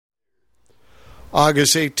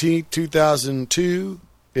August 18th, 2002.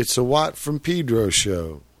 It's a Watt from Pedro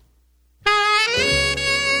Show.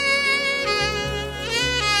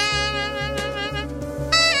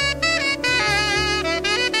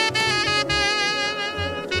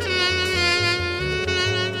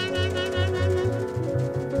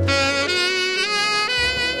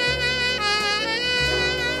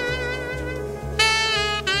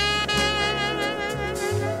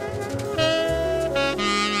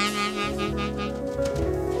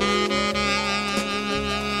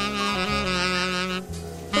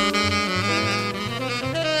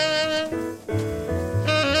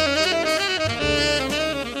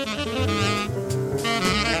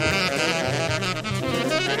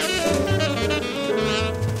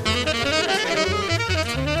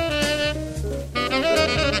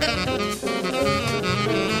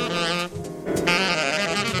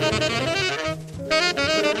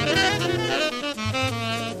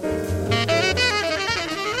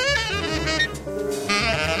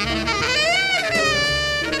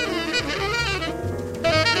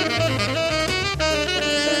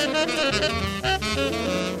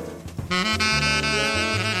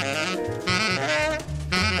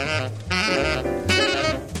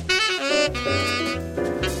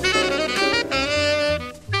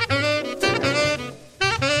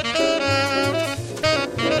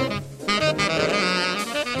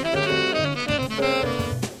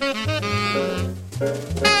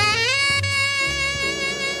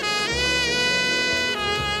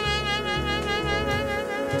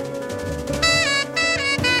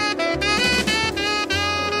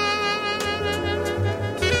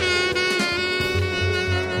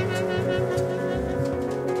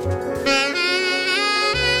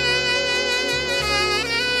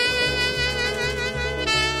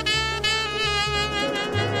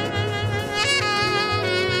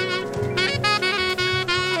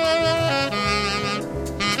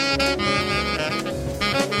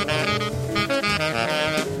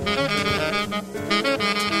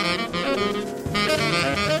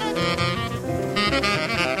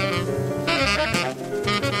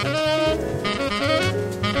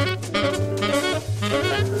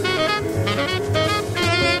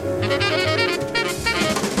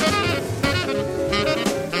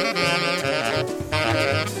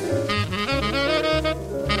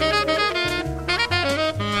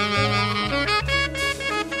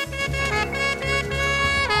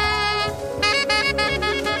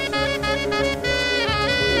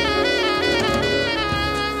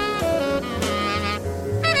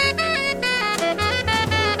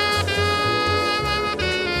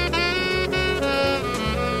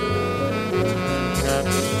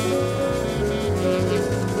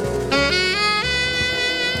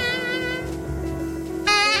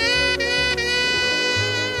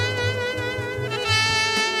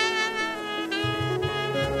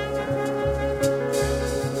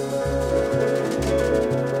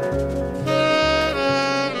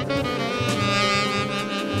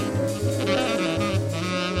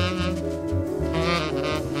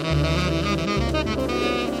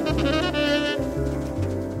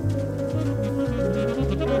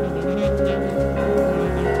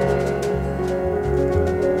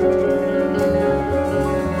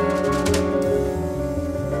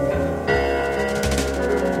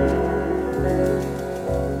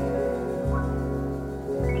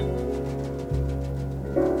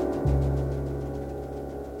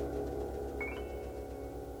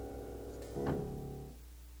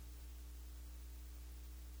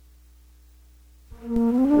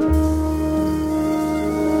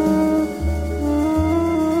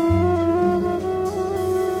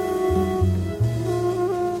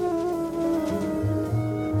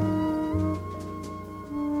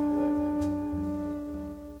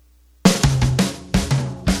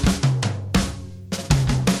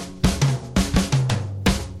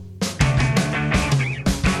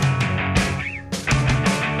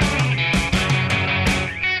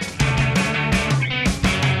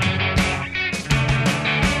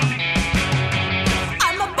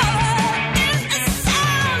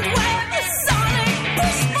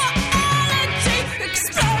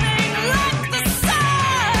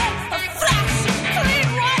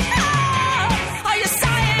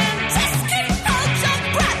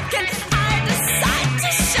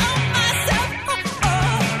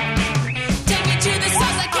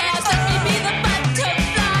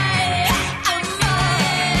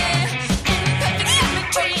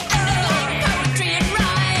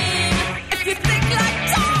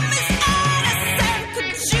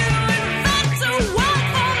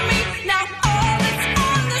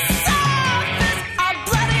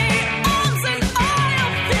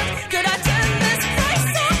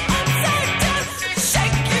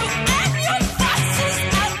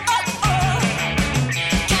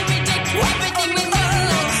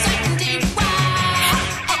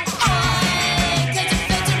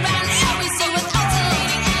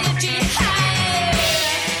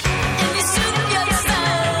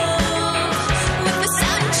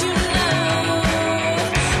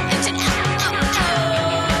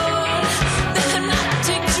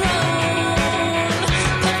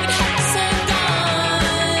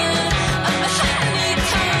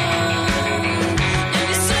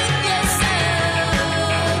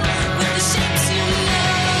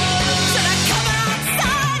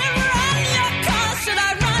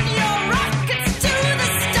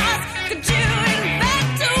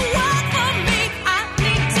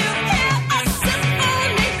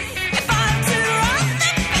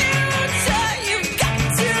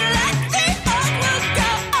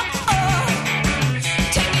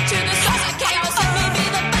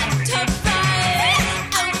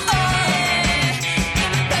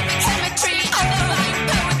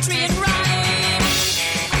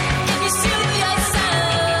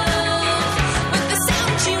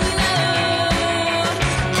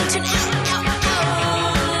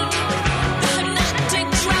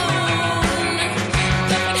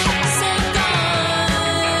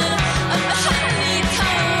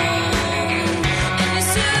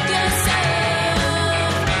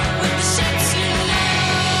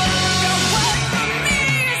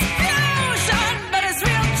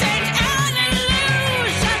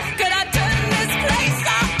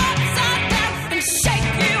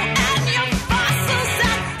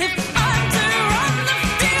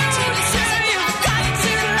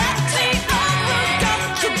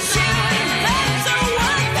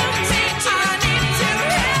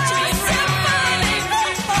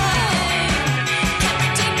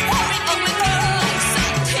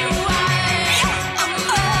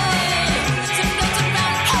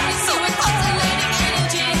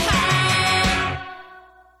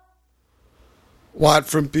 Watt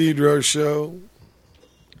from Pedro Show,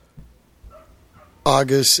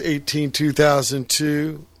 August 18,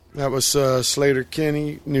 2002. That was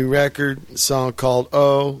sleater-kinney, new record, song called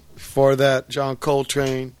Oh. Before that, John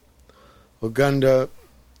Coltrane, Ogunde,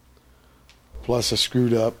 plus I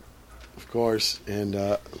screwed up, of course, and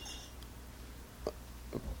a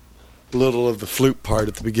little of the flute part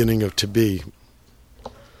at the beginning of To Be.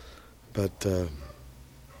 But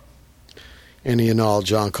any and all,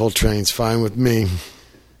 John Coltrane's fine with me.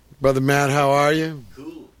 Brother Matt, how are you?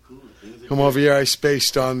 Cool. Come over here. I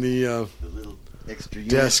spaced on the little extra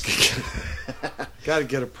desk. Got to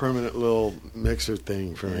get a permanent little mixer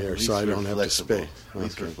thing from here so I don't have to space. At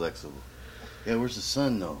least we're flexible. Yeah, where's the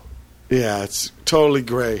sun, though? Yeah, it's totally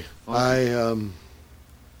gray. In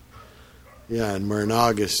we're in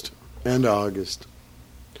August. End of August.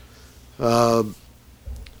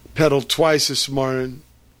 Pedaled twice this morning.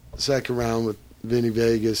 Second round with Vinny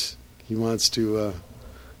Vegas. He wants to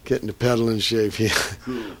get into pedaling shape. He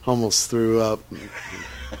almost threw up.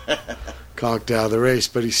 Conked out of the race,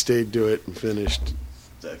 but he stayed to it and finished.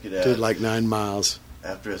 Did like 9 miles.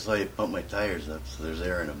 After I saw you pump my tires up, so there's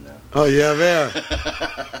air in them now. Oh, yeah, there.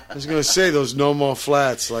 I was going to say those no more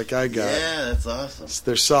flats like I got. Yeah, that's awesome.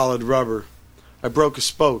 They're solid rubber. I broke a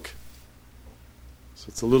spoke, so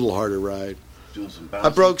it's a little harder ride. Doing some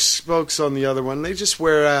bouncing. I broke spokes on the other one. They just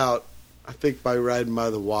wear out, I think, by riding by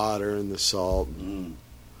the water and the salt.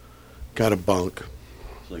 Got a bunk.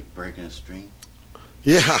 It's like breaking a string.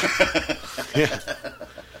 Yeah. Yeah.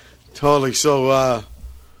 Totally. So,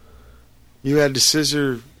 you had to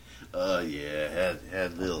scissor. Oh, yeah.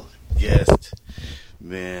 Had a little guest.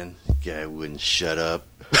 Man, the guy wouldn't shut up.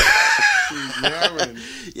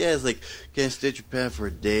 Yeah, it's like, can't stitch your pad for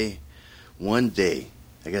a day. One day.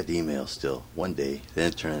 I got the email still. One day. Then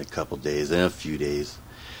it turned a couple days. Then a few days.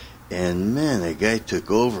 And, man, that guy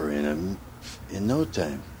took over in no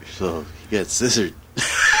time. So he got scissored.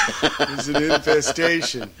 It was an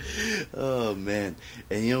infestation. Oh, man.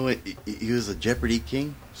 And you know what? He was a Jeopardy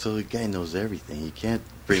king, so the guy knows everything. He can't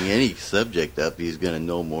bring any subject up. He's going to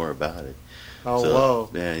know more about it. Oh, so, whoa.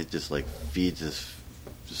 Man, it just like feeds this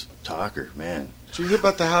talker, man. Did you hear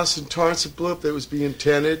about the house in Torrance that blew up that was being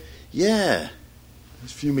tented? Yeah.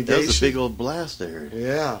 Fumigation. That was a big old blast, I heard.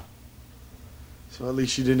 Yeah. So at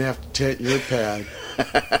least you didn't have to tent your pad.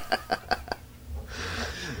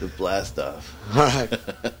 The blast off. All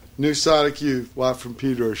right. New Sonic Youth, Watt from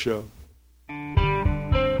Pedro Show.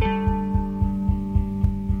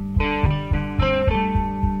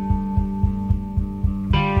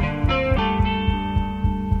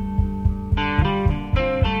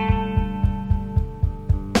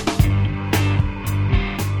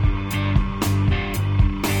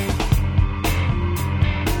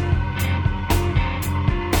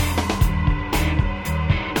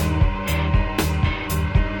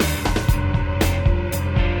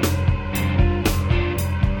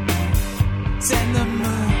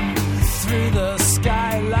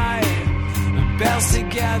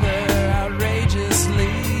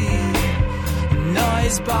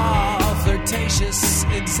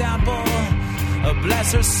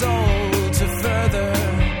 Bless her soul to further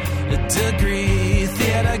a degree.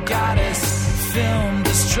 Theater goddess, film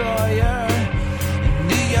destroyer.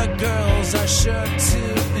 New York girls are sure to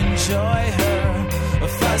enjoy her. A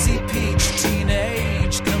fuzzy peach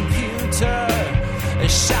teenage computer. A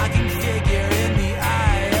shocking figure in the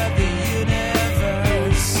eye of the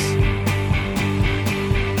universe.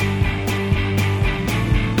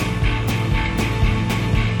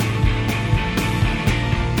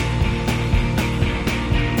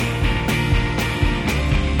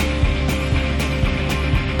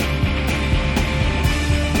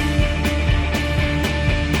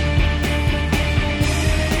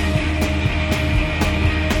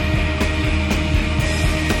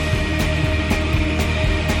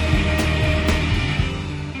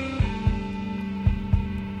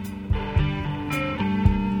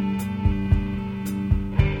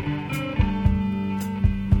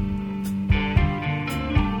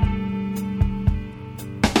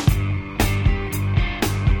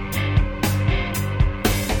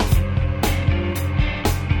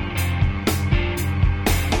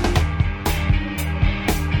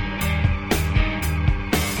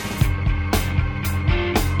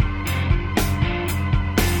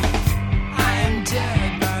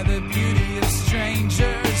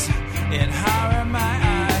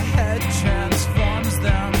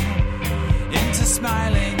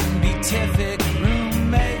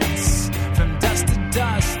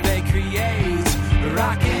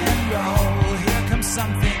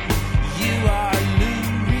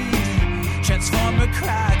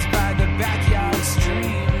 Cracked by the backyard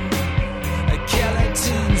stream, a killer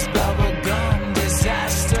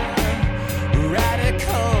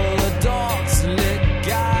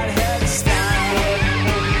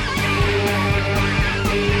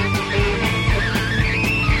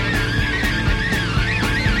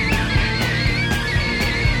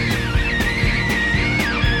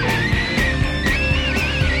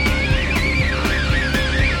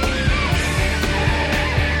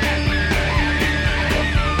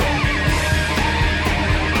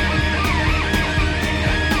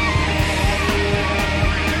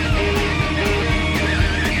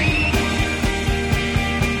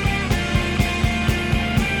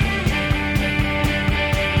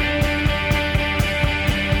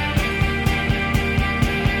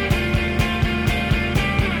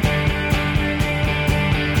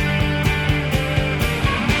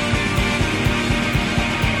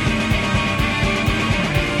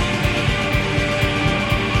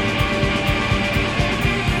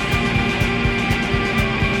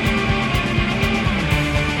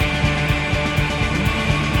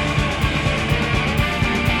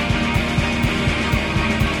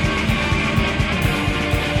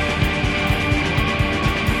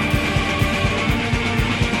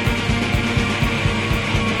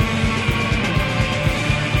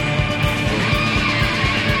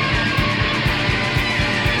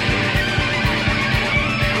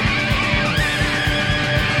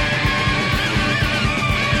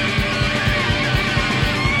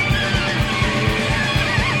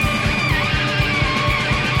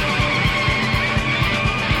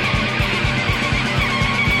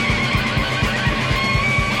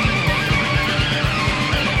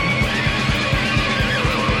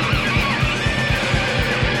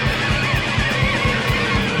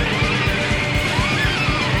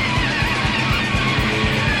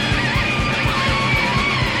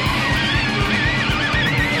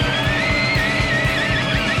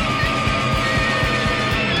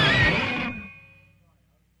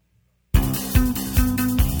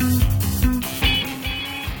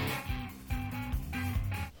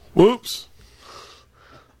Whoops.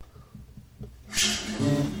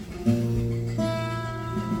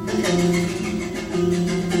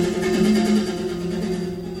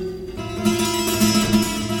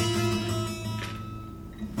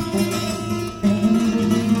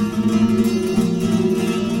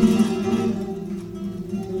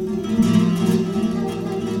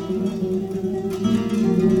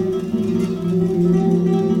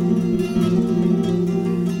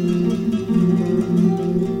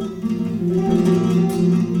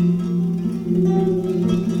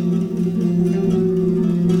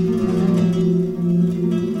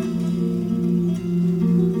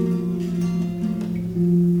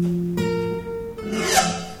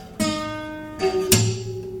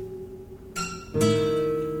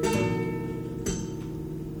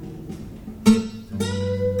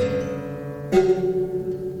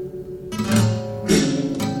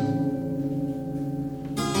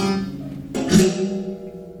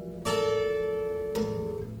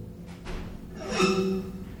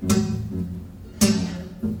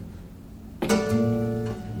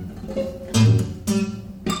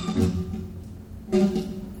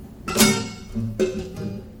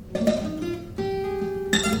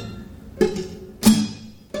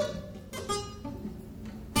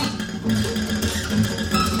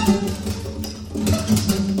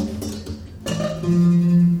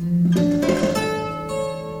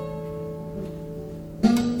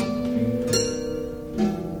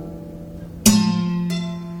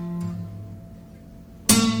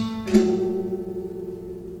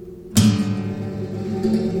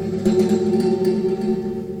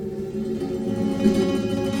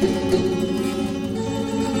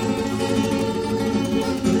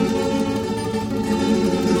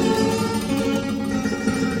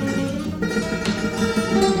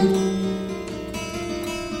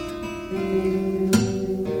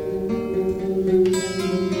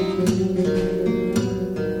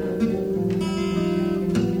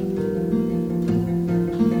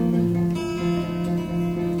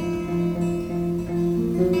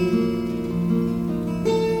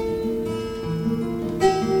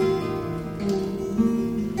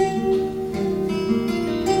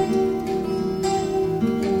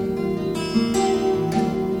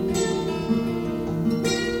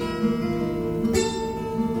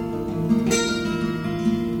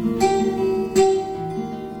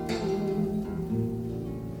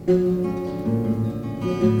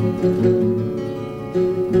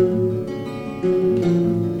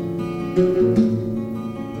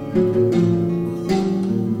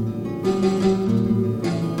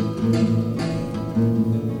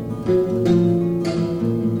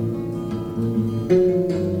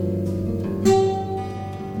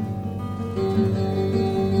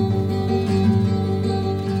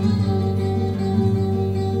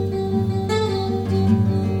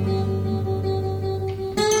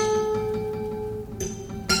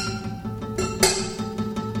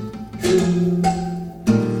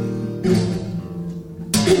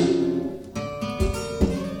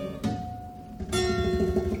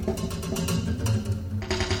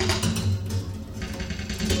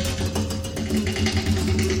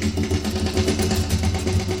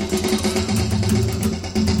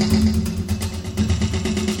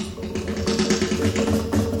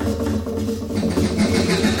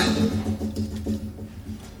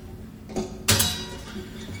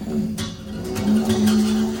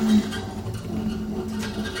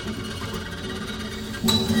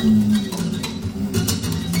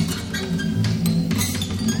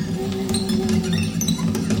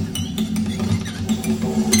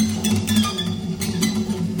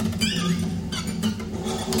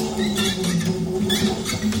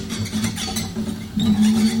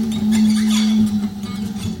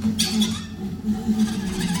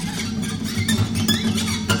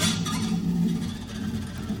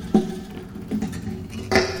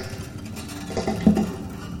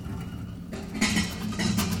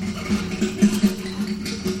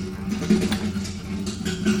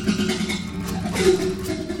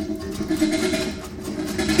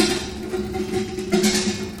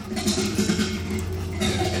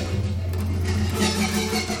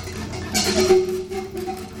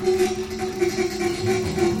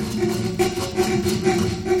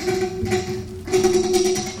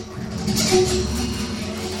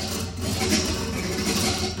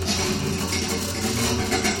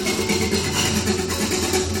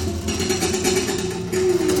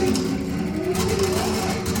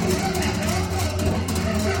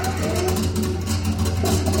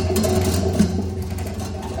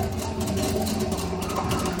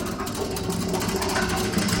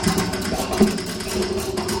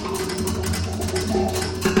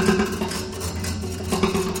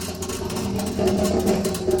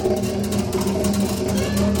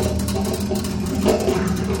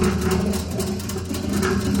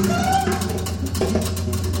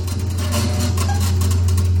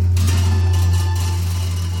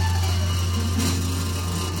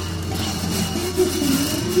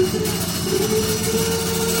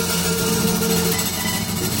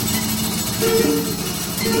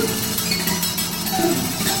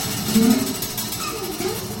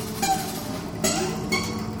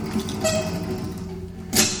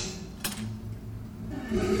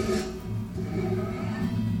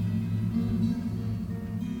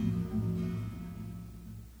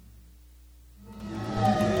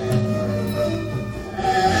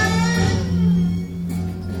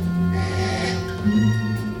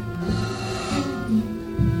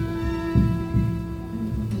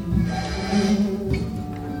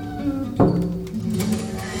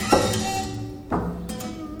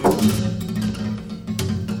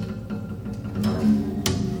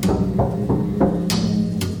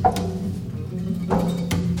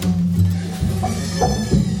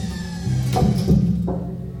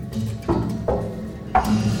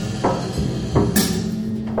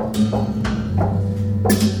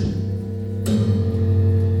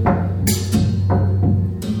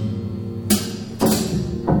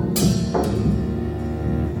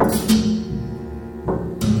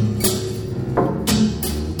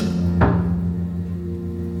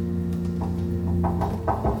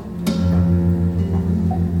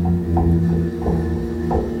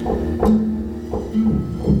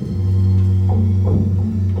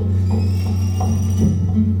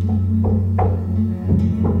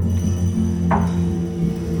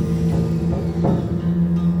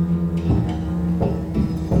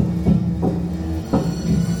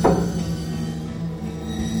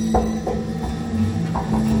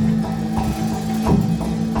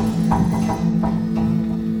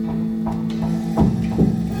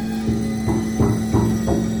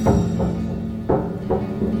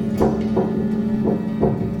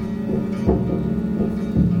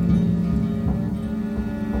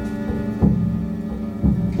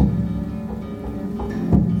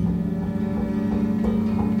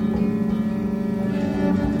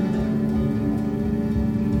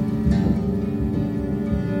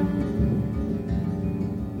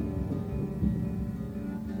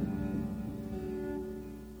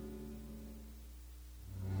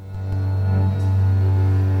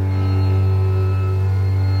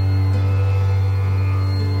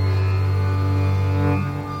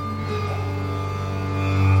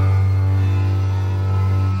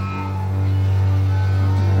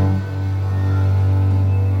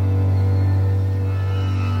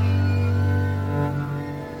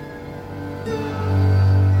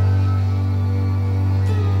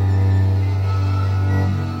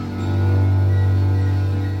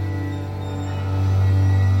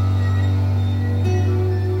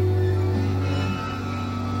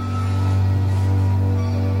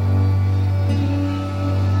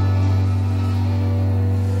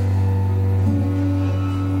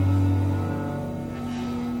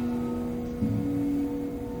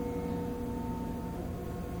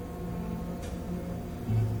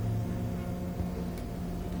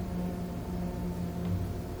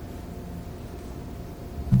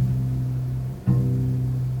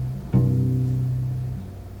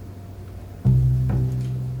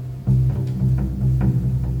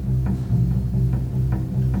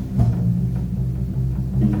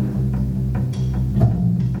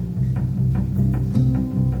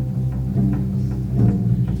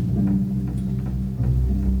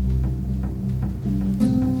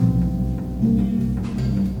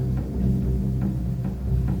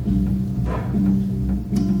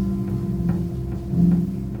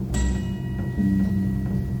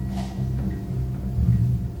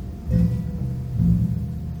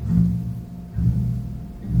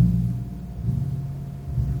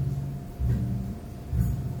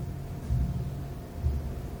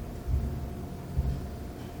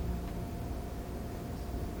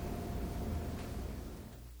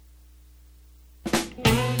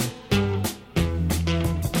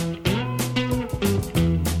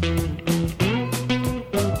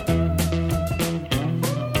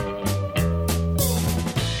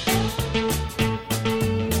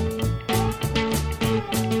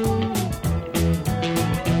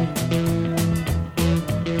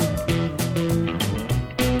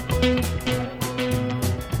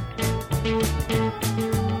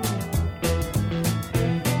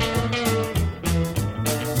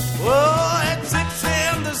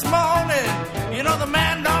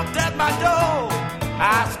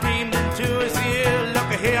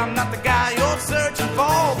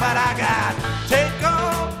 fall, but I got taken.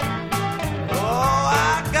 Oh,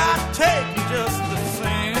 I got taken just the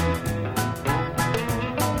same.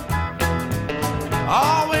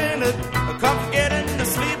 Oh, when it comes to getting to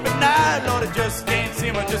sleep at night, Lord, I just can't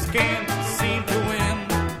seem to win.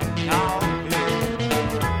 No.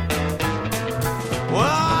 Well,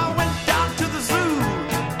 I went down to the zoo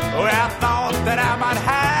where I thought that I might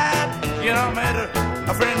hide. You know, met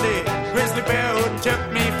a friendly grizzly bear who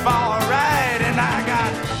took me for a ride, and I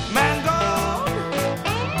got mangled.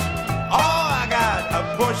 Oh, I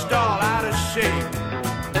got pushed all out of shape.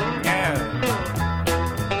 Yeah.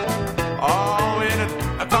 Oh, when it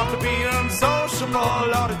comes to being sociable,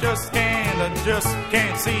 Lord, I just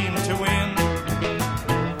can't seem to win.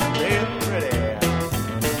 It's pretty.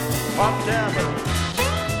 Up there.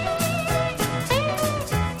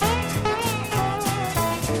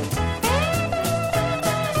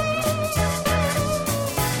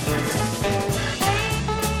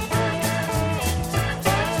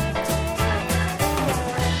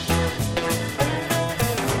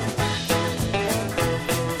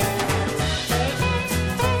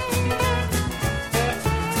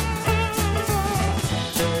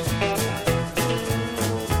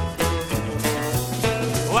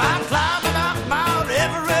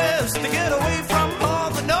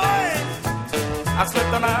 I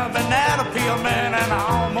slipped on a banana peel, man, and I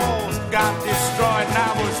almost got destroyed. And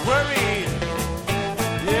I was worried,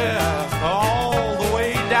 yeah, all the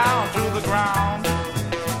way down to the ground.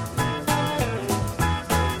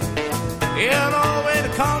 You know, when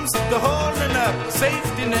it comes to holding up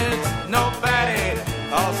safety nets, nobody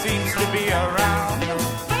seems to be around.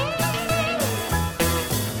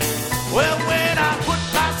 Well, when I put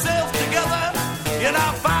myself together, and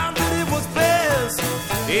I found that it was best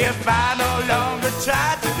if I no longer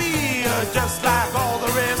try to be just like all the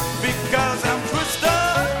rest, because I'm twisted.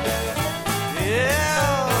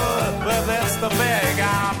 Yeah, but that's the bag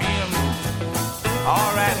I'm in.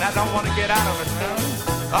 Alright, and I don't want to get out of it, man.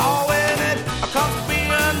 Oh, when it comes to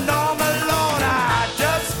being normal alone, I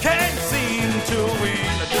just can't seem to win.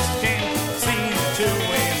 I just can't seem to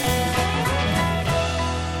win.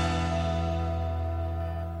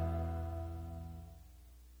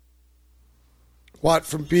 Watt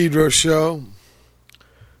from Pedro Show.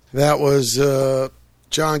 That was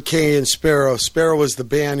John Kay and Sparrow. Sparrow was the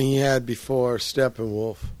band he had before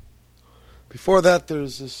Steppenwolf. Before that,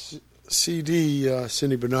 there's a CD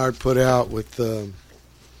Cindy Bernard put out with, well,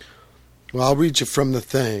 I'll read you from the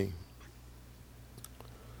thing.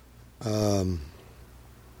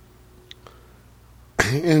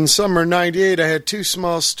 In summer '98, I had 2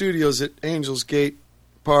 small studios at Angels Gate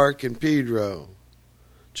Park in Pedro.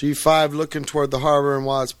 G5 looking toward the harbor and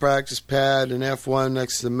Watt's practice pad, and F1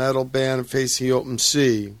 next to the metal band facing the open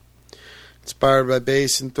sea. Inspired by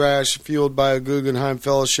bass and thrash, fueled by a Guggenheim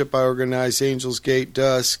Fellowship, I organized Angels Gate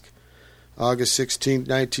Dusk, August 16,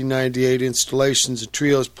 1998. Installations of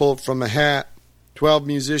trios pulled from a hat. 12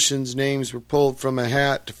 musicians' names were pulled from a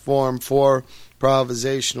hat to form 4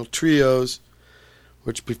 improvisational trios,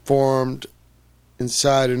 which performed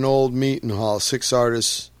inside an old meeting hall. 6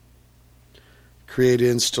 artists created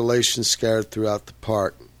installations scattered throughout the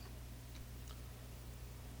park.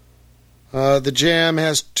 The jam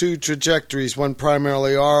has 2 trajectories, one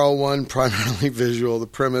primarily oral, one primarily visual. The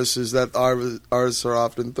premise is that artists are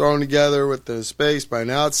often thrown together within a space by an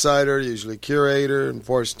outsider, usually a curator, and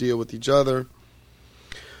forced to deal with each other.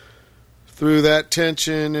 Through that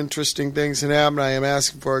tension, interesting things can happen. I am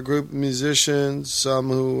asking for a group of musicians, some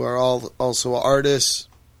who are also artists,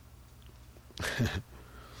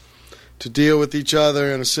 to deal with each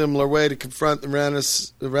other in a similar way, to confront the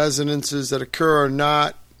resonances that occur or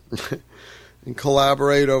not, and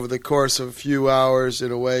collaborate over the course of a few hours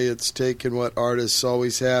in a way it's taken what artists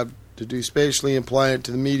always have to do spatially and apply it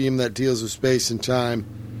to the medium that deals with space and time.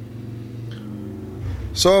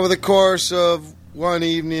 So over the course of one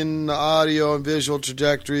evening, the audio and visual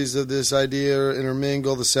trajectories of this idea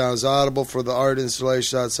intermingle. The sound is audible for the art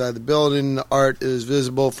installation outside the building. The art is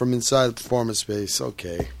visible from inside the performance space.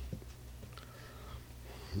 Okay.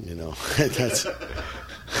 You know, that's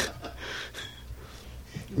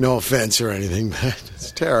no offense or anything, but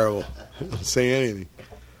it's terrible. I don't say anything.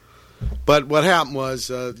 But what happened was,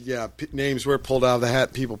 names were pulled out of the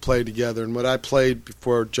hat, people played together, and what I played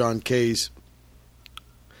before John Kay's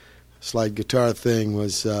slide guitar thing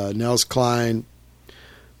was Nels Cline,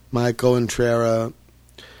 Michael Intriere,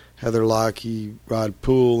 Heather Lockie, Rod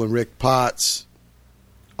Poole, and Rick Potts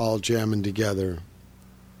all jamming together.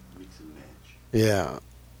 Mix and match. Yeah.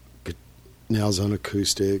 Nels on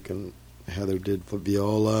acoustic, and Heather did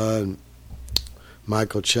viola, and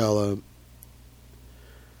Michael cello.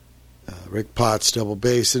 Rick Potts double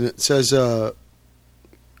bass, and it says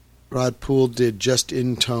Rod Poole did just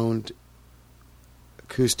intoned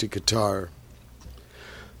acoustic guitar.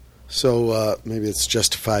 So maybe it's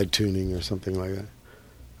justified tuning or something like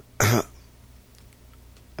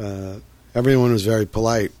that. Everyone was very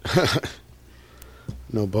polite.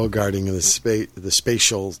 No bogarting of the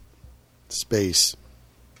spatial space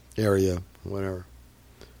area, whatever.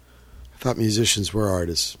 I thought musicians were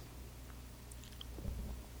artists.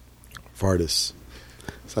 Artists.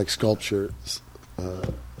 It's like sculpture.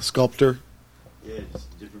 Sculptor. Yeah, it's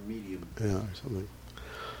a different medium. Yeah, or something.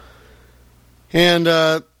 And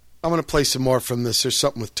I'm going to play some more from this. There's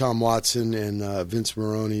something with Tom Watson and Vince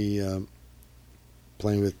Meghrouni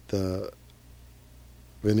playing with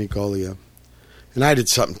Vinny Golia. And I did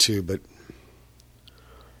something too, but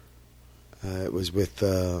it was with...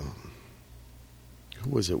 who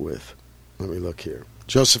was it with? Let me look here.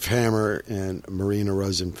 Joseph Hammer and Marina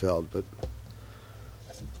Rosenfeld, but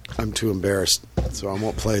I'm too embarrassed, so I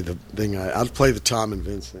won't play the thing. I'll play the Tom and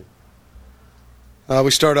Vince thing.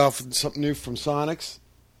 We start off with something new from Sonics.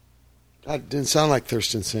 That didn't sound like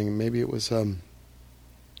Thurston singing. Maybe it was the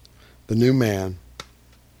new man,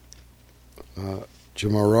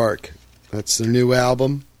 Jim O'Rourke. That's their new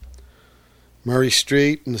album, Murray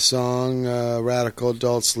Street, and the song Radical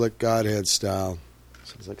Adult Slick Godhead Style.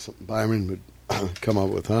 Sounds like something Byron would come up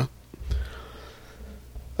with, huh?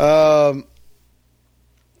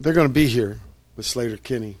 They're going to be here with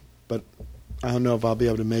sleater-kinney, but I don't know if I'll be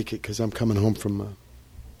able to make it because I'm coming home from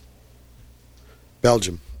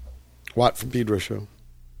Belgium. Watt from Pedro Show.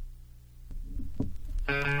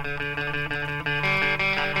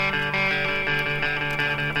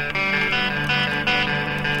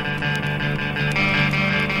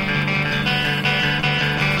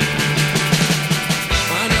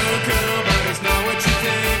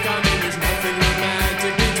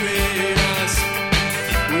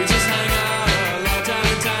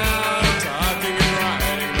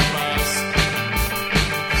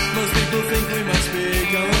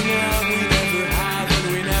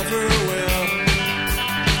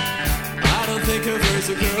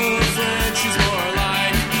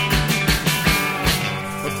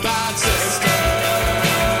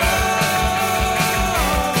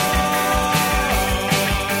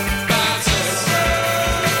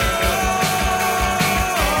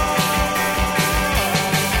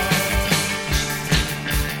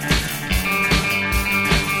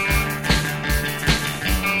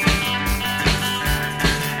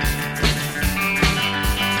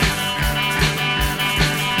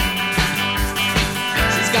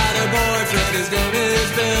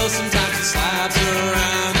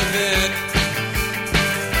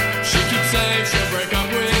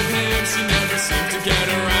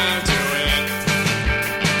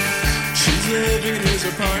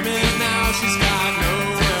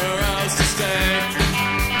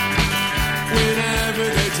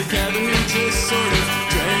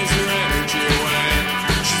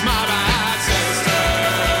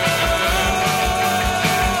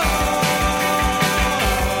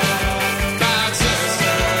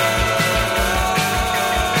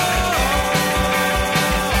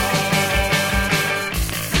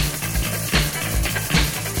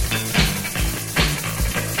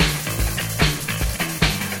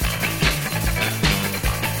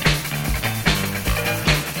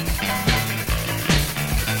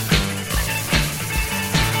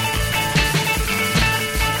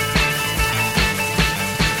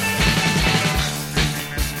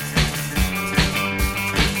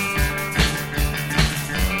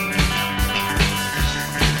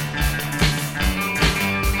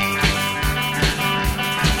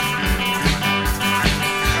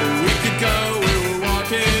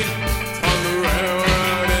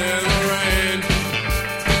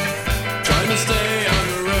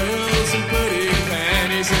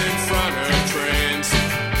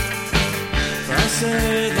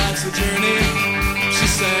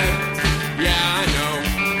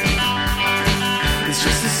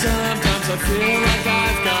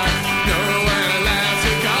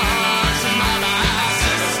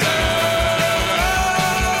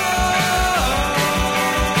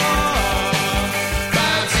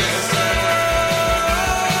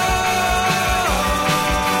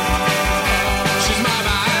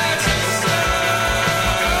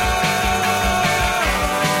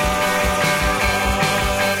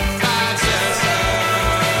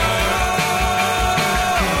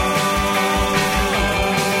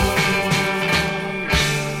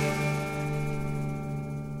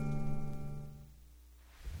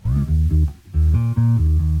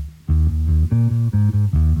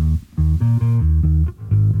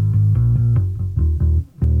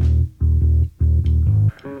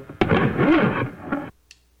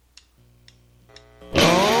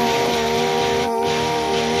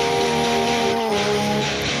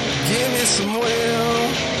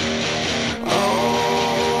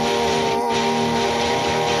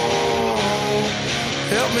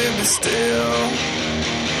 help me be still.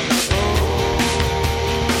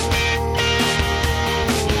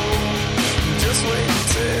 Just wait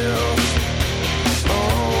until.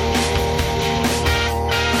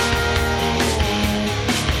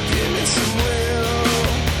 Give me some will.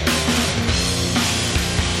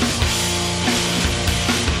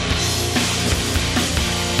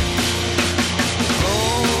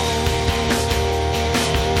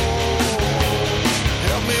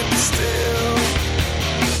 Help me be still.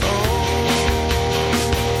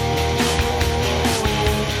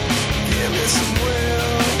 Give me some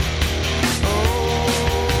will.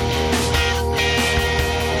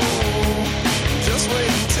 Just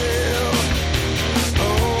wait until.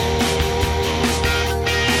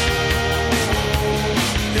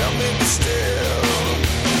 Help me be still.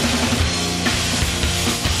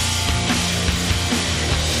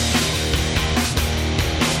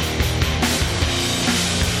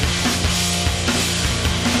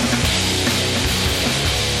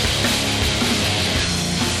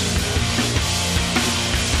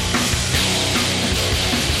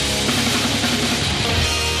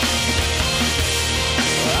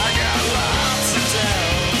 I got lots of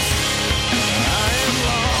doubts. I am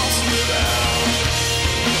lost without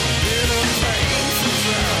been a painful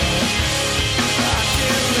drought. I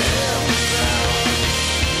can't live without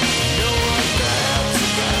no one doubts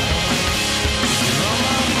about. You're on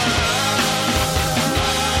my mind.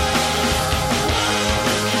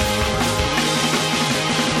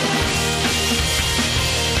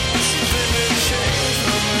 Something that changed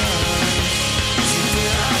my mind. Something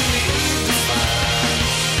I need to find.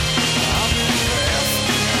 I've been left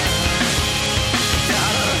behind.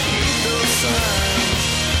 Gotta heed those signs.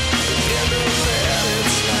 Begin to let it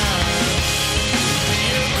slide. Be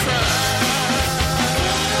a crime.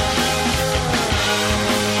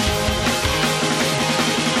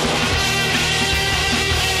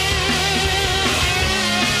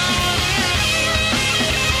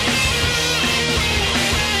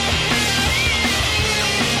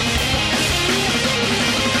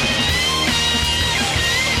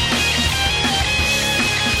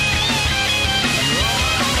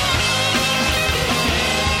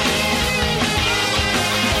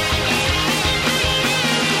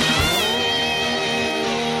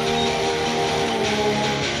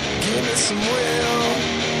 Give me some will.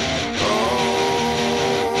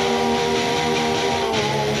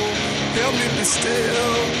 Help me be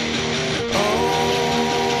still.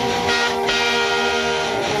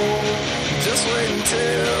 Just wait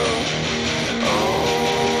until.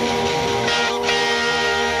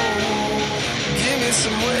 Give me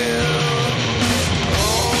some will.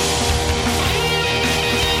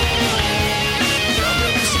 Help me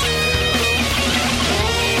be still.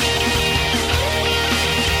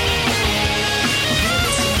 Give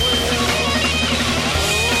me some will.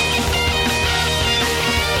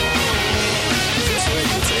 Just wait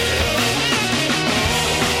until.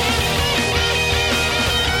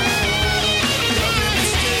 Help me be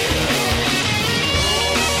still.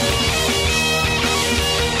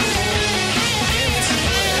 Give me some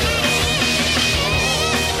will.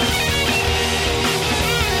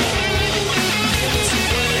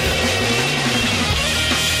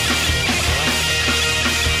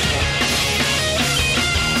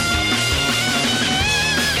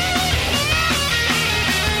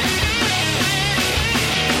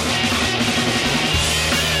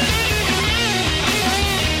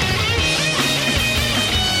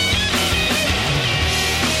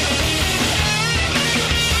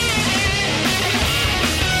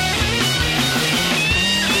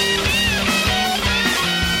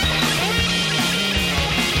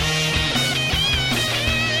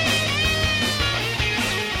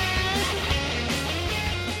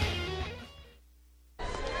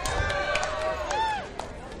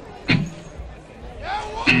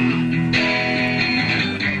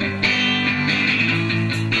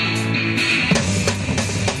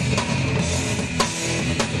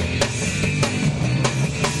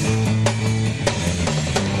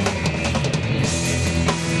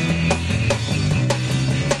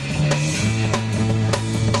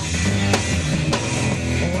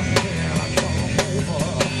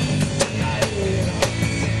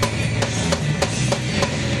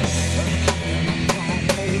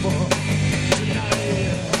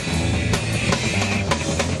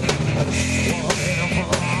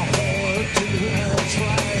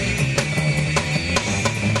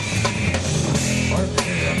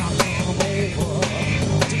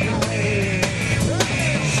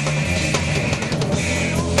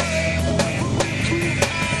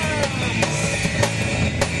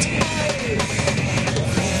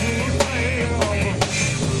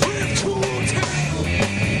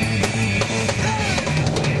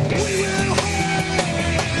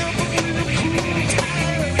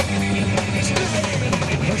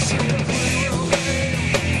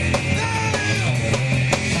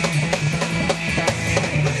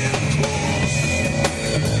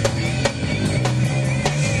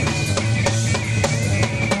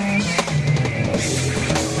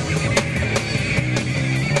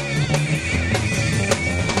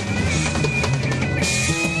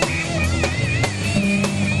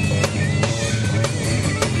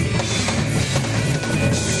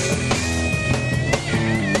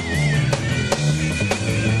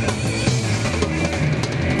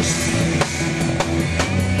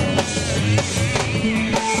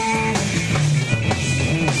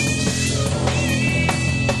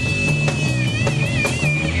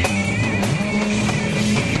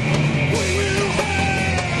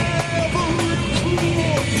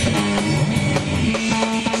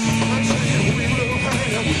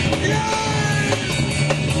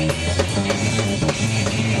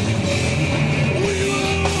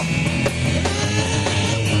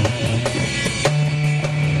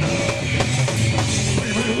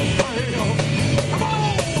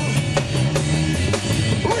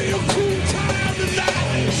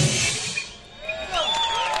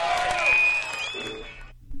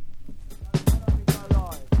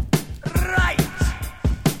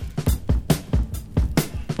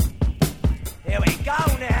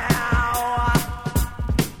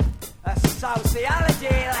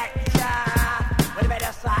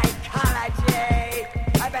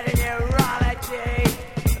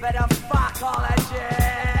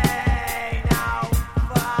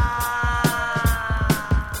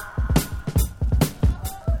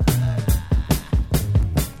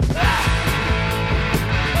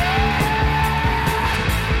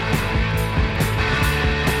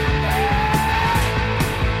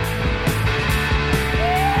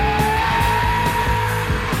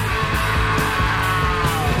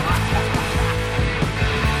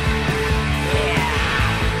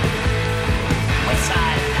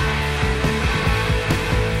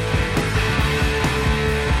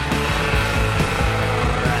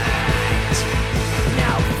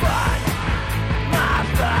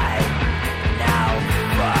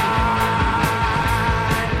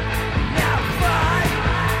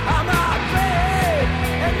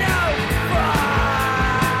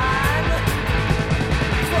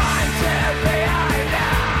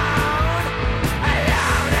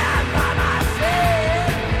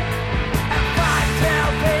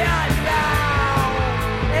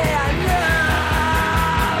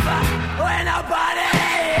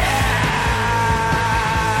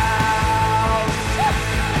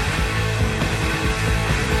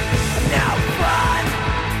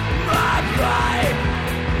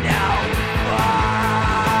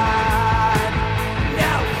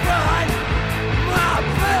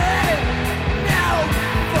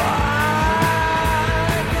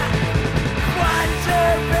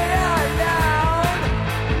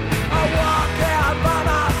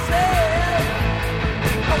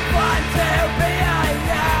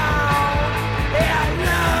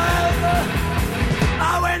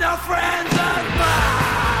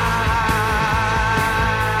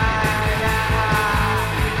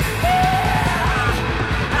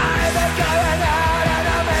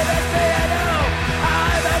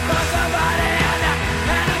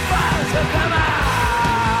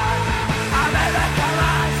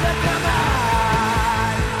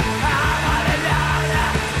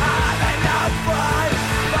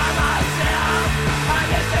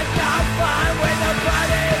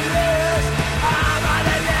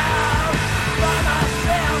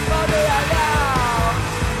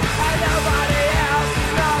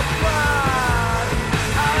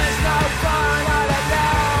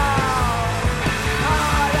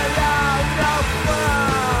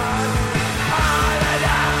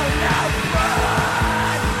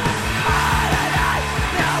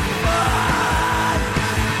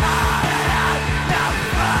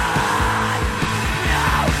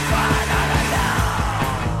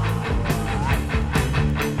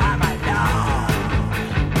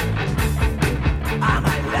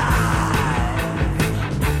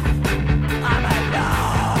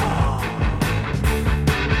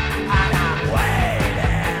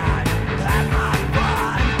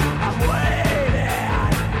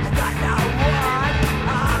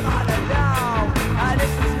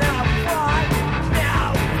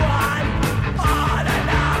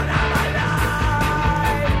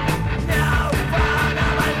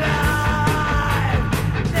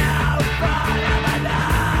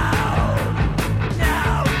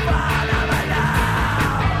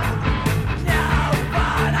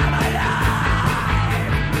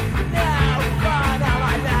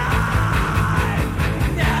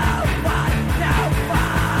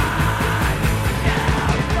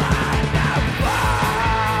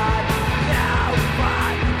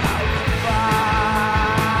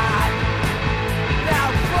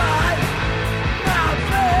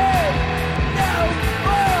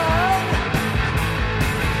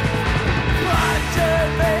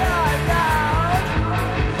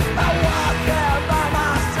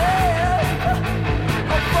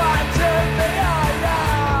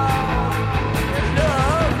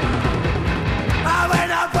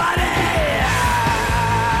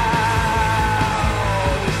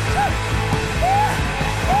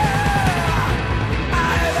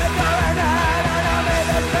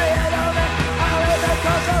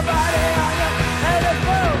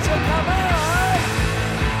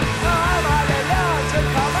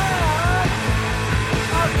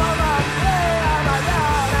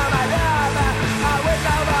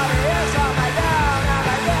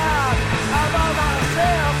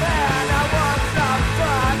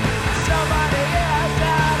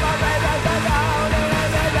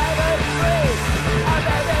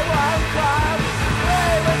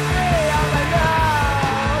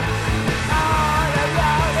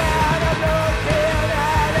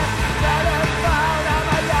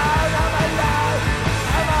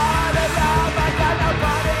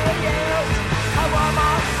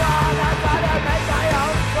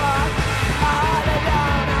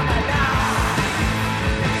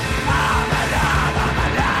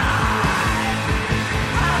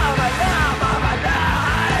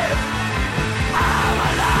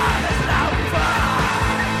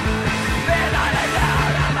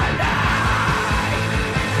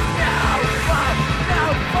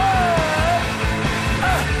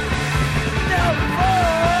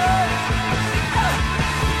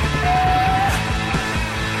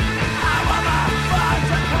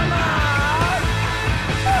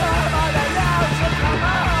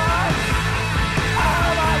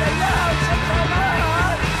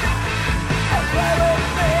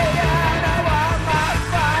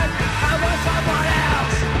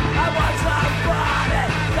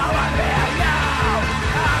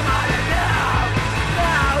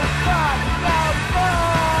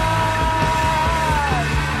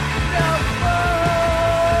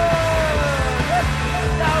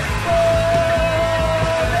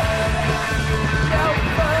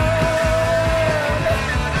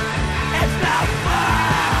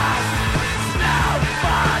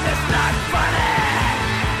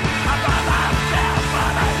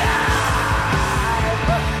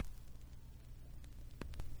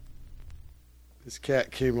 This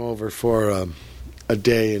cat came over for a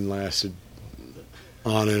day and lasted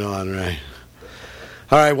on and on, right?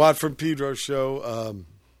 All right, Watt from Pedro Show.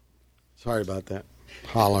 Sorry about that.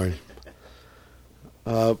 Hollering.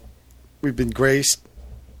 We've been graced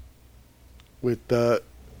with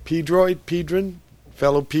Pedron,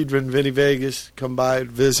 fellow Pedron Vinny Vegas. Come by,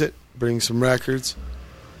 visit, bring some records.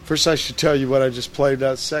 First, I should tell you what I just played.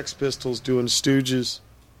 That Sex Pistols doing Stooges.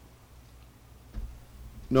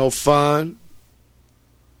 No Fun.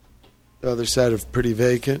 The other side of Pretty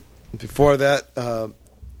Vacant. Before that,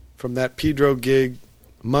 from that Pedro gig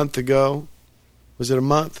a month ago. Was it a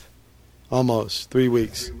month? Almost. 3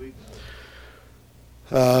 weeks. 3 weeks.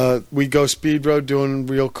 We go Speedro, doing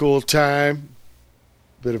real cool time.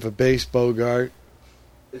 Bit of a bass Bogart.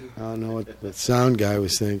 I don't know what the sound guy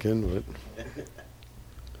was thinking, but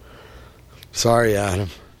sorry, Adam.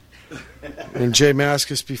 And Jay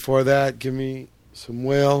Mascis before that, Give Me Some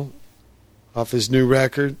Will, off his new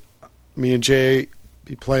record. Me and Jay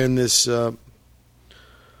be playing this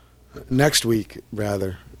next week,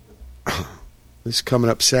 rather. This is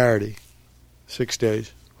coming up Saturday, 6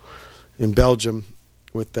 days, in Belgium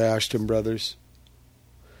with the Ashton brothers.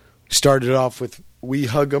 Started off with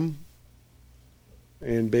Weehuggum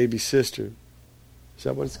and Baby Sister. Is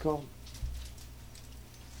that what it's called?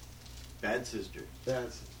 Bad Sister.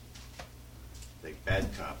 Bad Sister. Like Bad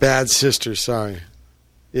Cop. Bad Sister, sorry.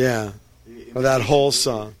 Yeah. Or that whole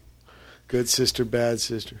song. Good Sister, Bad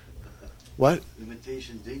Sister. What?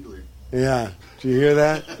 Imitation Diggler. Yeah. Did you hear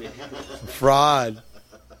that? Fraud.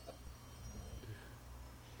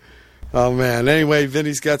 Oh, man. Anyway,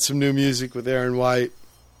 Vinny's got some new music with Aaron White.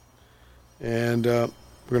 And we're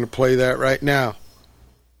going to play that right now.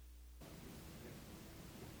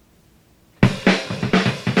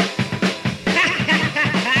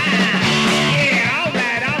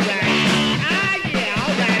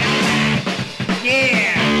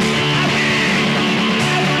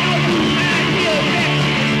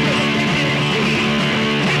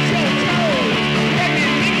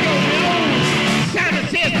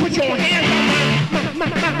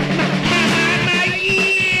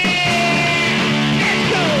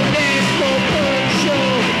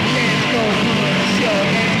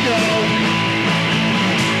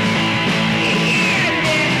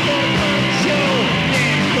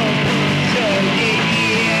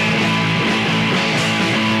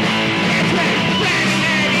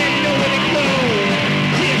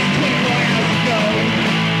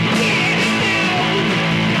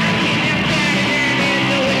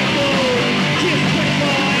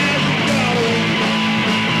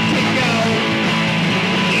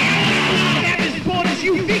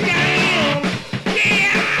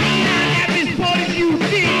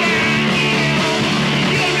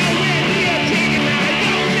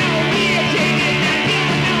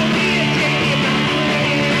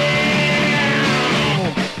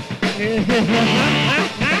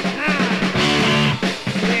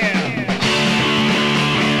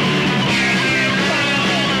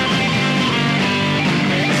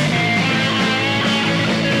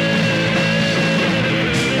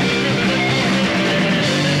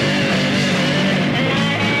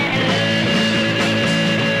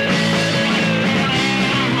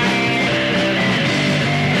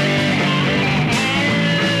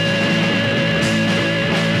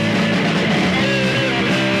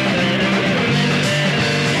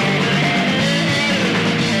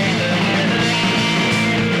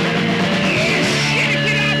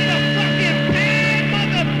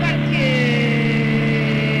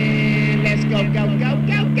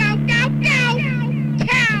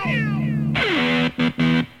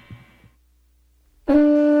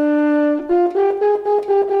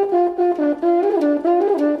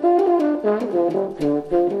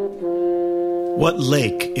 What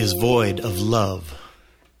lake is void of love?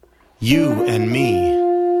 You and me,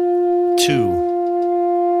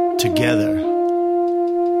 two, together,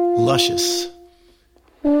 luscious,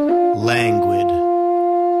 languid,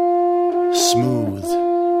 smooth,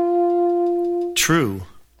 true,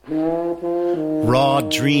 raw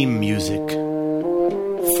dream music,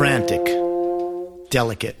 frantic,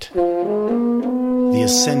 delicate, the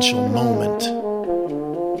essential moment.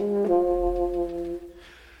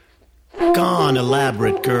 Gone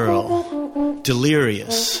elaborate girl,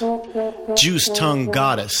 delirious, juice-tongue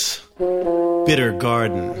goddess, bitter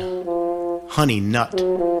garden, honey nut,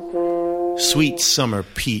 sweet summer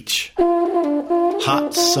peach,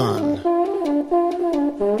 hot sun,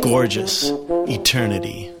 gorgeous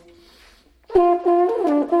eternity.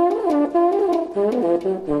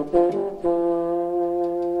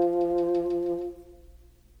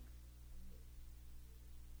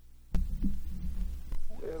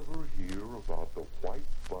 Ever hear about the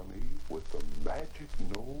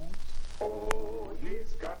magic nose? Oh,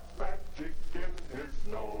 he's got magic in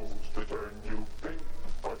his nose to turn you pink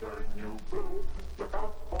or turn you blue. Look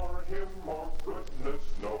out for him, or goodness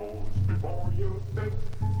knows, before you think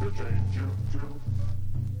he'll change you too.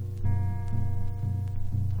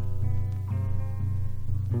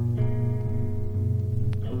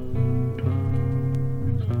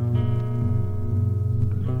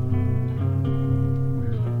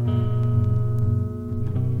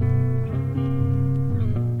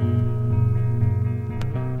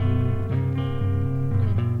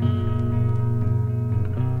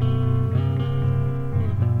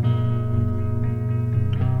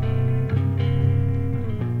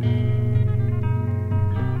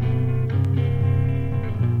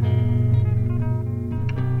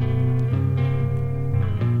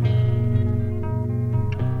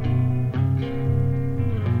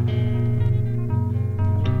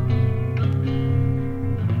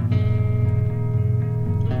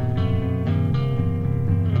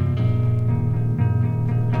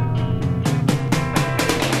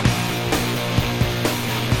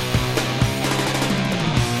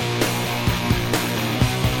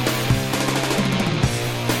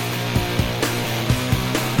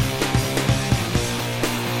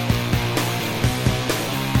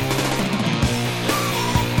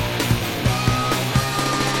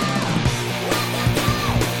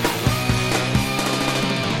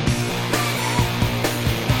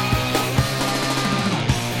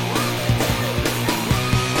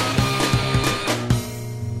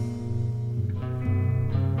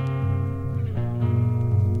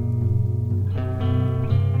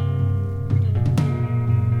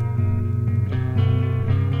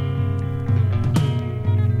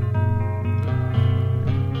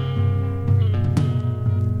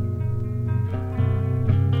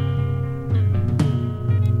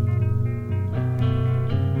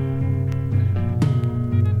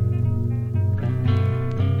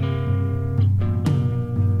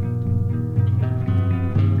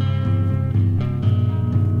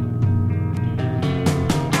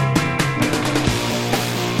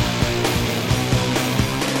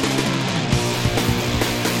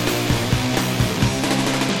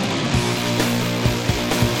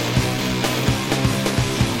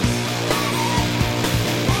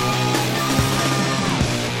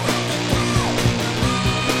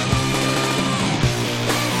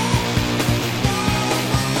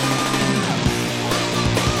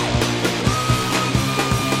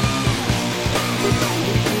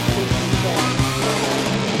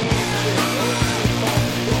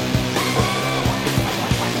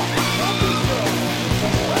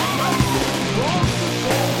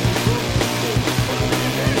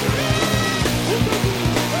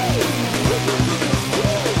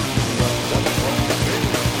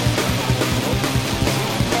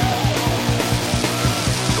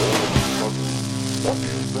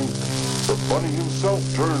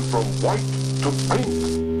 Turned from white to pink.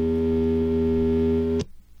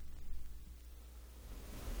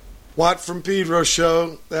 Watt from Pedro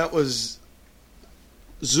Show. That was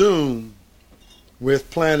Zoom with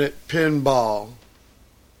Planet Pinball.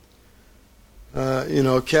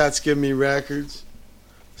 Cats give me records,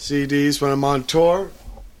 CDs when I'm on tour.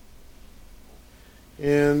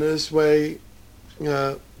 And this way,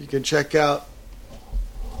 you can check out,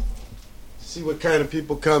 see what kind of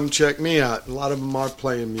people come check me out. A lot of them are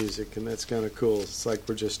playing music, and that's kind of cool. It's like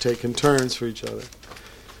we're just taking turns for each other.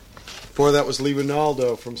 Before that was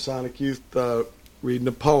Ranaldo from Sonic Youth reading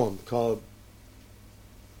a poem called,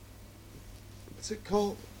 what's it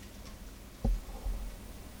called?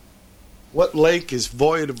 What Lake is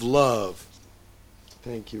Void of Love?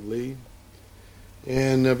 Thank you, Lee.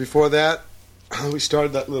 And before that, we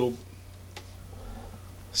started that little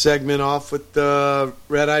segment off with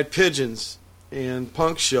Red-Eyed Pigeons and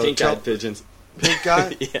Punk Show. Pink-eyed pigeons.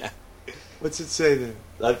 Pink-eyed? Yeah. What's it say there?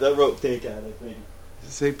 I wrote pink-eyed, I think. Does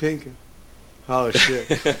it say pink? Oh, shit.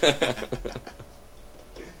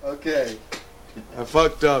 Okay. I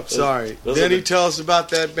fucked up. Sorry. Vinny, tell us about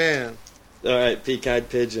that band. All right, Pink-eyed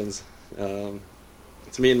Pigeons.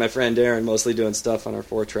 It's me and my friend Aaron mostly doing stuff on our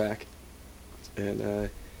 4-track. And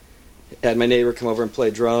had my neighbor come over and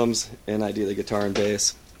play drums, and I do the guitar and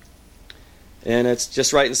bass. And it's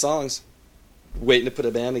just writing songs, waiting to put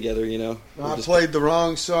a band together, you know. I played the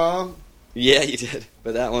wrong song. Yeah, you did,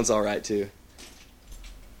 but that one's all right too.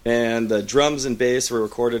 And the drums and bass were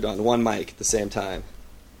recorded on one mic at the same time.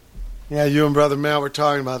 Yeah, you and Brother Matt were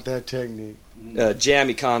talking about that technique. Jam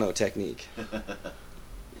Econo technique.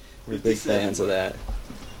 We're big fans of that.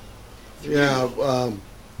 Yeah,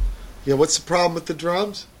 what's the problem with the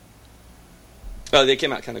drums? Oh, they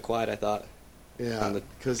came out kind of quiet, I thought. Yeah,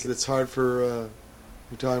 because it's hard for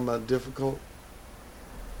You're talking about difficult?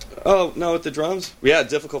 Oh, no, with the drums? Yeah,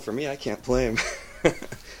 difficult for me. I can't play them.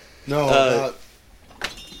 No, about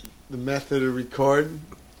the method of recording?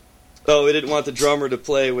 Oh, we didn't want the drummer to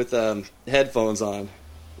play with headphones on.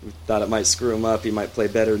 We thought it might screw him up. He might play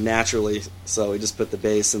better naturally, so we just put the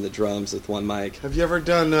bass and the drums with one mic. Have you ever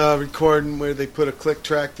done recording where they put a click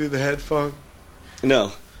track through the headphone?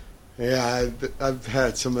 No. Yeah, I've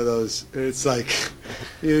had some of those. It's like,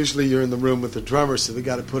 usually you're in the room with the drummer, so they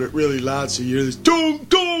got to put it really loud so you hear this dong,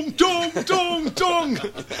 dong, dong, dong, dong.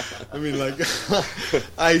 I mean, like,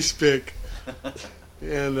 ice pick.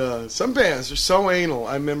 And some bands are so anal.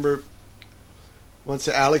 I remember once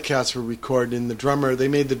the Alley Cats were recording, the drummer, they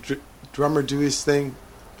made the drummer do his thing.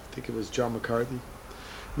 I think it was John McCarthy.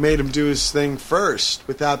 Made him do his thing first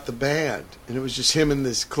without the band. And it was just him and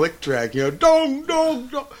this click track, dong, dong,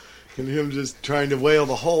 dong. And him just trying to wail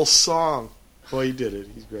the whole song. Well, he did it.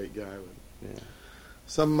 He's a great guy. But Yeah.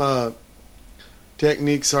 some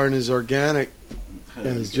techniques aren't as organic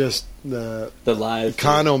as just the live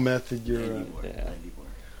econo method Yeah.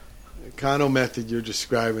 econo method you're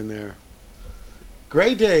describing there.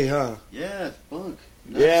 Great day, huh? Yeah, it's funk.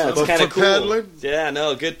 Yeah, it's But kind of for cool. pedaling? Yeah,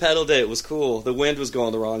 no, good pedal day. It was cool. The wind was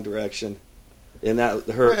going the wrong direction, and that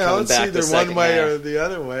hurt Yeah, coming it's back the either second one way half. or the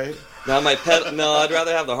other way. No, No, I'd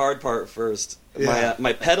rather have the hard part first. Yeah.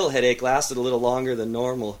 My pedal headache lasted a little longer than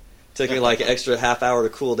normal. Took me like an extra half hour to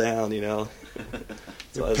cool down,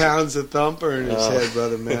 So I was- Pounds a thumper in his Oh. head,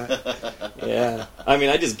 brother Matt. Yeah. I mean,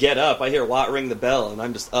 I just get up. I hear Watt ring the bell, and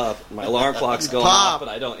I'm just up. My alarm clock's going Pop. off, but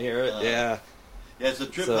I don't hear it. Yeah. Yeah, it's a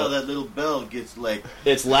trip So- how that little bell gets like.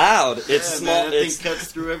 It's loud. It's Yeah, small. man, that It's thing cuts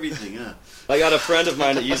through everything, huh? I got a friend of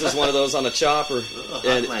mine that uses one of those on a chopper,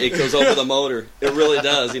 and hotline. it goes over the motor. It really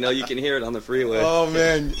does. You can hear it on the freeway. Oh,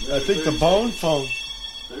 man. I think the bone phone.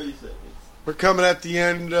 30 seconds. We're coming at the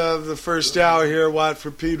end of the first hour here, Watt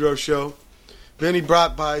for Pedro Show. Vinny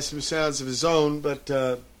brought by some sounds of his own, but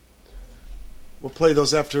we'll play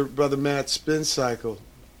those after Brother Matt's spin cycle,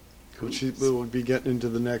 which we'll be getting into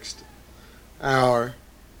the next hour.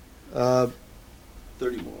 30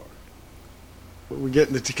 more. We're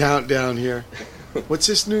getting the countdown here. What's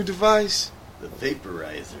this new device? The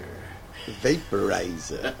vaporizer.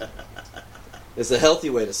 Vaporizer. It's a healthy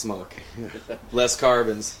way to smoke. Less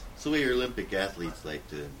carbons. It's the way your Olympic athletes like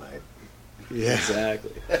to imbibe. Yeah.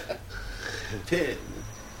 Exactly. 10.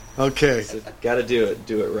 Okay. So, got to do it.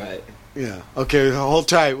 Do it right. Yeah. Okay, hold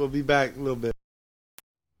tight. We'll be back in a little bit.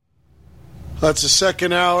 That's the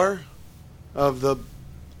second hour of the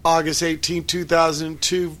August 18,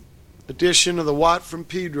 2002 edition of the Watt from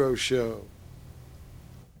Pedro Show.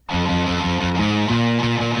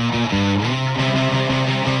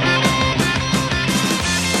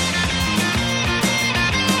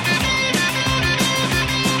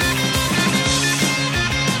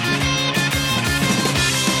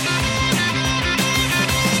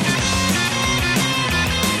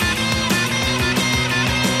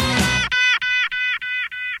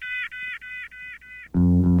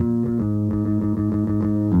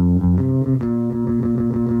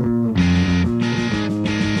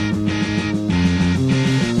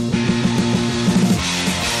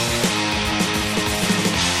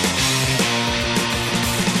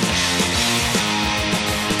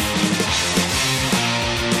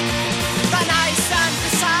 The nice and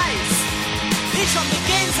precise, each one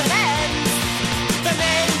begins and ends. They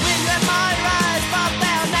may win admirers, but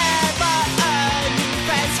they'll never earn new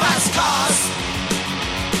friends. Fast cars,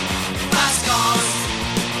 fast cars,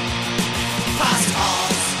 fast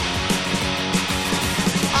cars.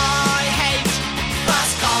 I hate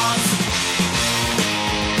fast cars.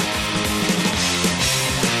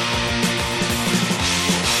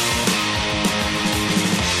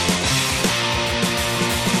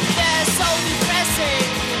 They're so depressing,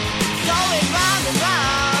 going round and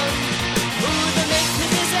round. Ooh, they make me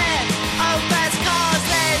dizzy. Oh, fast cars,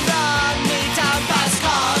 they run me down. Fast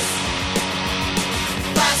cars,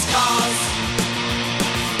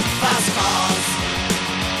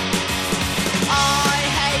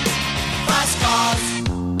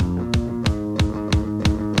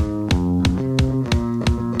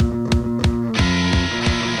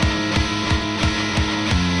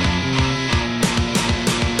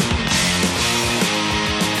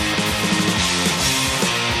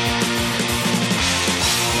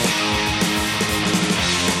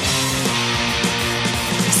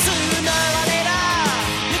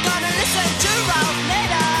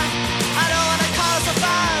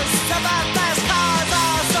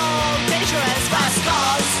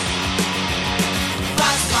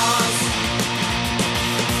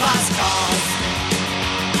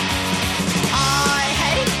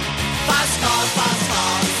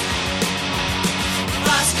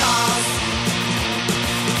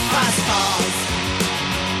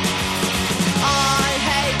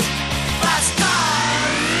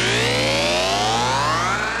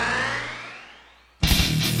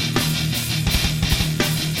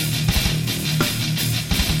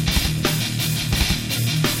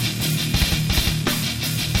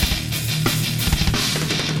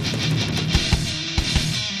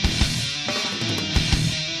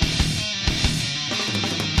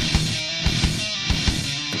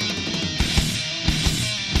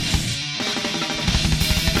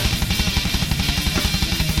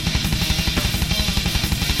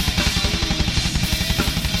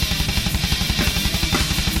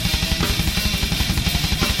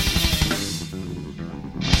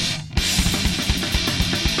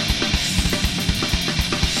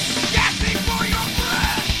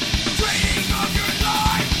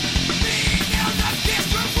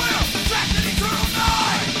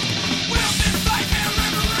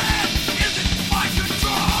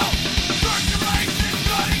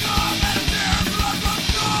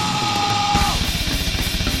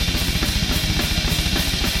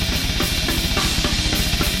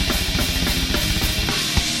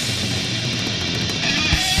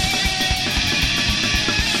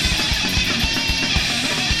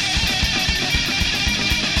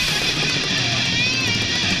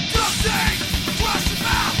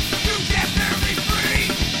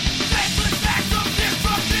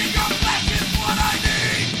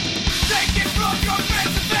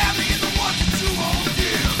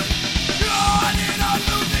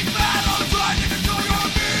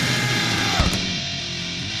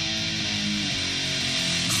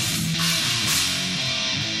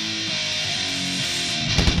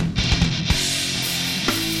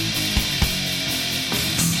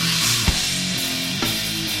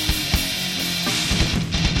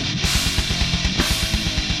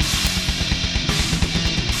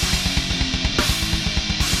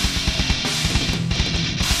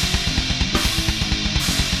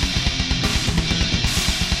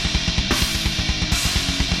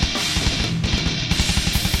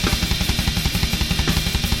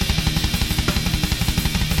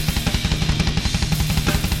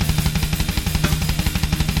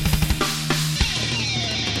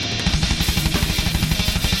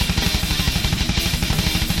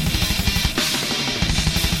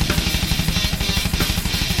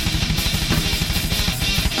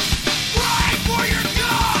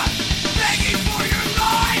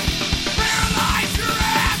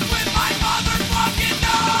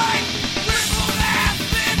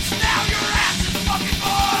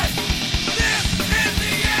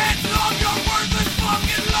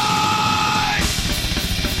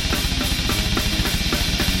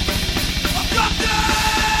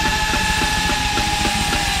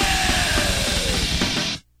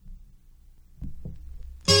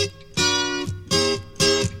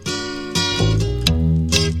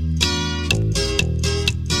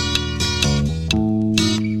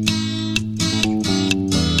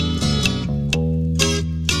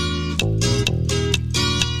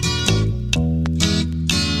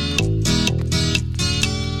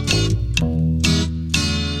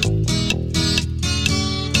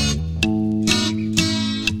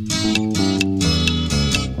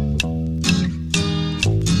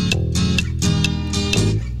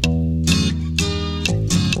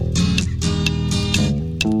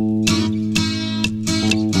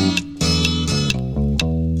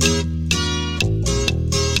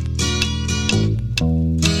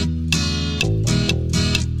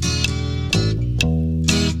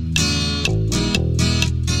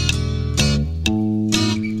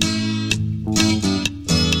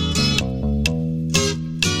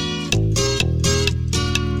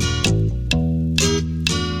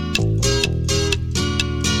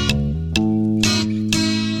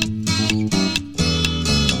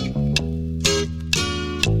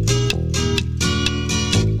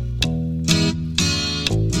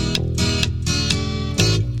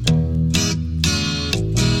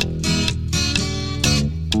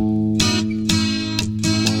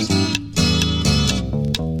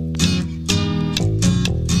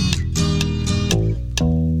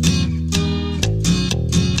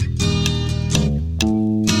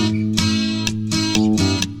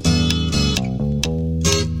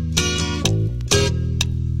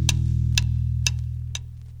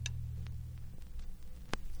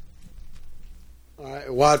 All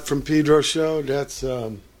right, Watt from Pedro Show. That's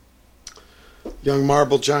Young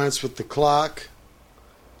Marble Giants with The Clock.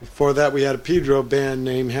 Before that, we had a Pedro band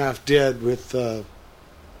named Half Dead with Eric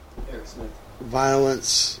Smith.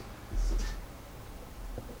 Violence.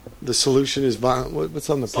 The solution is violence.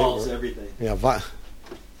 What's on the Solves paper? everything. Yeah,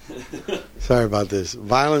 sorry about this.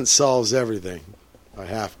 Violence Solves Everything by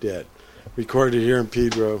Half Dead. Recorded here in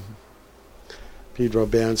Pedro. Pedro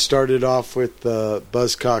band. Started off with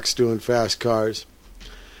Buzzcocks doing Fast Cars.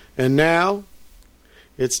 And now,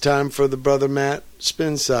 it's time for the Brother Matt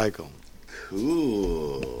spin cycle.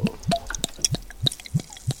 Cool.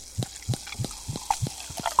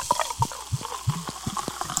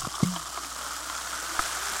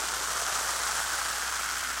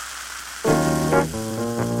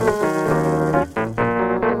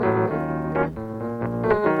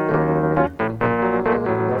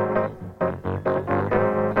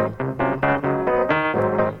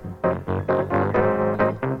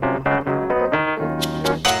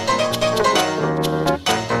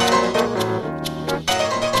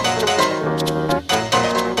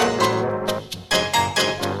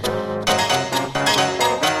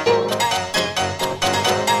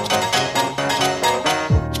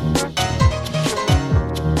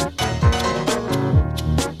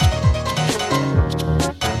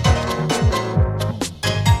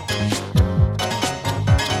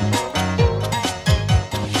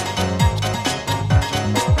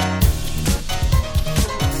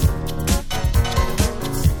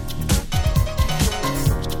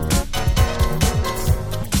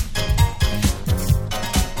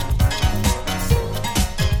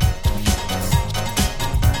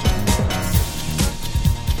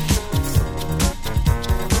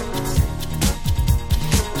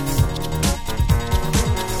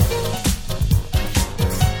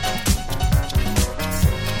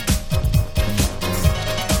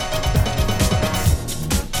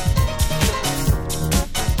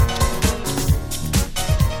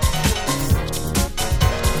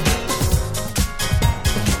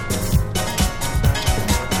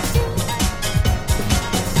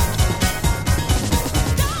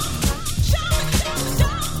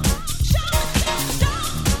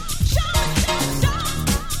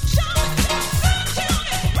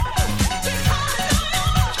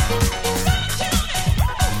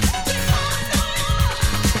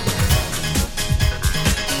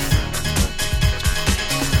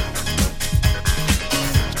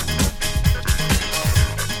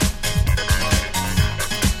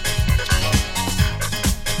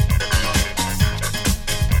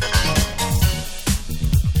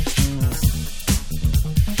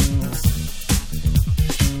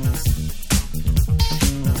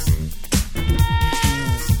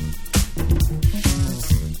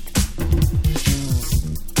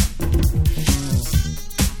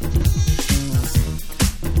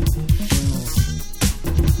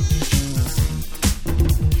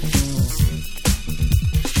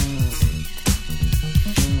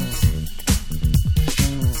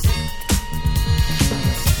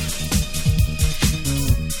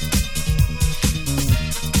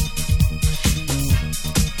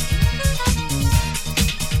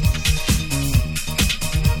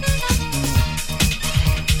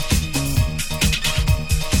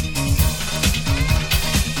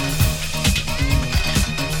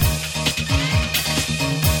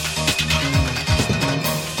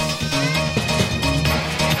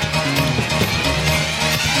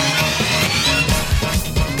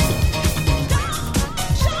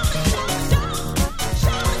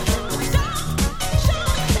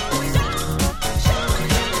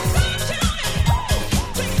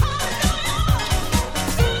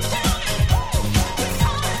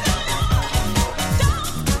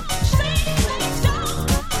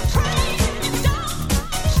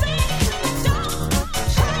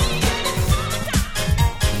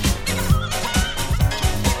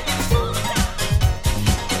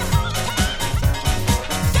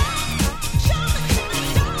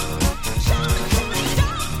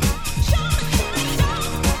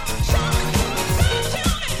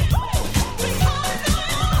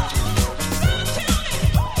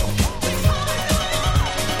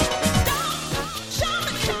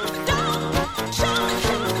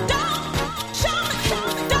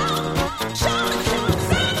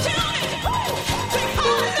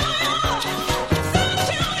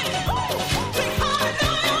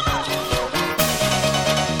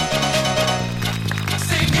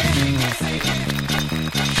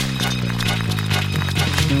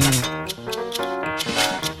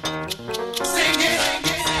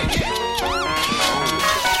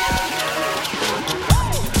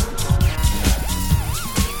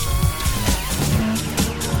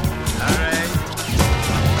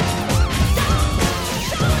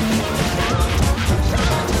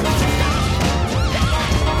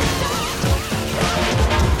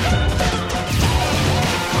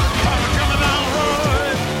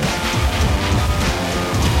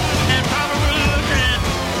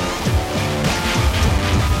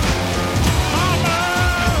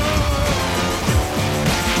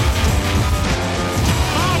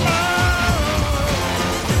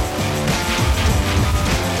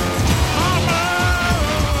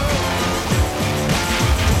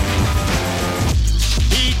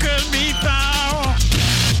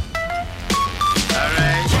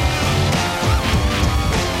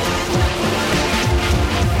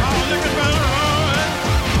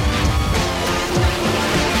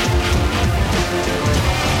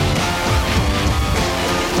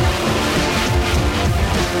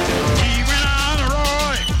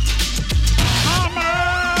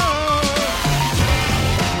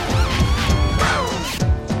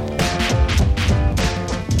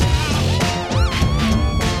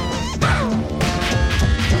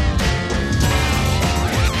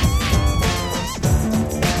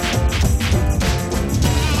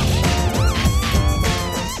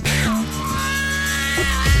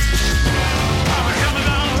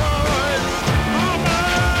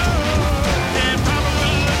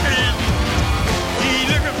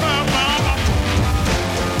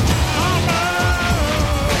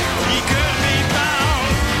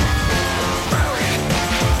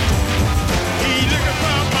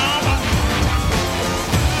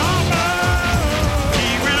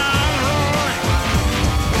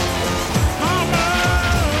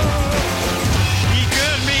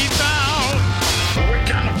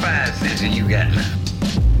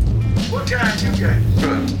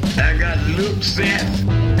 I got look sense.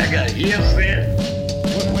 I got ear sense.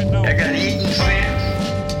 I got eating sense.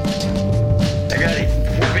 I got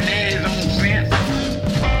whooping ass on sense.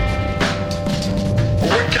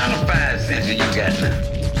 What kind of 5 cents you got now?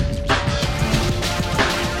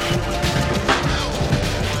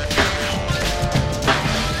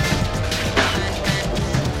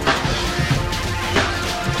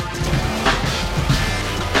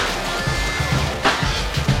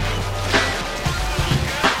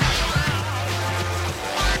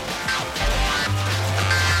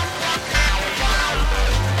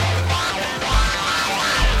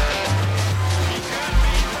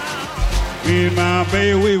 In my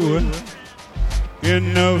bay we were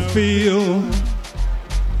in the field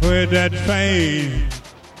where that train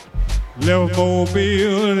left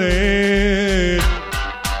Mobile.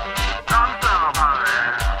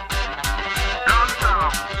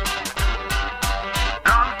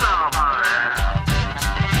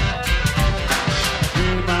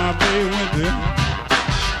 In my bay winter,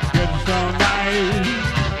 get some ice,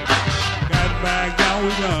 got back down we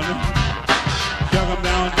done, chuck 'em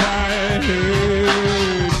down tight.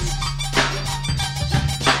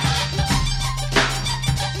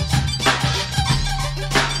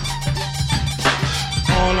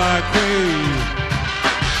 All I crave,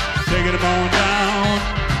 taking them on down.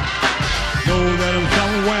 Know that I'm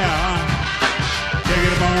somewhere,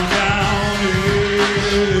 taking them on down.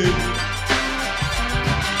 Yeah.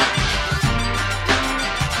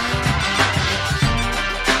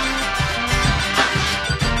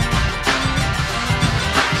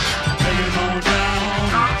 Taking them on down,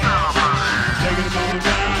 taking them on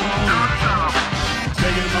down,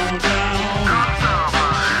 taking them on down, taking them on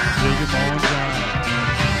down.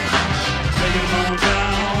 Taking them on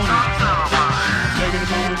down, taking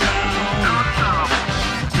them on down,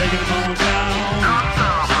 taking them on down,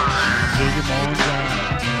 taking them on down.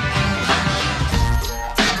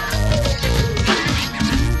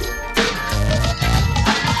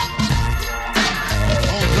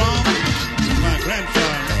 On drum, my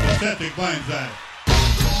grandson, Mr. Cedric Burnside.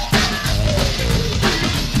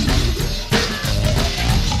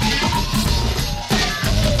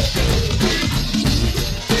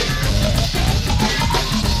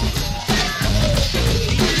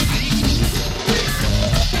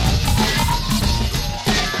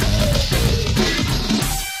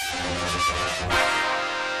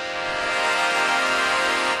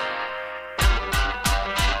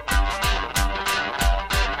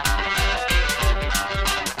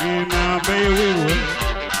 In my bay we were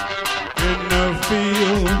in the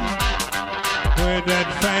field where that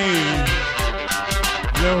train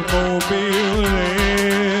left Mobile.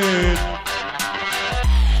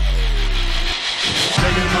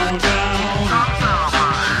 Taking them on down,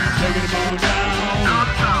 taking them on down,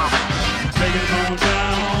 taking them on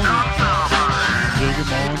down, taking them on down, taking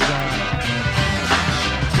them on down,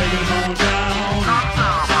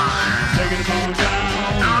 taking them on down.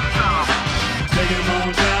 Take it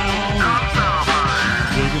on down.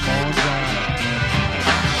 Take it on down.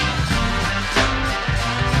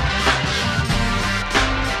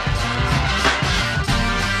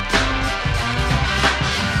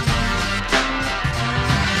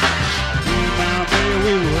 In my bay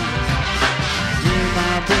we were. In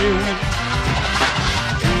my bay went.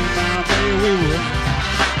 In my bay we were.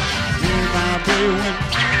 In my bay went.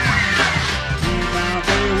 In my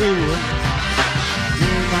bay we were.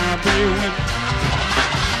 In my bay went.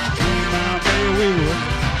 In my bay we were.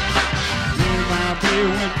 In my bay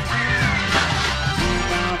went. In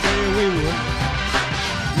my bay we were.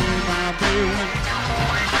 In my bay went.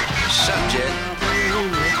 Subject,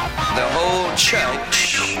 the whole church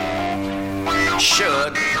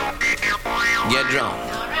should get drunk.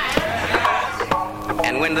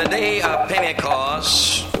 And when the day of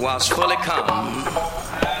Pentecost was fully come,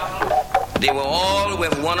 they were all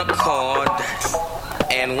with one accord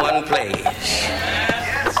in one place.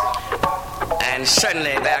 And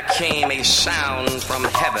suddenly there came a sound from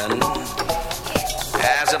heaven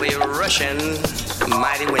as of a rushing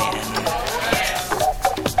mighty wind.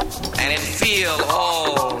 And it filled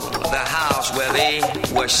all the house where they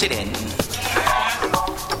were sitting. And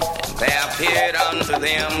there appeared unto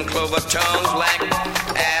them cloven tongues like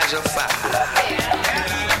as of fire.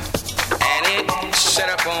 And it set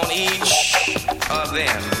upon each of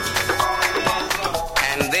them.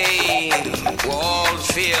 And they were all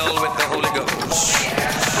filled with the Holy Ghost.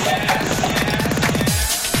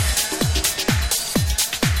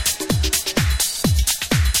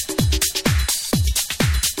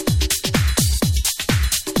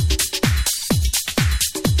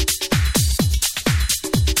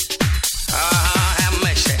 Have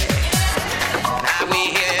mercy.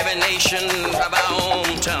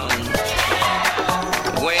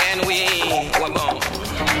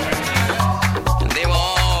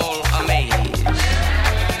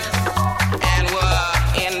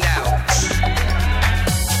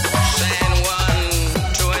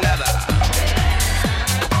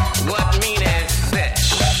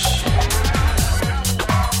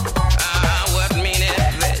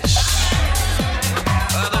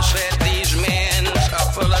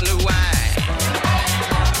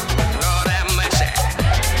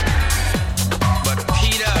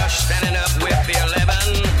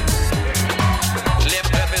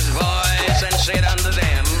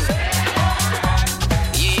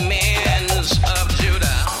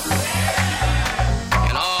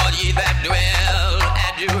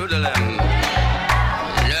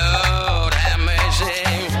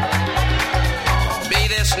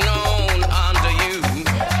 it's known unto you,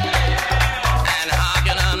 and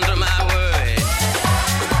hearken unto my word.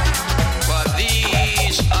 For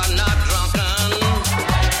these are not drunken,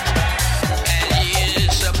 as ye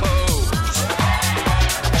suppose,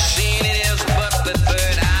 seeing it is but the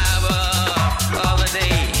third hour of the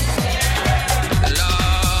day.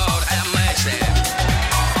 Lord have mercy.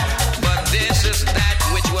 But this is that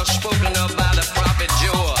which was spoken of by the prophet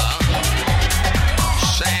Joel,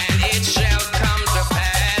 saying, it shall come to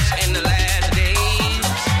pass in the last days,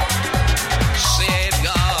 saith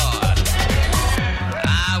God,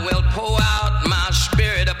 I will pour out my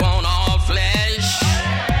spirit upon all flesh,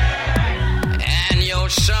 and your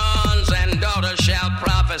sons and daughters shall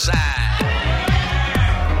prophesy,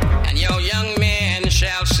 and your young men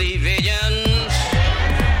shall see visions,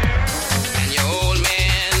 and your old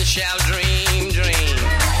men shall dream dreams.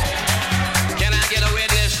 Can I get a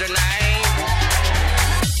witness tonight?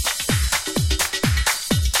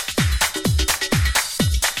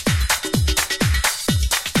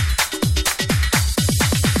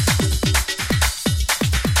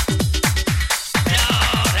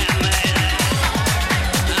 Lord have mercy.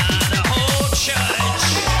 The whole church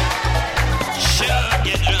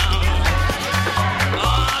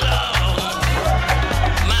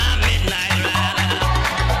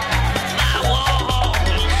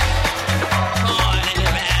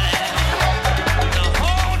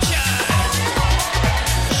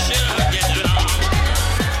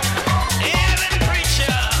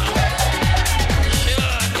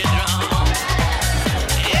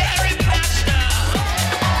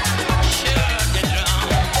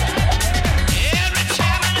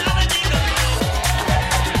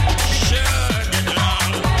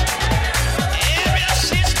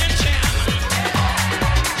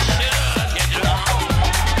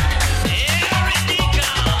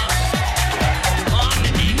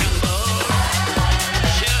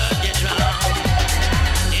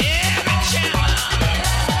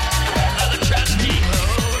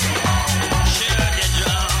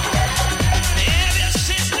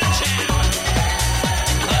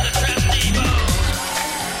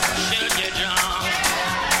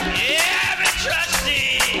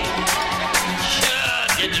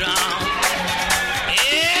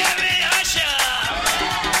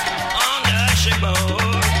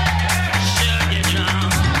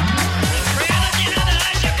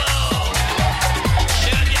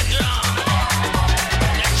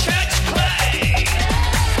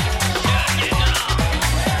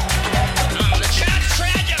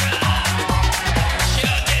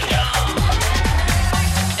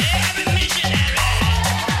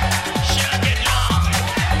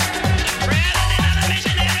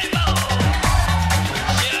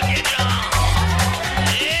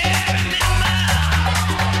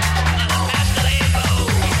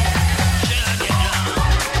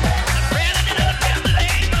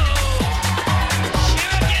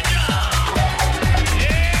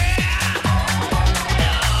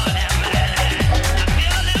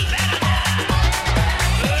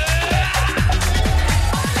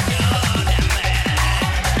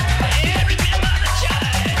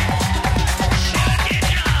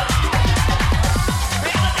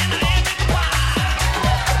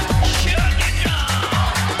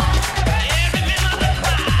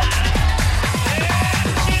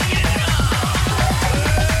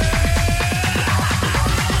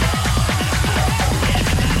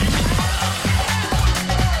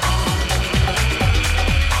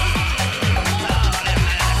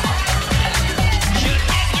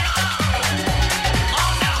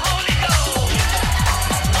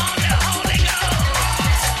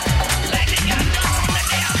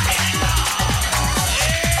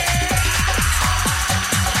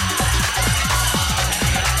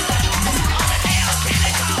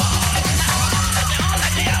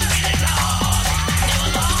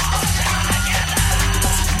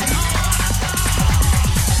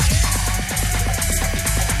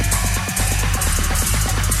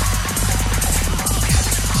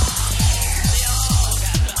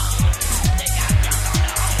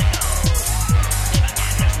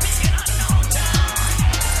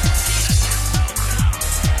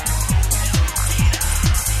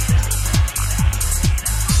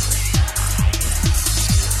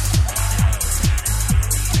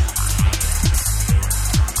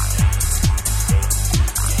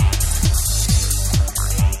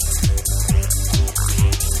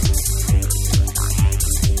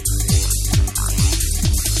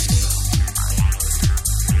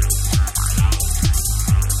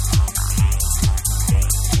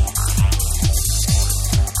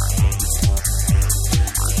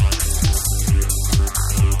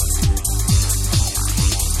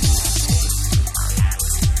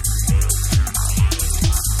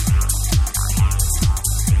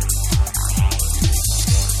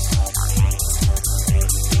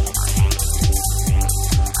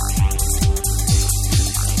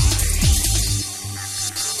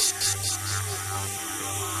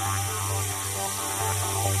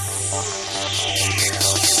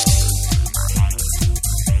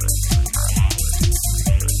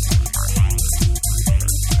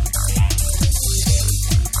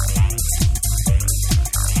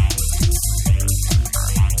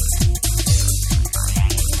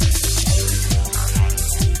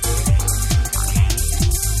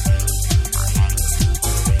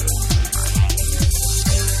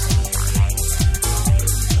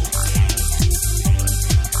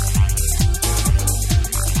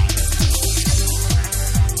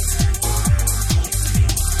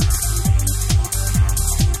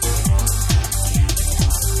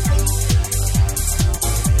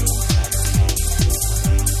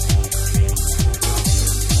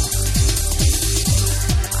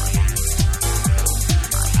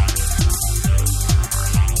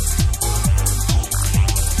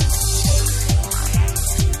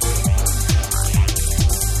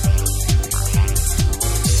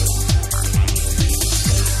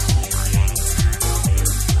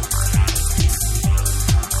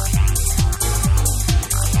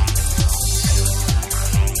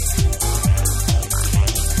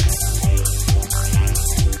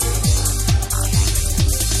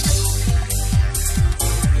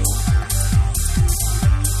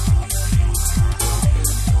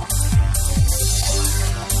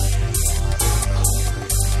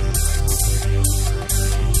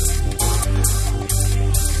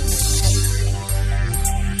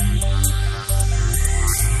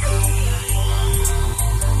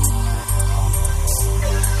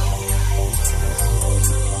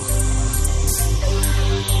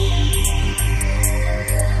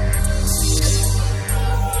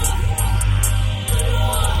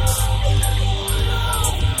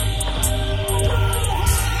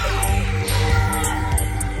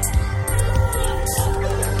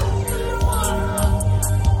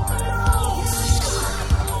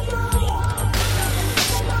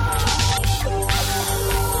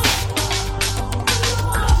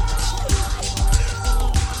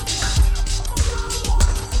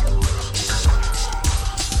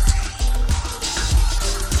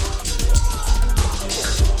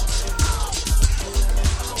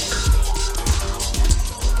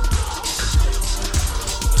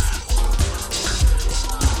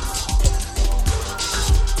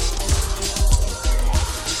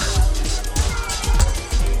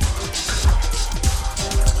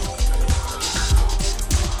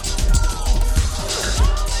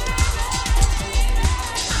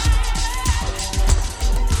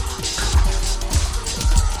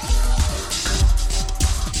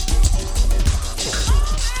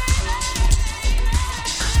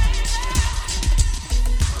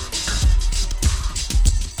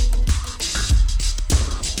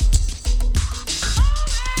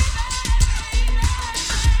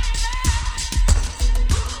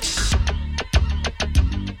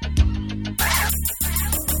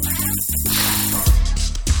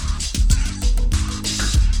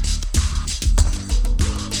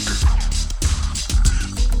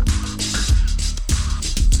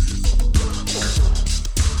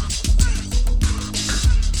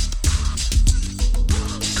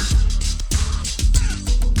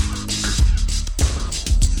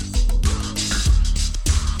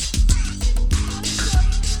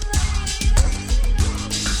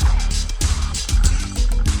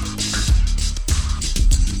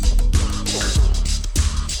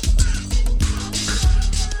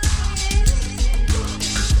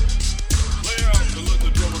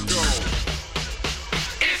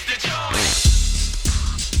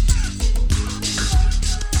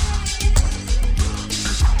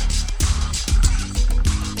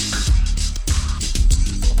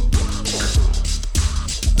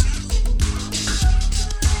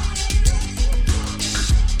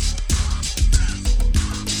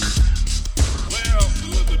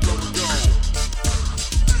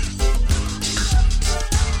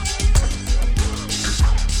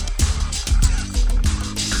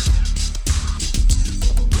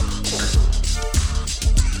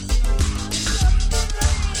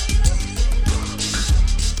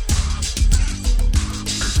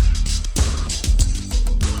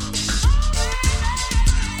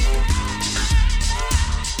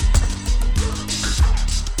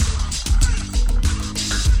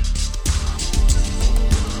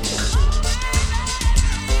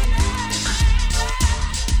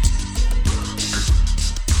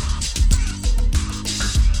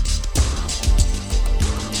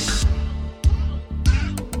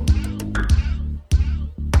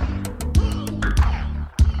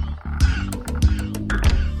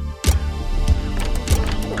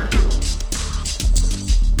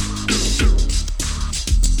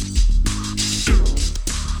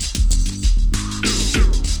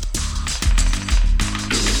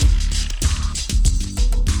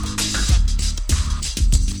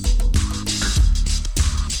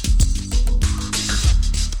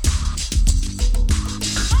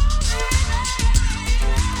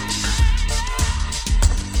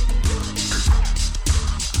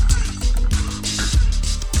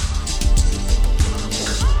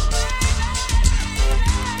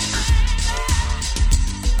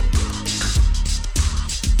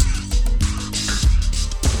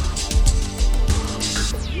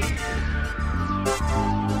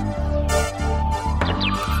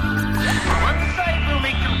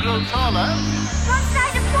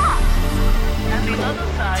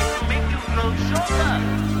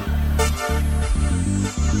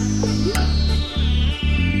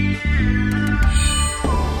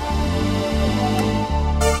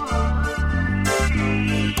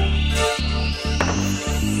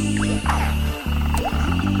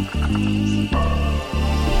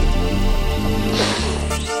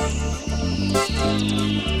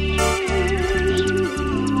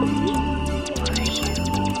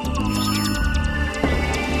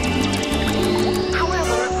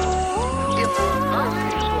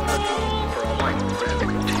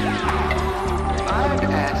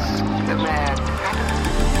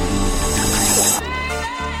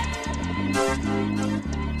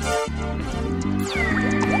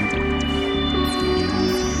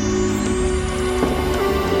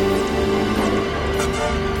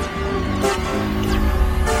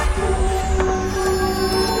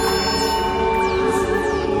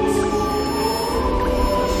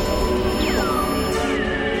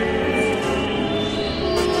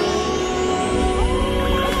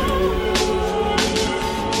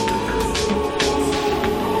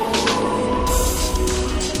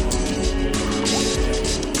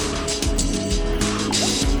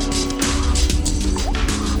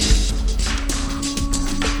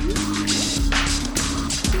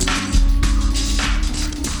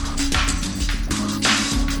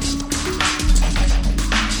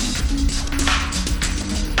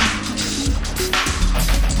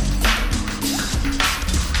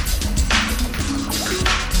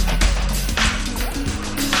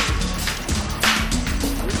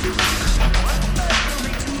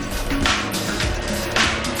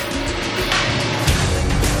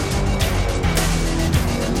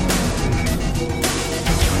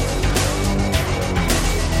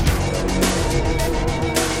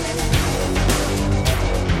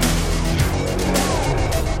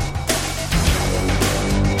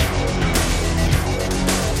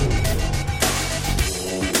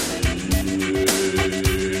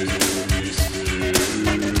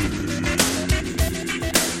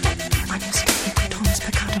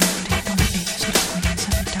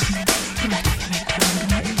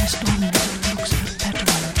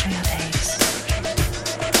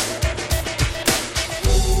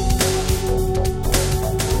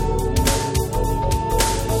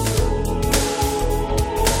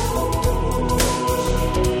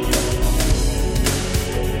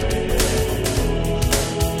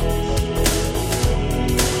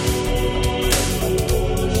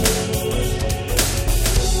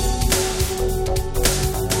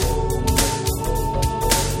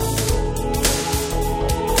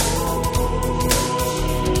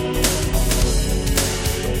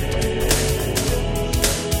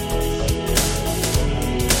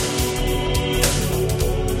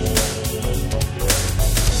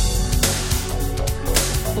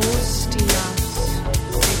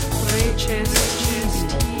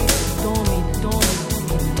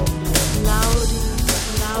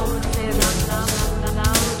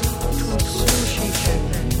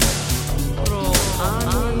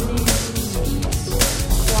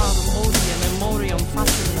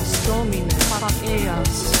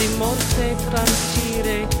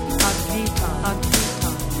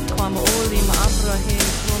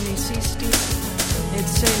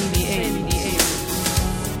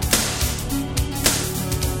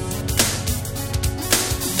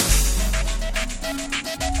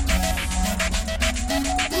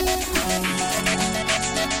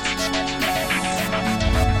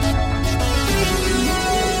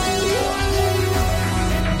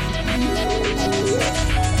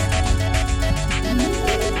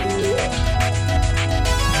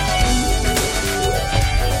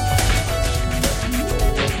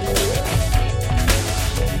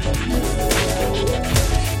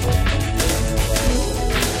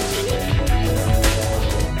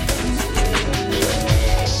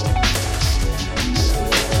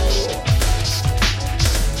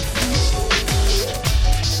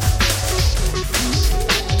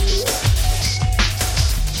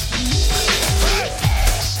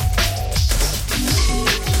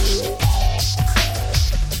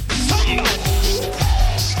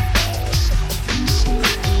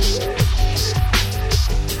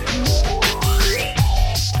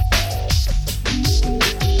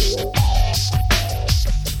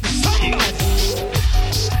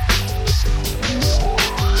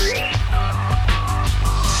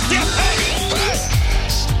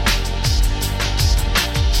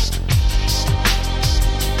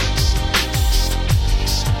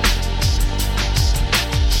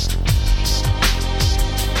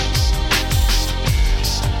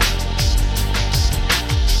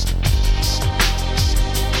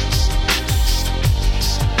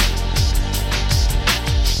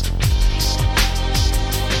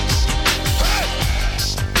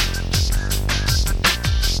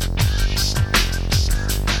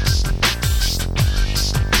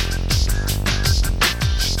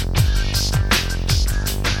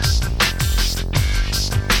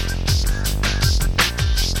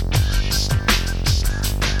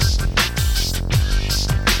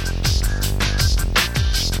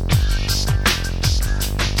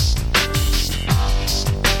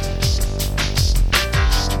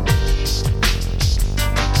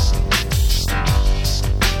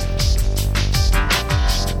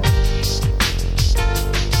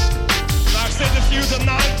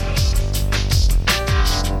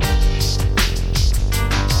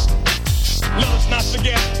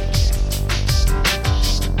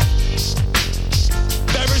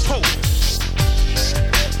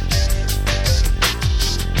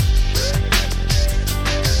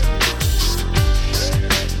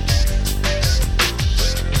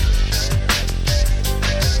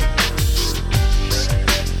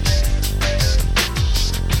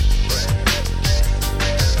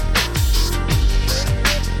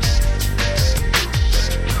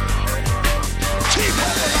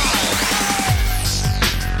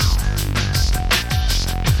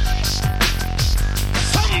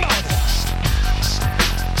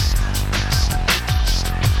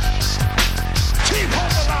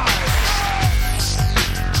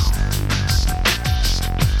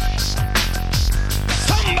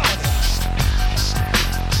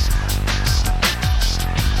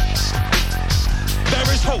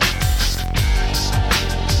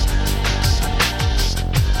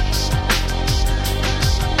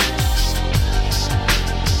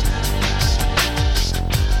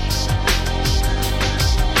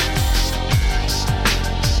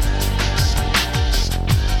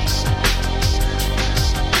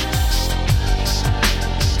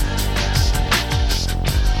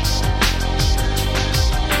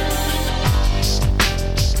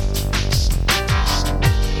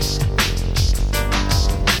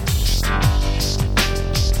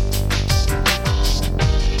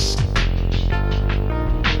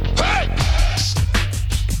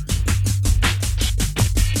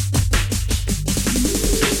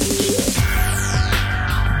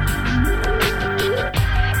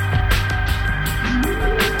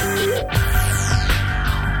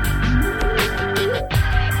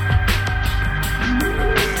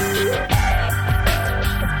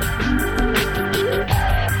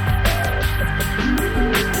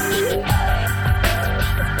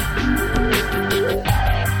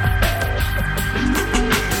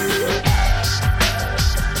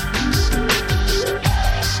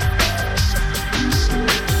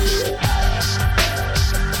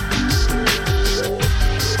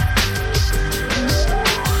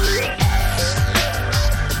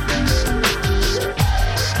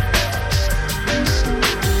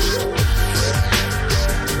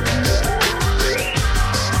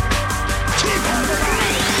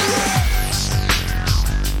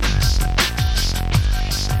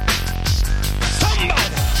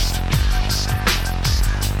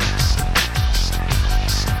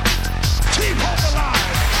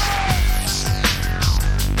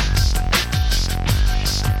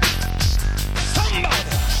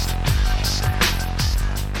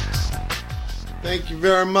Thank you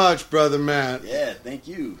very much, Brother Matt. Yeah, thank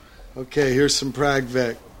you. Okay, here's some Prag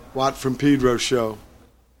Vic. Watt from Pedro Show.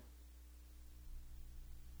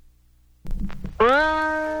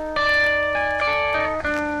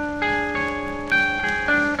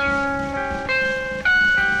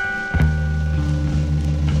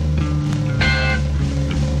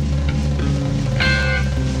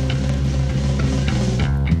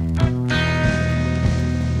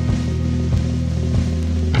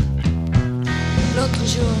 L'autre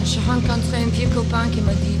jour, j'ai rencontré un vieux copain qui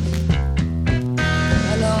m'a dit: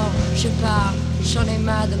 alors, je pars, j'en ai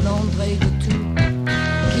marre de Londres et de tout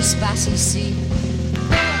qui se passe ici.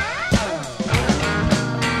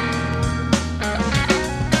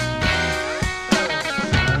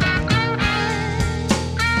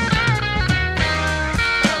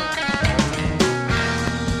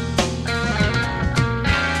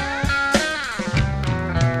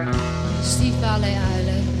 S'il fallait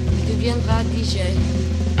aller, il deviendra DJ.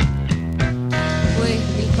 Oui,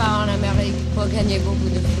 il part en Amérique pour gagner beaucoup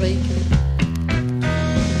de fric.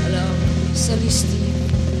 Alors, salut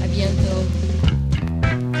Steve, à bientôt.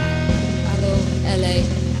 Allô, LA.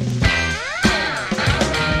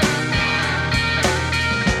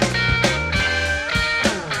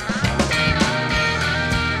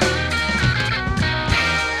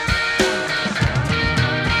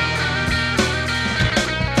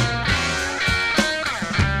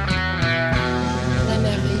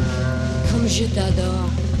 L'Amérique, comme je t'adore.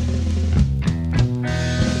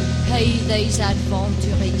 Pays des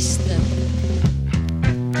aventuristes,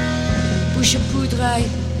 où je voudrais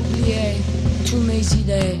oublier toutes mes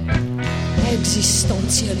idées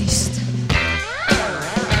existentialistes.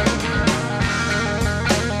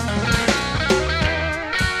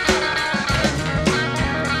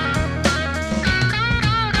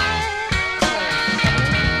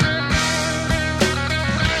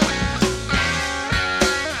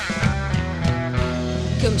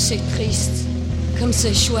 Comme c'est triste, comme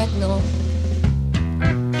c'est chouette, non?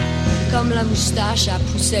 Comme la moustache a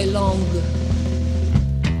poussé longue.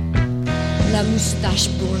 La moustache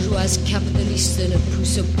bourgeoise capitaliste ne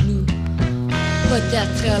pousse plus.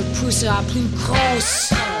 Peut-être elle poussera plus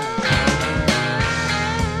grosse.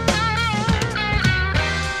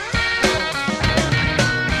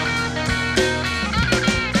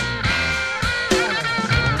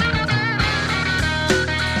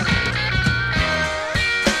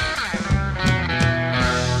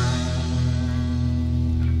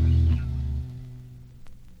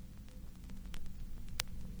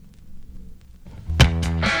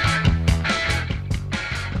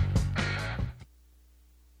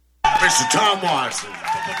 Mr. Tom Watson.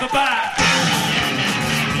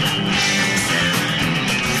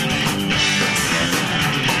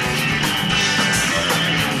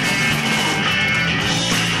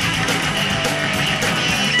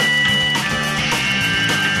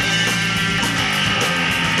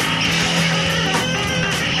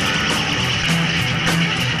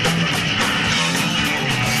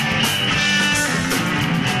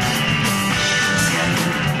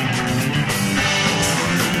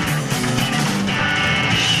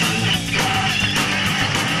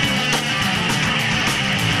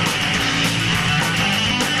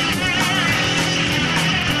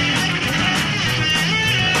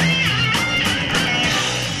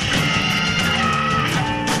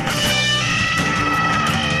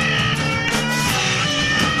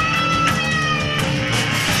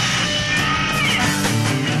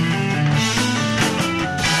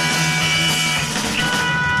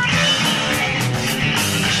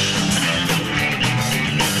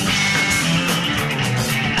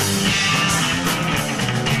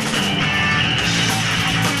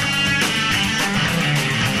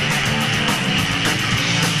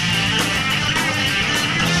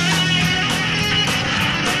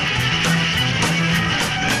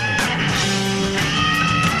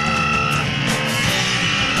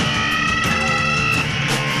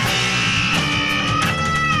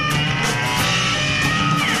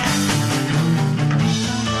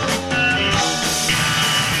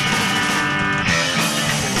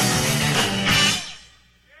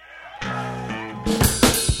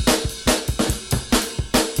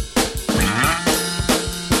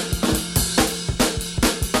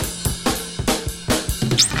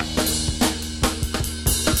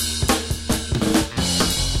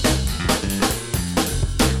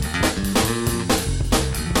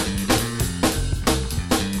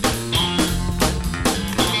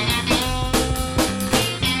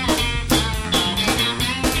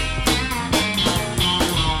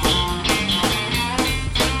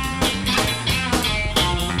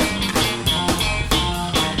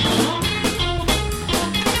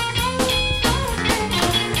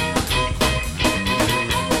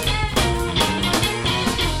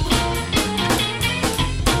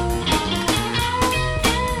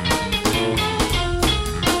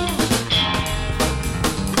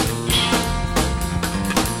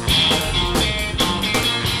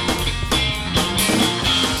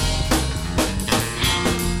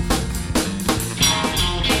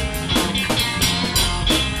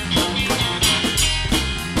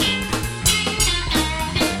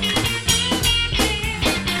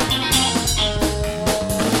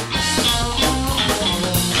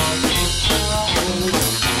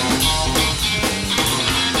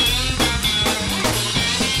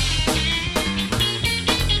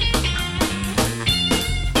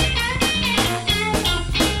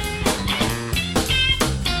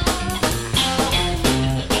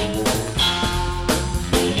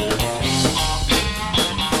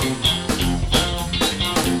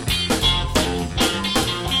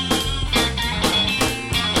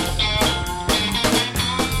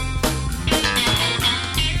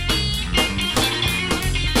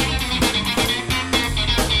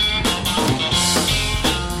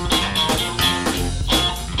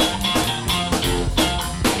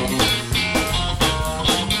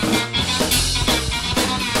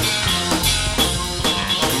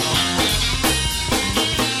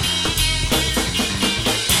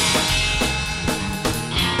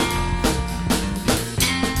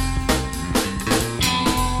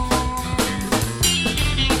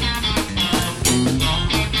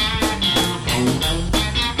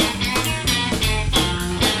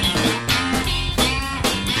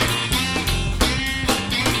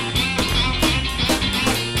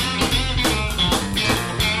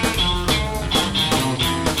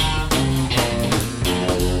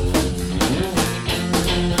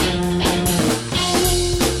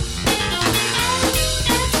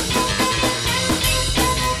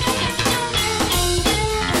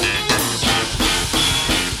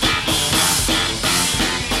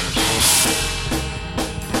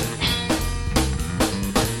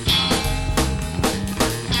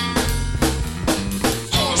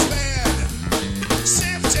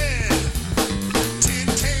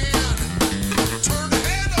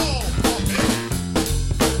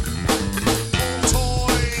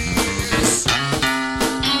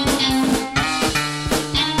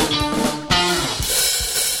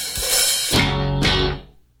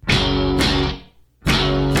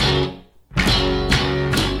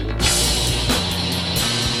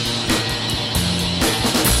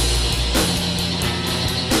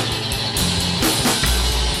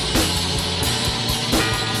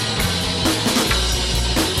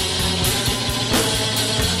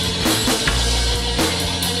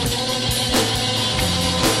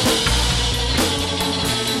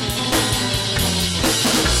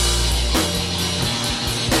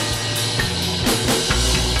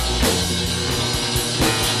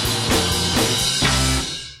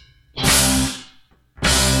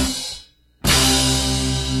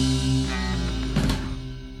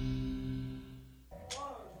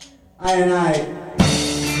 Aye.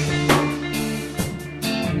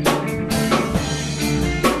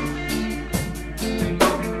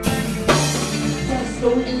 Test the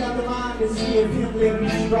wings of the mind to see if you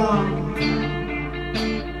live strong.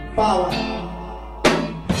 Power.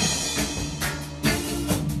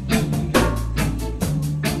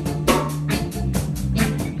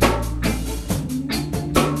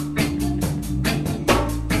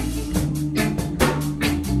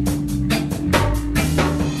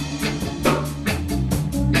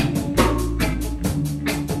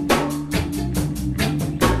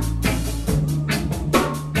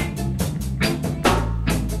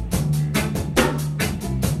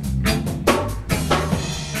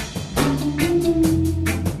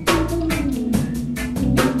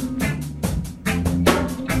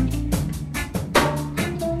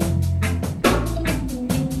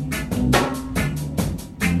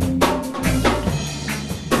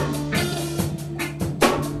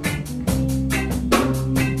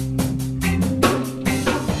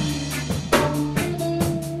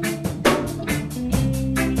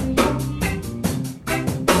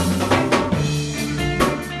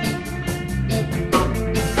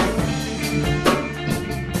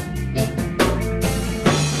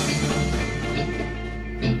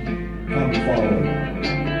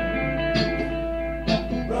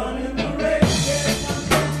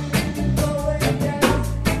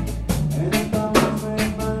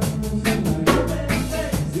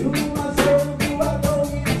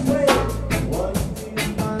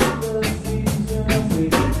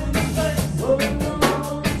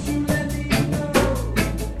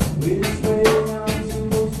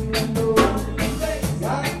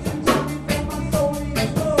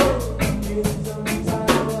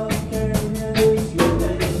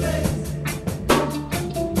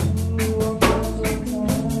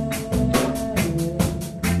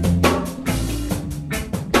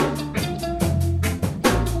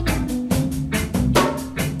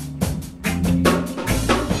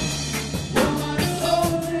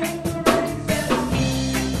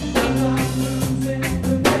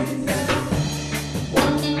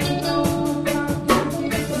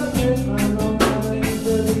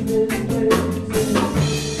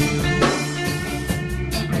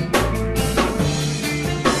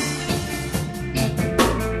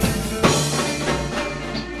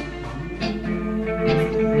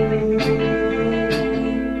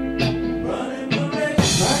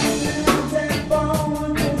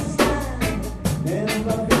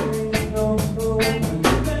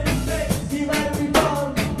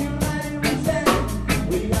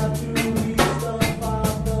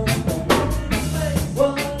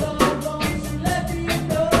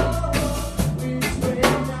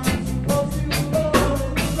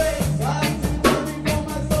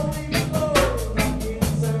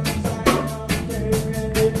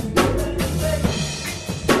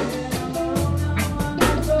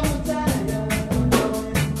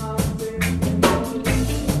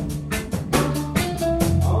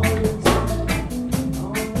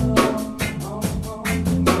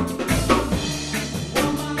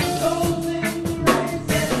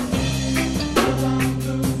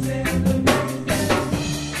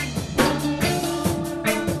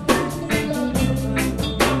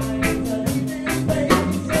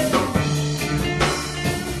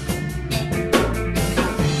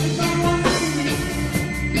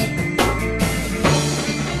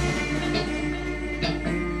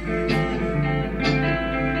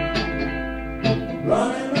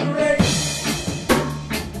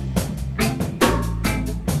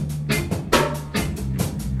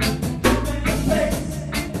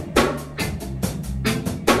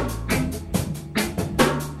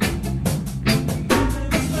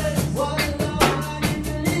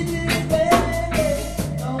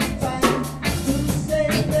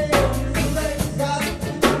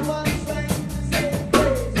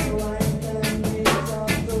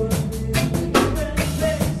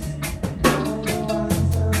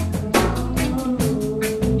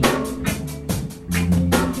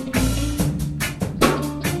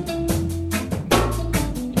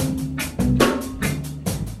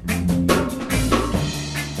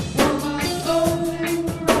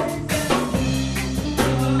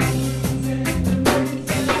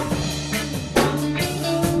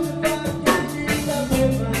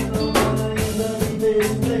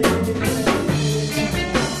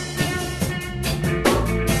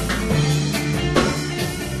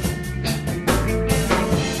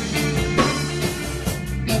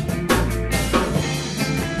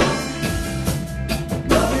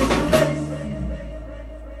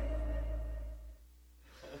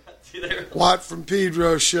 Watt from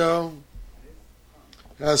Pedro Show.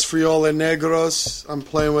 has frijoles negros. I'm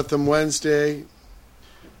playing with them Wednesday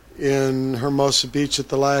in Hermosa Beach at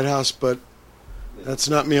the Lighthouse, but that's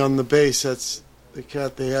not me on the bass. That's the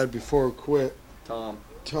cat they had before who quit. Tom.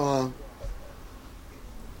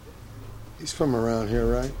 He's from around here,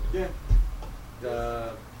 right? Yeah.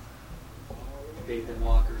 Nathan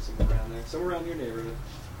Walker, somewhere around there. Somewhere around your neighborhood.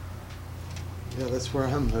 Yeah, that's where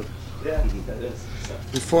I'm living. Yeah, that is. So.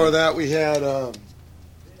 Before that, we had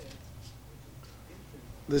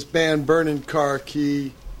this band Burning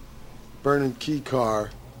Key Car.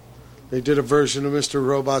 They did a version of Mr.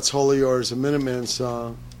 Robot's Holy Yours, a Minuteman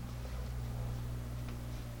song.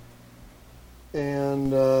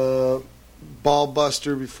 And Ball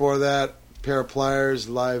Buster before that, pair of pliers,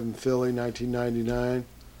 live in Philly, 1999.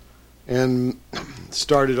 And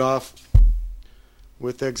started off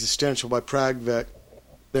with Existential by Prag.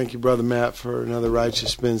 Thank you, Brother Matt, for another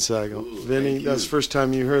righteous spin cycle. Ooh, Vinny, that's the first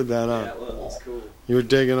time you heard that, huh? Yeah, it was. It was cool. You were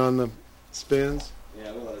digging on the spins? Yeah,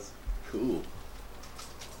 it was. Cool.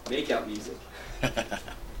 Make-out music.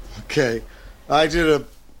 Okay. I did a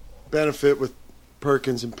benefit with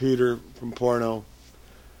Perkins and Peter from Porno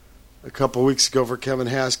a couple weeks ago for Kevin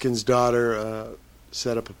Haskins' daughter.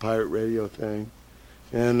 Set up a pirate radio thing.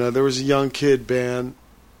 And there was a young kid band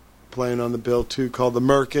playing on the bill, too, called the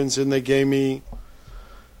Merkins, and they gave me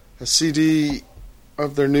a CD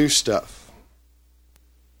of their new stuff.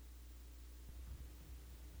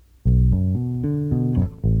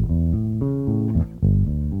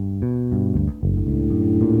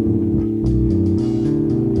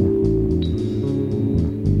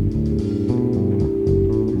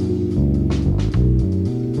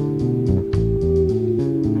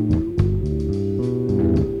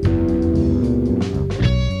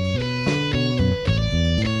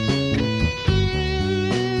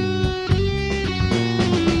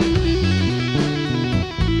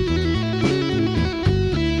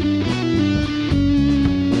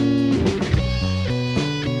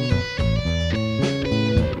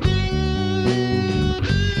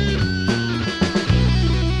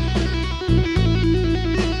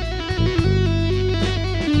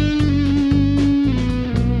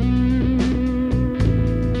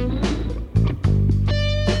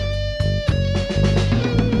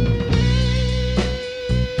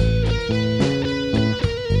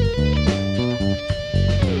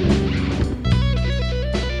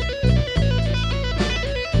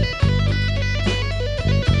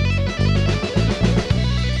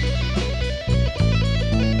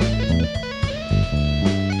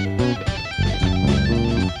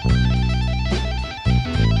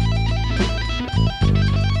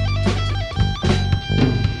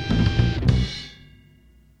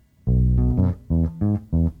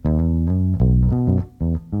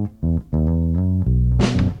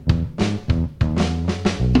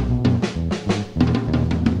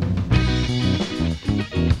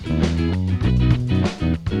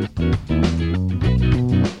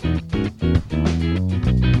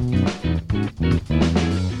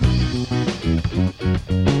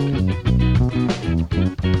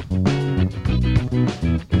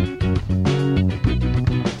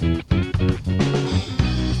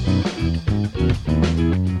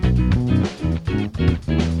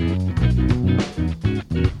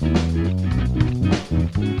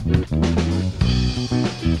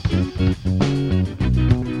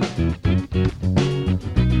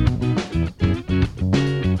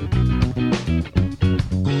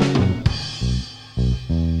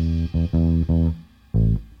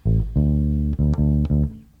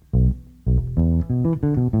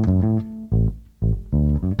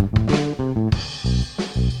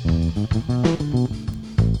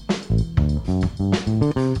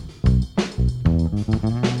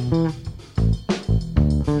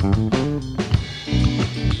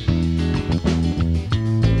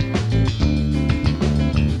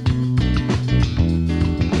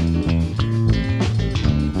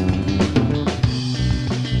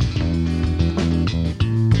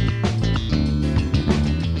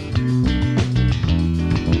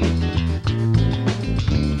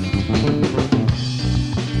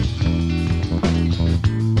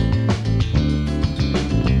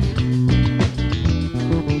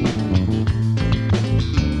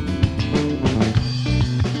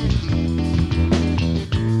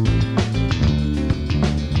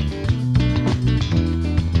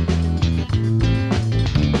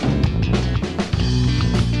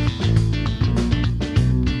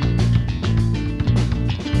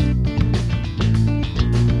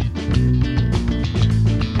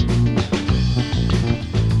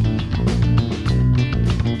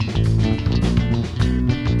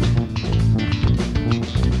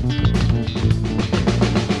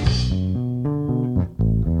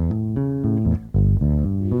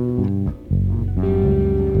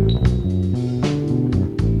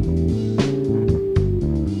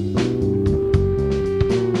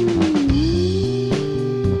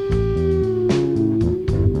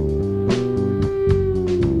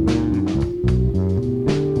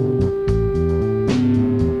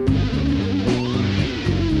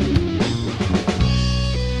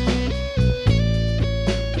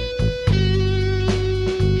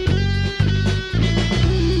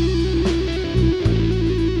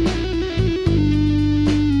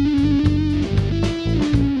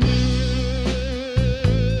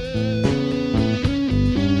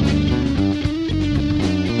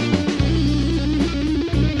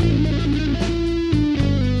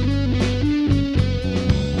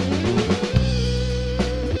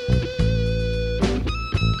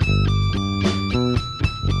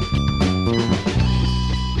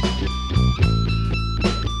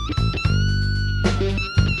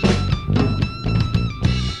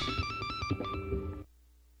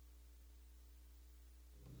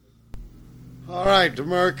 All right, the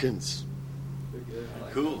Merkins.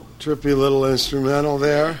 Cool. Trippy little instrumental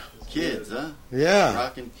there. Kids, huh? Yeah.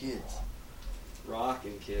 Rockin' kids.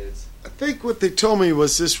 Rockin' kids. I think what they told me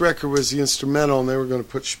was this record was the instrumental and they were going to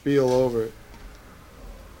put spiel over it.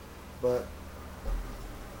 But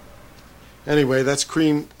anyway, that's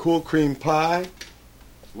cool cream pie.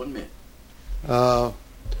 1 minute. We're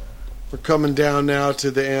coming down now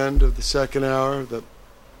to the end of the second hour, the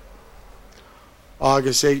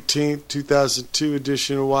August 18th, 2002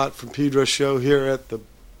 edition of Watt from Pedro Show here at the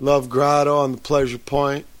Love Grotto on the Pleasure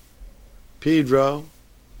Point. Pedro,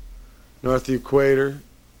 north of the equator,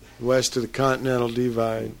 west of the Continental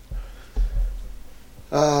Divide.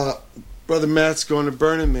 Brother Matt's going to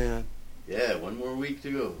Burning Man. Yeah, 1 more week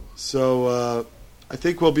to go. So I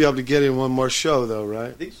think we'll be able to get in one more show, though, right?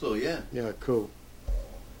 I think so, yeah. Yeah, cool.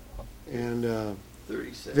 And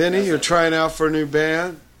 30 seconds. Vinny, you're trying out for a new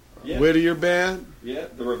band? Yeah. Whittier band? Yeah,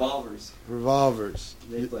 the Revolvers. Revolvers.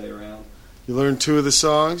 They play around. You learned 2 of the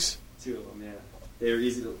songs? 2 of them, yeah. They were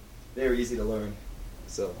easy to learn.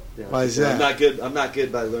 So yeah. Why is that? I'm not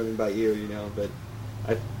good by learning by ear, but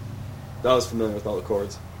I was familiar with all the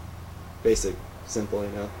chords. Basic, simple,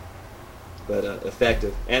 but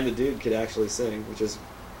effective. And the dude could actually sing, which is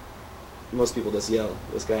most people just yell.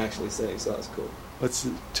 This guy actually sings, so that was cool. What's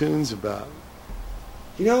the tunes about?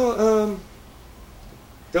 I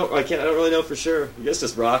don't really know for sure. I guess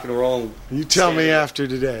just rock and roll. You tell me after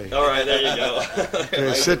today. All right, there you go.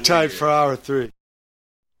 Okay, sit tight for hour 3.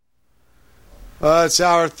 It's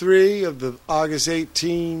hour 3 of the August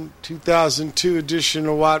 18, 2002 edition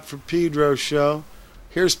of Watt for Pedro Show.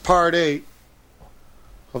 Here's part 8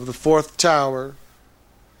 of the 4th tower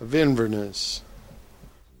of Inverness.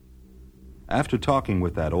 After talking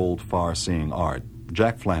with that old far-seeing Art,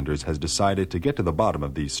 Jack Flanders has decided to get to the bottom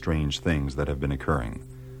of these strange things that have been occurring.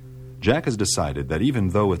 Jack has decided that even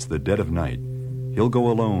though it's the dead of night, he'll go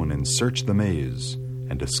alone and search the maze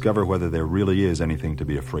and discover whether there really is anything to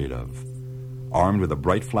be afraid of. Armed with a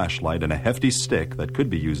bright flashlight and a hefty stick that could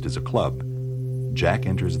be used as a club, Jack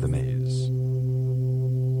enters the maze.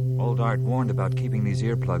 Old Art warned about keeping these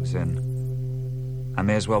earplugs in. I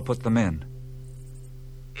may as well put them in.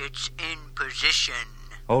 It's in position.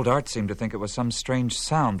 Old Art seemed to think it was some strange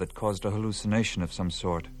sound that caused a hallucination of some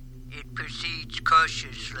sort. It proceeds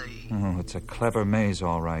cautiously. Oh, it's a clever maze,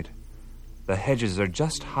 all right. The hedges are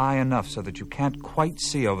just high enough so that you can't quite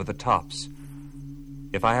see over the tops.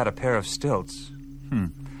 If I had a pair of stilts...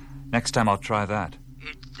 Next time I'll try that.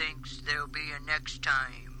 It thinks there'll be a next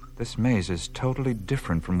time. This maze is totally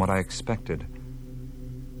different from what I expected.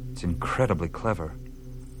 It's incredibly clever.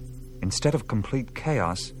 Instead of complete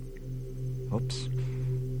chaos... Oops.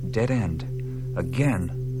 Dead end.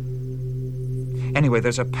 Again. Anyway,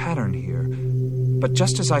 there's a pattern here. But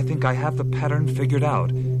just as I think I have the pattern figured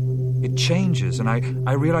out, it changes, and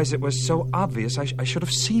I realize it was so obvious I should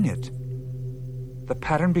have seen it. The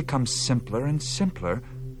pattern becomes simpler and simpler,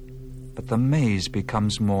 but the maze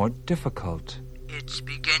becomes more difficult. It's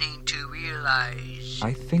beginning to realize.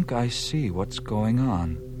 I think I see what's going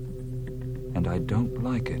on, and I don't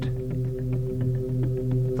like it.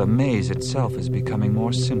 The maze itself is becoming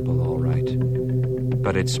more simple, all right.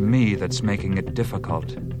 But it's me that's making it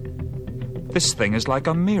difficult. This thing is like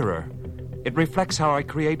a mirror. It reflects how I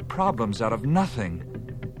create problems out of nothing.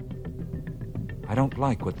 I don't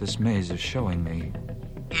like what this maze is showing me.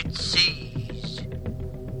 It sees.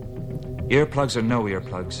 Earplugs or no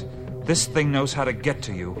earplugs, this thing knows how to get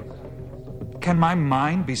to you. Can my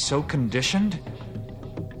mind be so conditioned?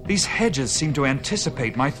 These hedges seem to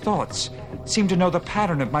anticipate my thoughts, seem to know the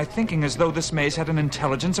pattern of my thinking as though this maze had an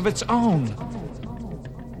intelligence of its own.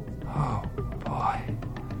 Oh, boy.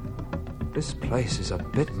 This place is a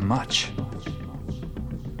bit much.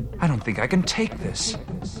 I don't think I can take this.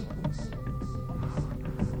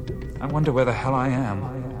 I wonder where the hell I am.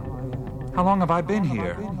 How long have I been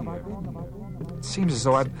here? It seems as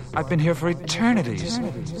though I've been here for eternities.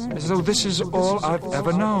 As though this is all I've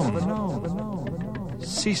ever known.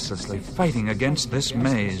 Ceaselessly fighting against this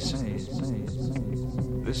maze.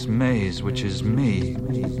 This maze which is me.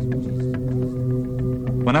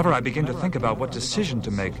 Whenever I begin to think about what decision to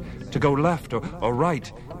make, to go left or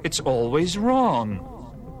right, it's always wrong.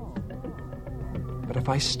 But if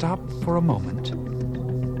I stop for a moment,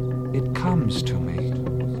 it comes to me.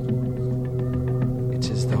 It's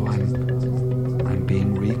as though I'm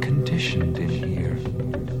being reconditioned in here.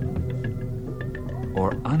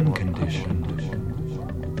 Or unconditioned.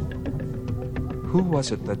 Who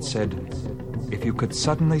was it that said, if you could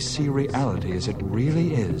suddenly see reality as it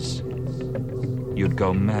really is, you'd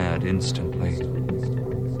go mad instantly?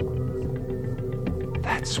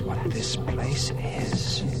 That's what this place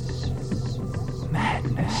is.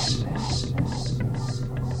 madness.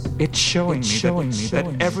 It's showing me that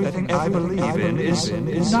everything I believe in is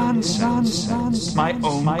nonsense. My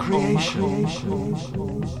own creation.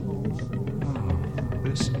 Oh,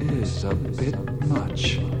 this is a bit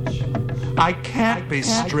much. I can't be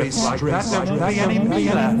stripped like that. There won't be any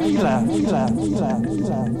me left.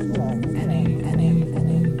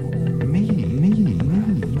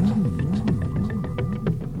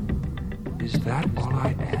 Is that all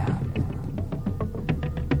I am?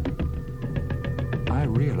 I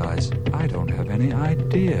realize I don't have any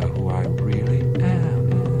idea who I really am.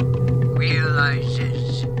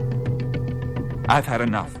 Realizes. I've had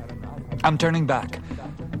enough. I'm turning back.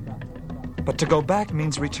 But to go back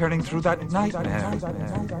means returning through that nightmare.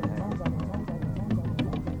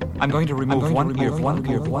 I'm going to remove one ear.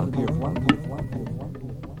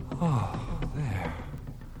 Oh, there.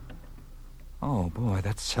 Oh, boy,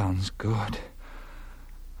 that sounds good.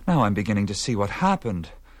 Now I'm beginning to see what happened.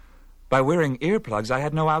 By wearing earplugs, I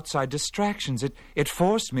had no outside distractions. It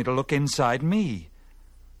forced me to look inside me.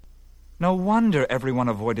 No wonder everyone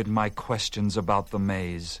avoided my questions about the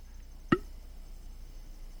maze.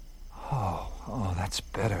 Oh, that's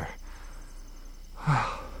better.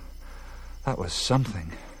 That was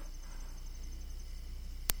something.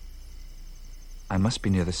 I must be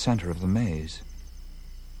near the center of the maze.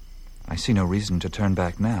 I see no reason to turn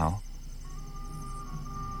back now.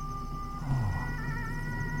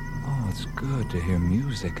 Oh, it's good to hear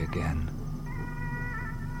music again.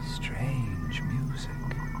 Strange music.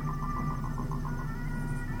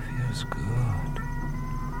 Feels good.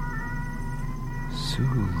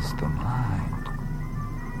 Soothes the mind.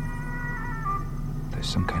 There's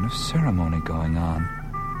some kind of ceremony going on.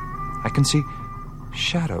 I can see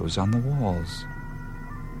shadows on the walls.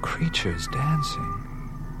 Creatures dancing.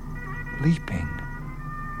 Leaping.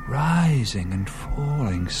 Rising and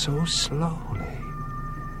falling so slowly.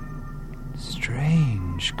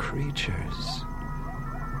 Strange creatures.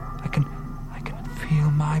 I can feel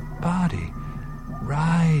my body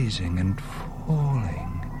rising and falling.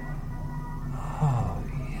 Oh,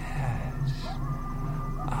 yes.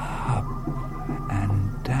 Up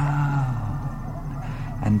and down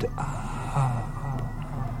and up.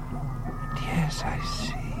 Yes, I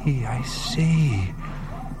see.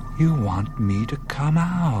 You want me to come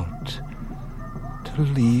out. To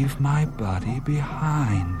leave my body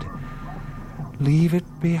behind. Leave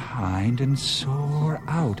it behind and soar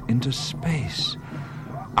out into space.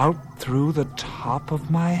 Out through the top of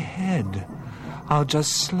my head. I'll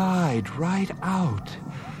just slide right out.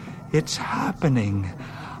 It's happening.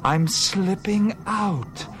 I'm slipping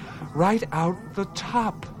out. Right out the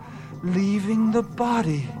top. Leaving the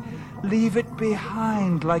body. Leave it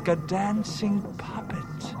behind like a dancing puppet.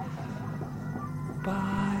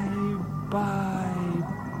 Bye, body.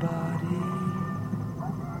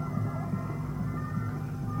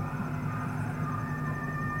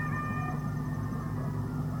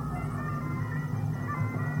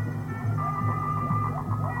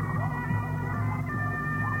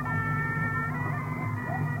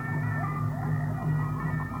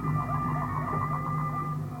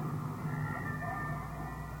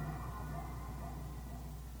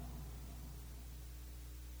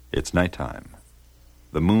 It's nighttime.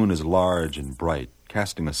 The moon is large and bright,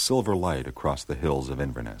 casting a silver light across the hills of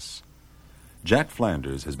Inverness. Jack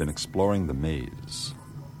Flanders has been exploring the maze.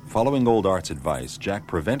 Following old Art's advice, Jack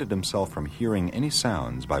prevented himself from hearing any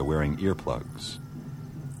sounds by wearing earplugs.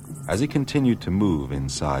 As he continued to move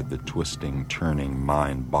inside the twisting, turning,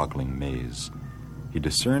 mind-boggling maze, he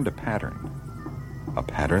discerned a pattern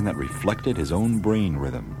that reflected his own brain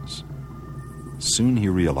rhythms. Soon he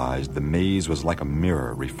realized the maze was like a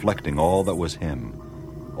mirror reflecting all that was him,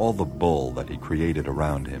 all the bull that he created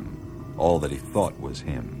around him, all that he thought was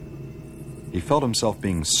him. He felt himself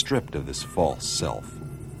being stripped of this false self,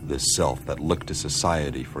 this self that looked to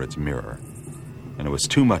society for its mirror. And it was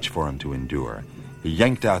too much for him to endure. He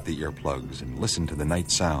yanked out the earplugs and listened to the night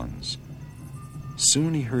sounds.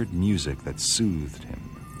 Soon he heard music that soothed him.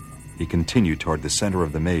 He continued toward the center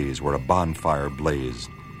of the maze where a bonfire blazed,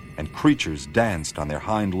 and creatures danced on their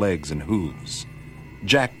hind legs and hooves.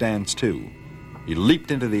 Jack danced too. He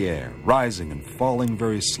leaped into the air, rising and falling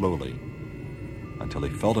very slowly, until he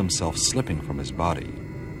felt himself slipping from his body,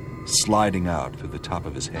 sliding out through the top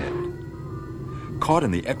of his head. Caught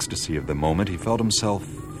in the ecstasy of the moment, he felt himself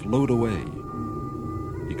float away.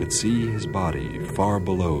 He could see his body far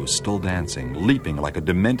below, still dancing, leaping like a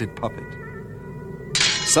demented puppet.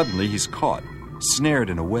 Suddenly he's caught, snared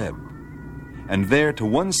in a web. And there, to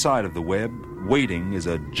one side of the web, waiting, is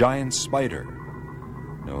a giant spider.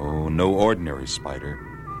 No ordinary spider,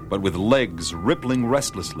 but with legs rippling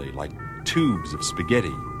restlessly like tubes of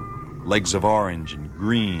spaghetti, legs of orange and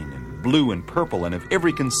green and blue and purple and of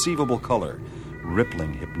every conceivable color,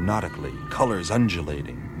 rippling hypnotically, colors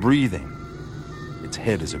undulating, breathing. Its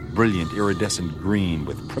head is a brilliant iridescent green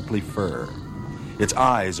with prickly fur. Its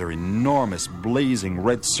eyes are enormous, blazing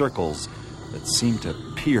red circles that seem to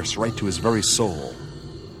pierce right to his very soul.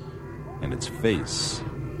 And its face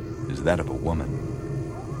is that of a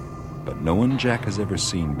woman, but no one Jack has ever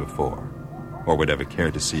seen before, or would ever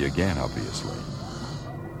care to see again, obviously.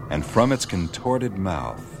 And from its contorted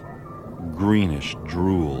mouth, greenish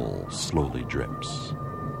drool slowly drips.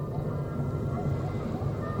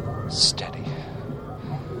 Steady.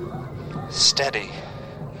 Steady.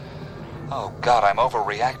 Oh, God, I'm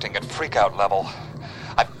overreacting at freak-out level.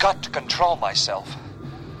 I've got to control myself.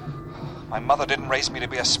 My mother didn't raise me to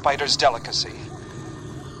be a spider's delicacy.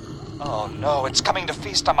 Oh, no, it's coming to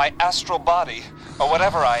feast on my astral body, or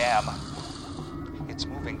whatever I am. It's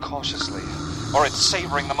moving cautiously, or it's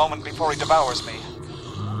savoring the moment before he devours me.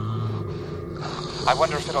 I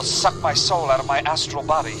wonder if it'll suck my soul out of my astral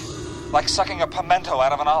body, like sucking a pimento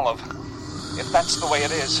out of an olive. If that's the way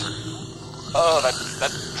it is. Oh,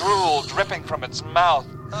 that drool dripping from its mouth.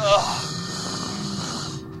 Ugh.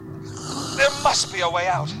 There must be a way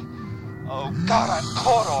out. Oh, God, I'm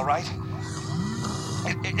caught all right.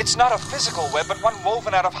 It's not a physical web, but one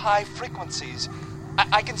woven out of high frequencies.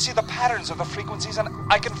 I can see the patterns of the frequencies, and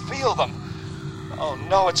I can feel them. Oh,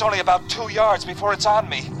 no, it's only about 2 yards before it's on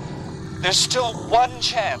me. There's still one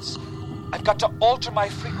chance. I've got to alter my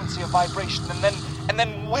frequency of vibration and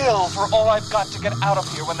then will for all I've got to get out of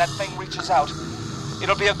here when that thing reaches out.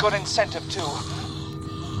 It'll be a good incentive, too.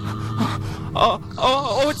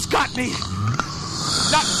 Oh, it's got me.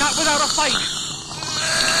 Not without a fight.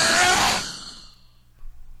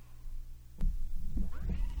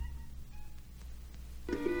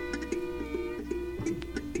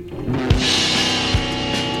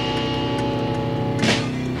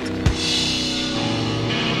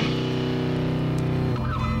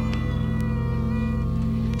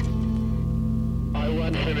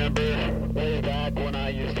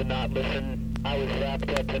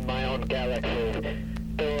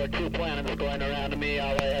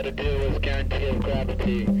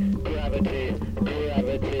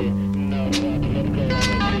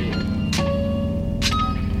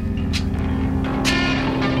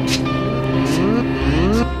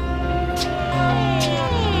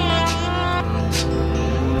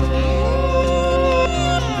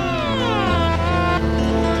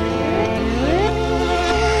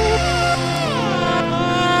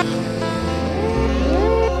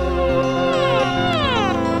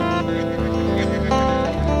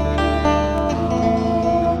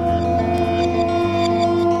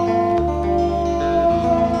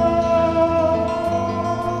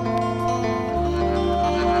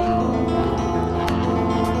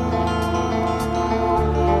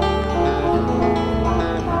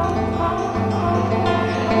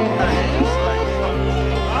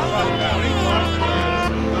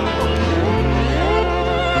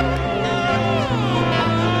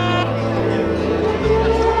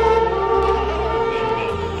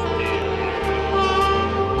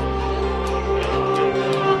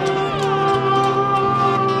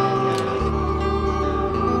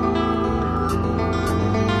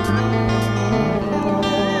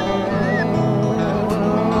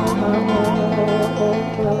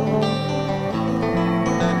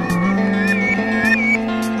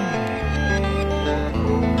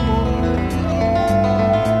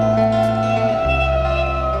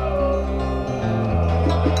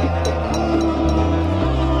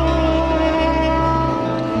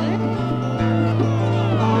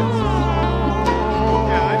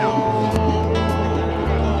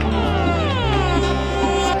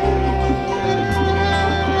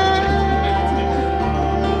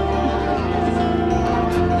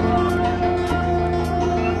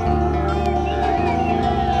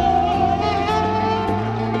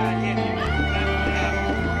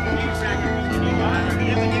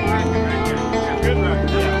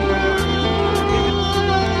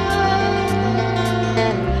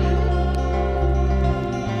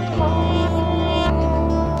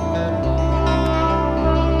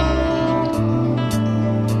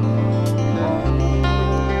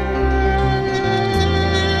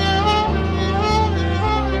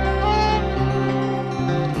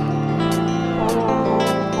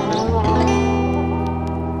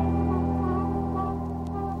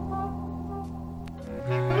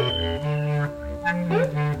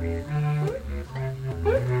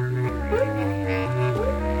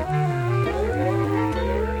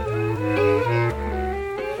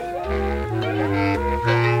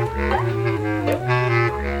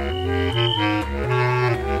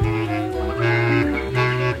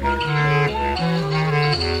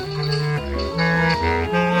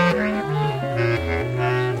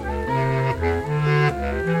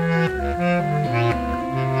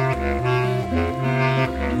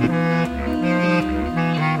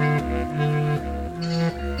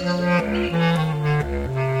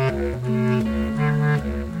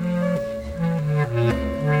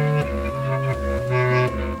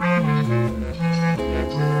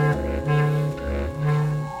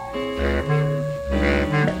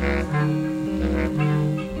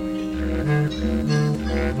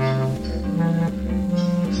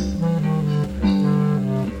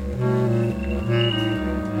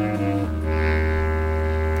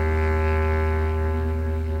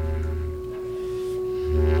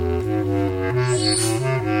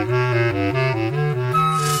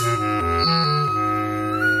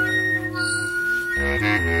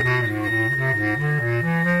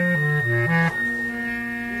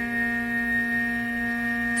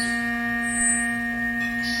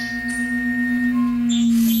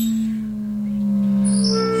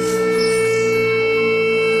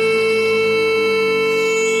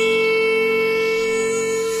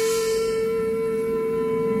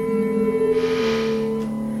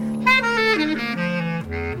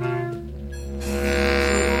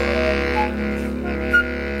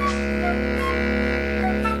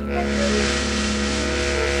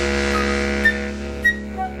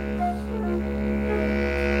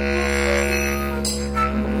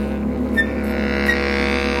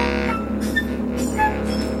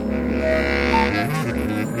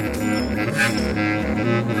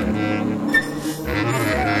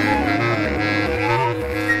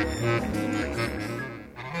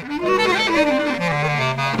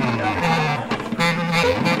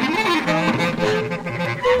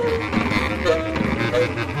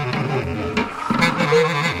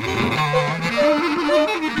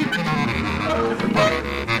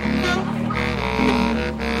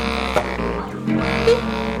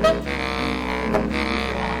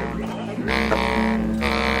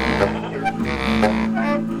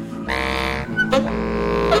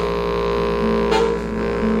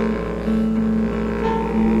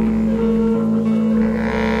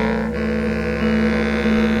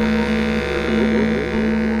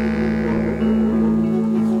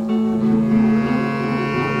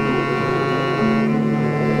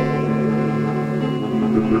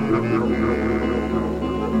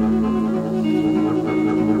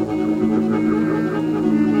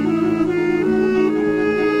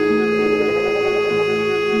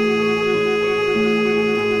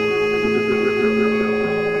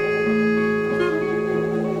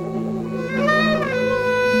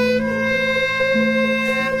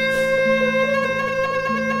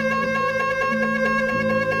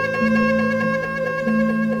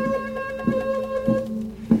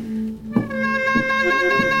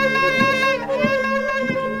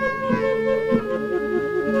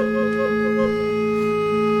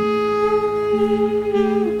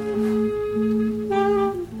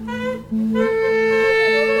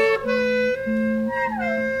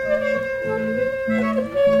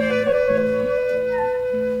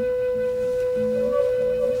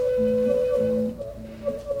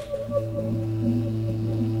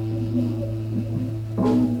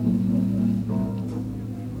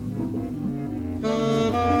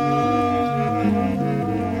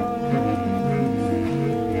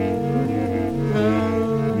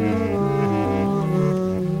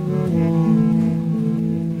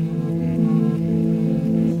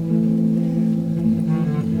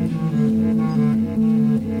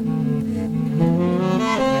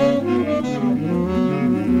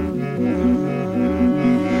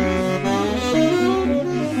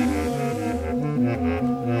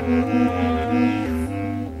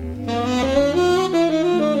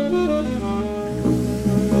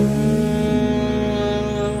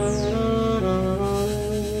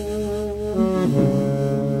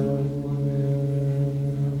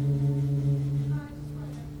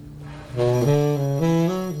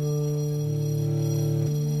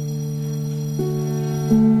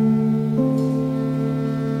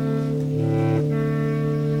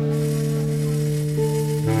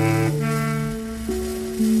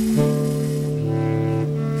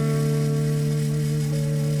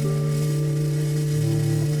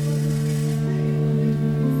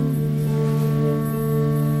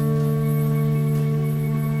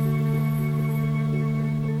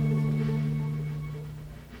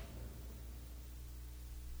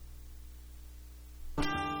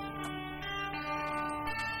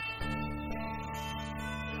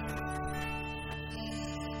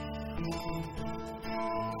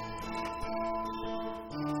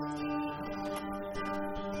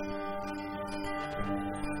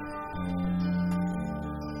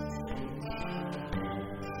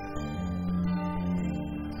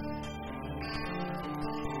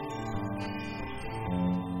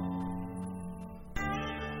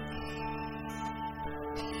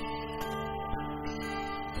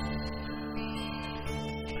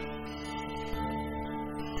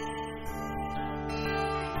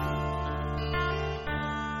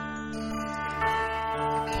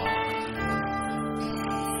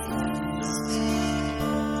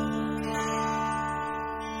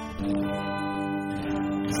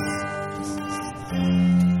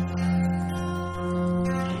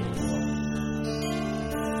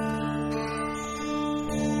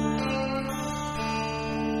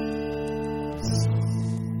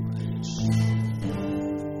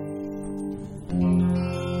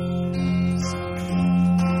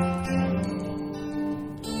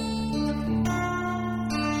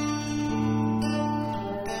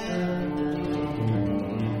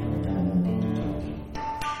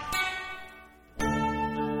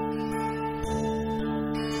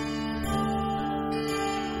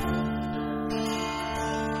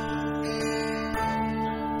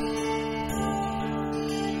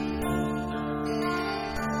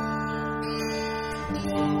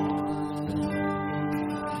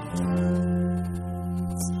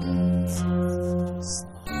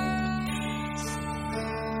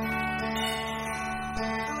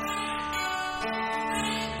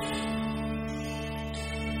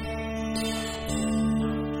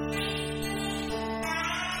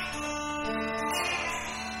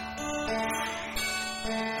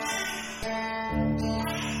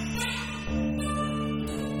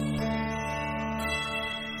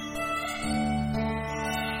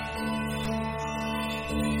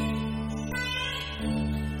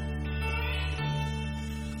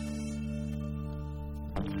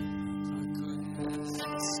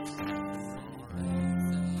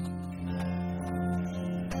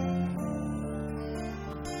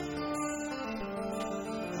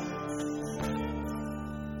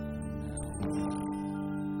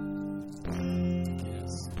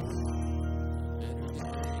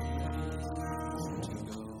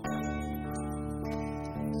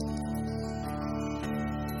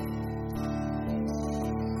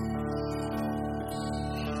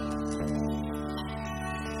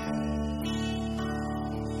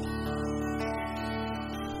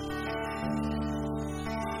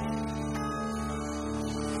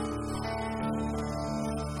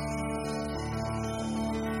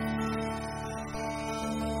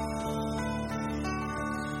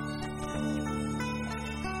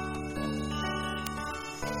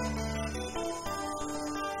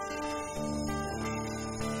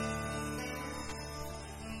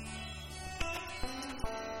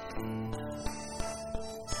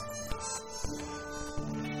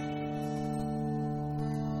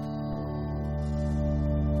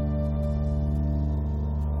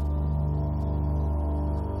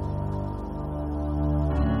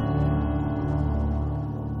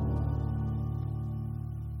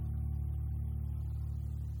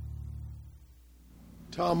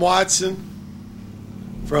 Tom Watson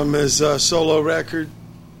from his solo record,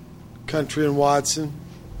 Country and Watson,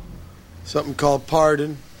 something called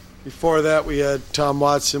Pardon. Before that, we had Tom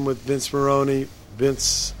Watson with Vince Meghrouni,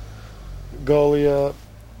 Vince Golia,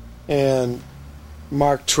 and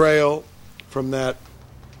Mark Trayle from that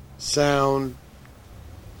Sound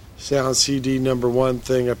CD #1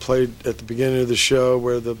 thing I played at the beginning of the show,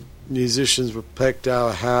 where the musicians were picked out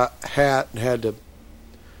a hat and had to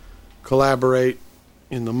collaborate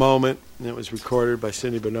in the moment, and it was recorded by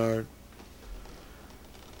Cindy Bernard.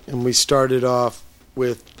 And we started off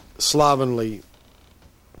with Slovenly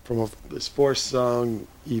from this 4-song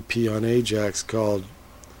EP on Ajax called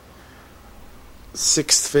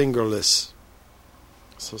Sixth Fingerless.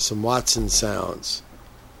 So some Watson sounds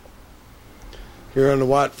here on the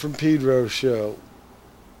Watt from Pedro show.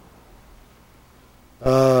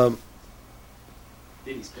 Vinny's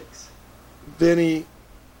picks. Vinny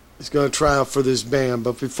is going to try out for this band,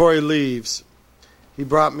 but before he leaves, he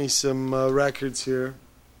brought me some records here,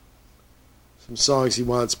 some songs he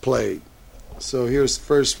wants played. So here's the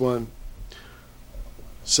first one,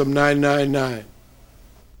 some 999.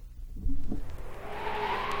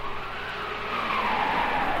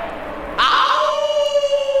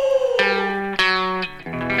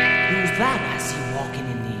 Who's that I see walking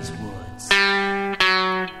in these woods?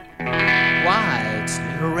 Why, it's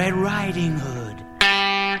Little Red Riding Hood.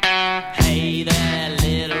 Hey there,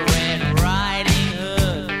 Little Red Riding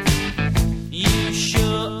Hood. You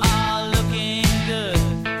sure are looking good.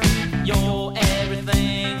 You're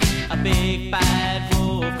everything a big bad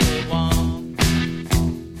wolf would want.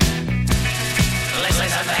 Listen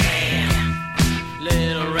to me,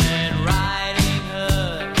 Little Red Riding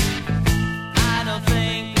Hood. I don't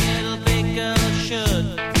think little big girl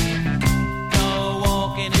should go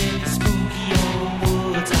walking in the spooky old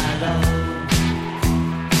woods I love.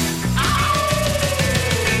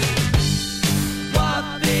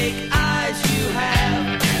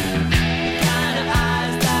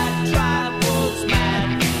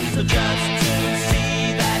 Just to see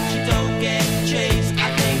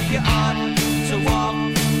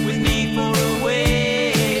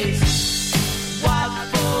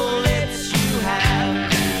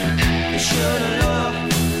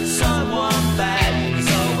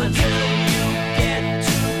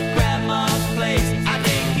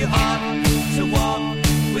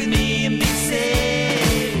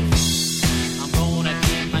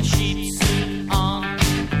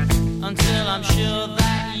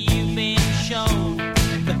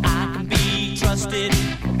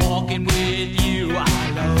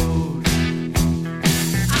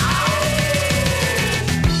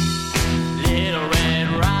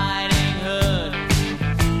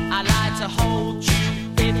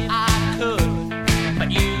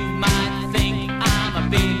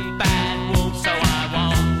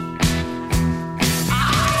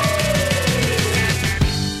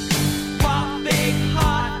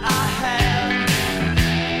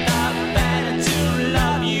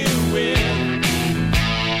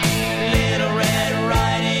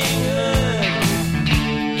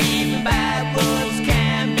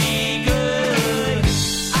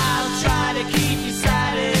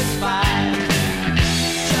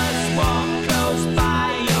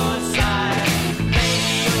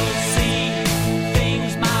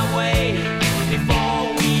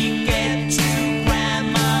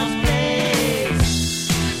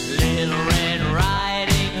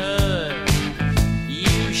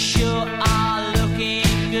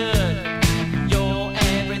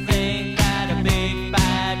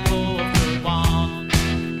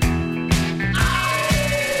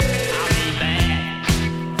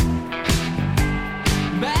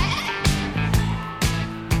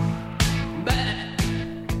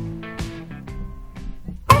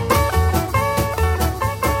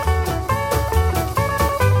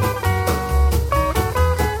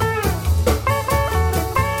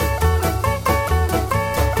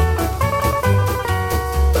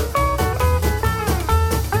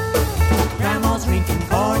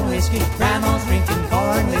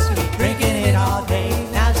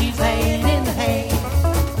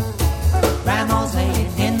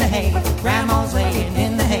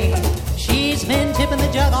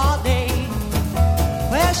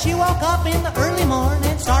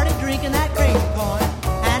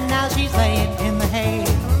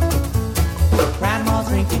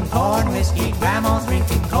whiskey. Grandma's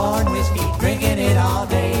drinking corn whiskey, drinking it all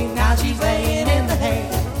day. Now she's laying in the hay.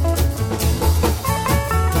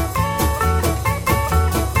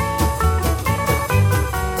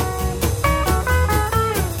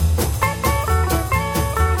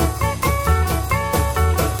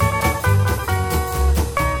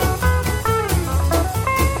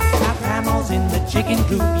 Chicken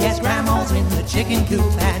coop, yes, Grandma's in the chicken coop,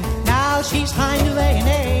 and now she's trying to lay an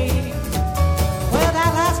egg. Well,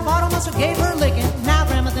 that last bottle must have gave her licking. Now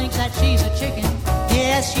Grandma thinks that she's a chicken.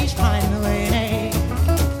 Yes, she's trying to lay an egg.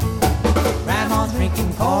 Grandma's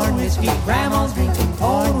drinking corn whiskey. Grandma's drinking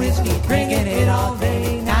corn whiskey, drinking it all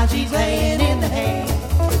day. Now she's laying in the hay.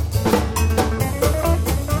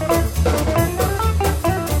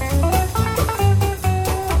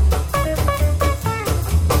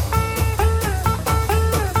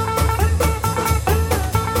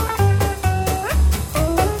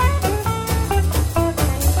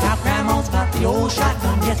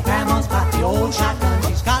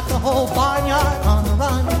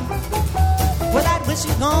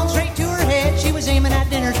 She's gone straight to her head. She was aiming at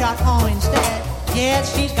dinner shot oh instead.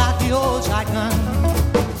 Yes, she's got the old shotgun.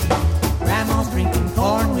 Grandma's drinking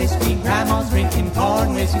corn whiskey. Grandma's drinking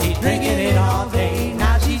corn whiskey, drinking it all day.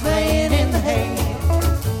 Now she's laying in the hay.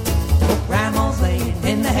 Grandma's laying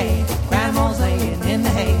in the hay. Grandma's laying in the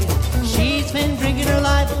hay. She's been drinking her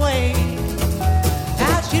life away.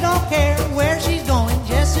 Now she don't care where she's going,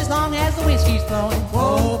 just as long as the whiskey's flowing.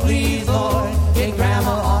 Whoa, please, Lord, get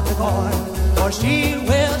Grandma off the corn, or she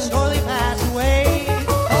will surely pass away.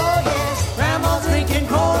 Oh yes, Grandma's drinking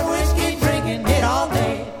corn whiskey, drinking it all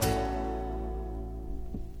day.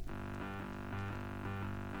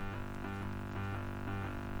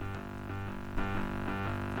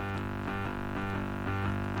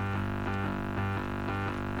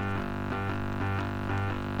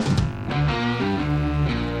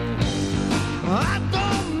 I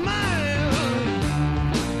don't mind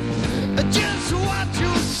just what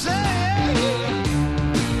you say.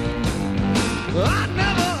 I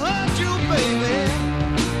never hurt you, baby.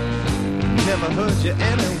 Never hurt you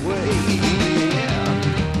anyway.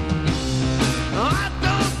 I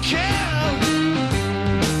don't care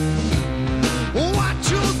what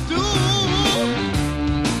you do,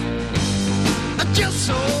 just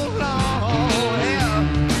so long. Yeah.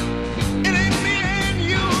 It ain't me and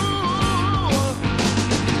you.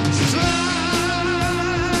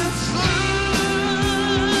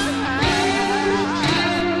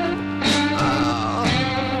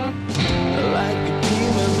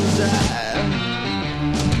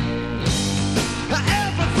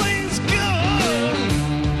 Everything's good.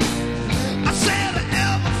 I said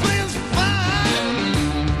everything's fine.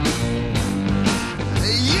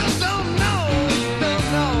 You don't know.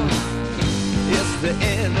 It's the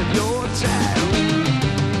end of your time.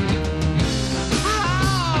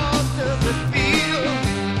 How does it feel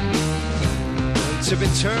to be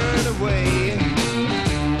turned away?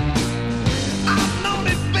 I've known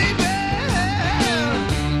it, baby,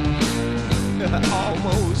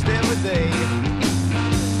 almost every day.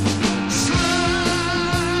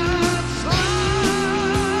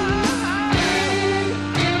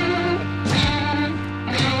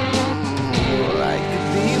 Like a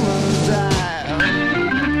demon's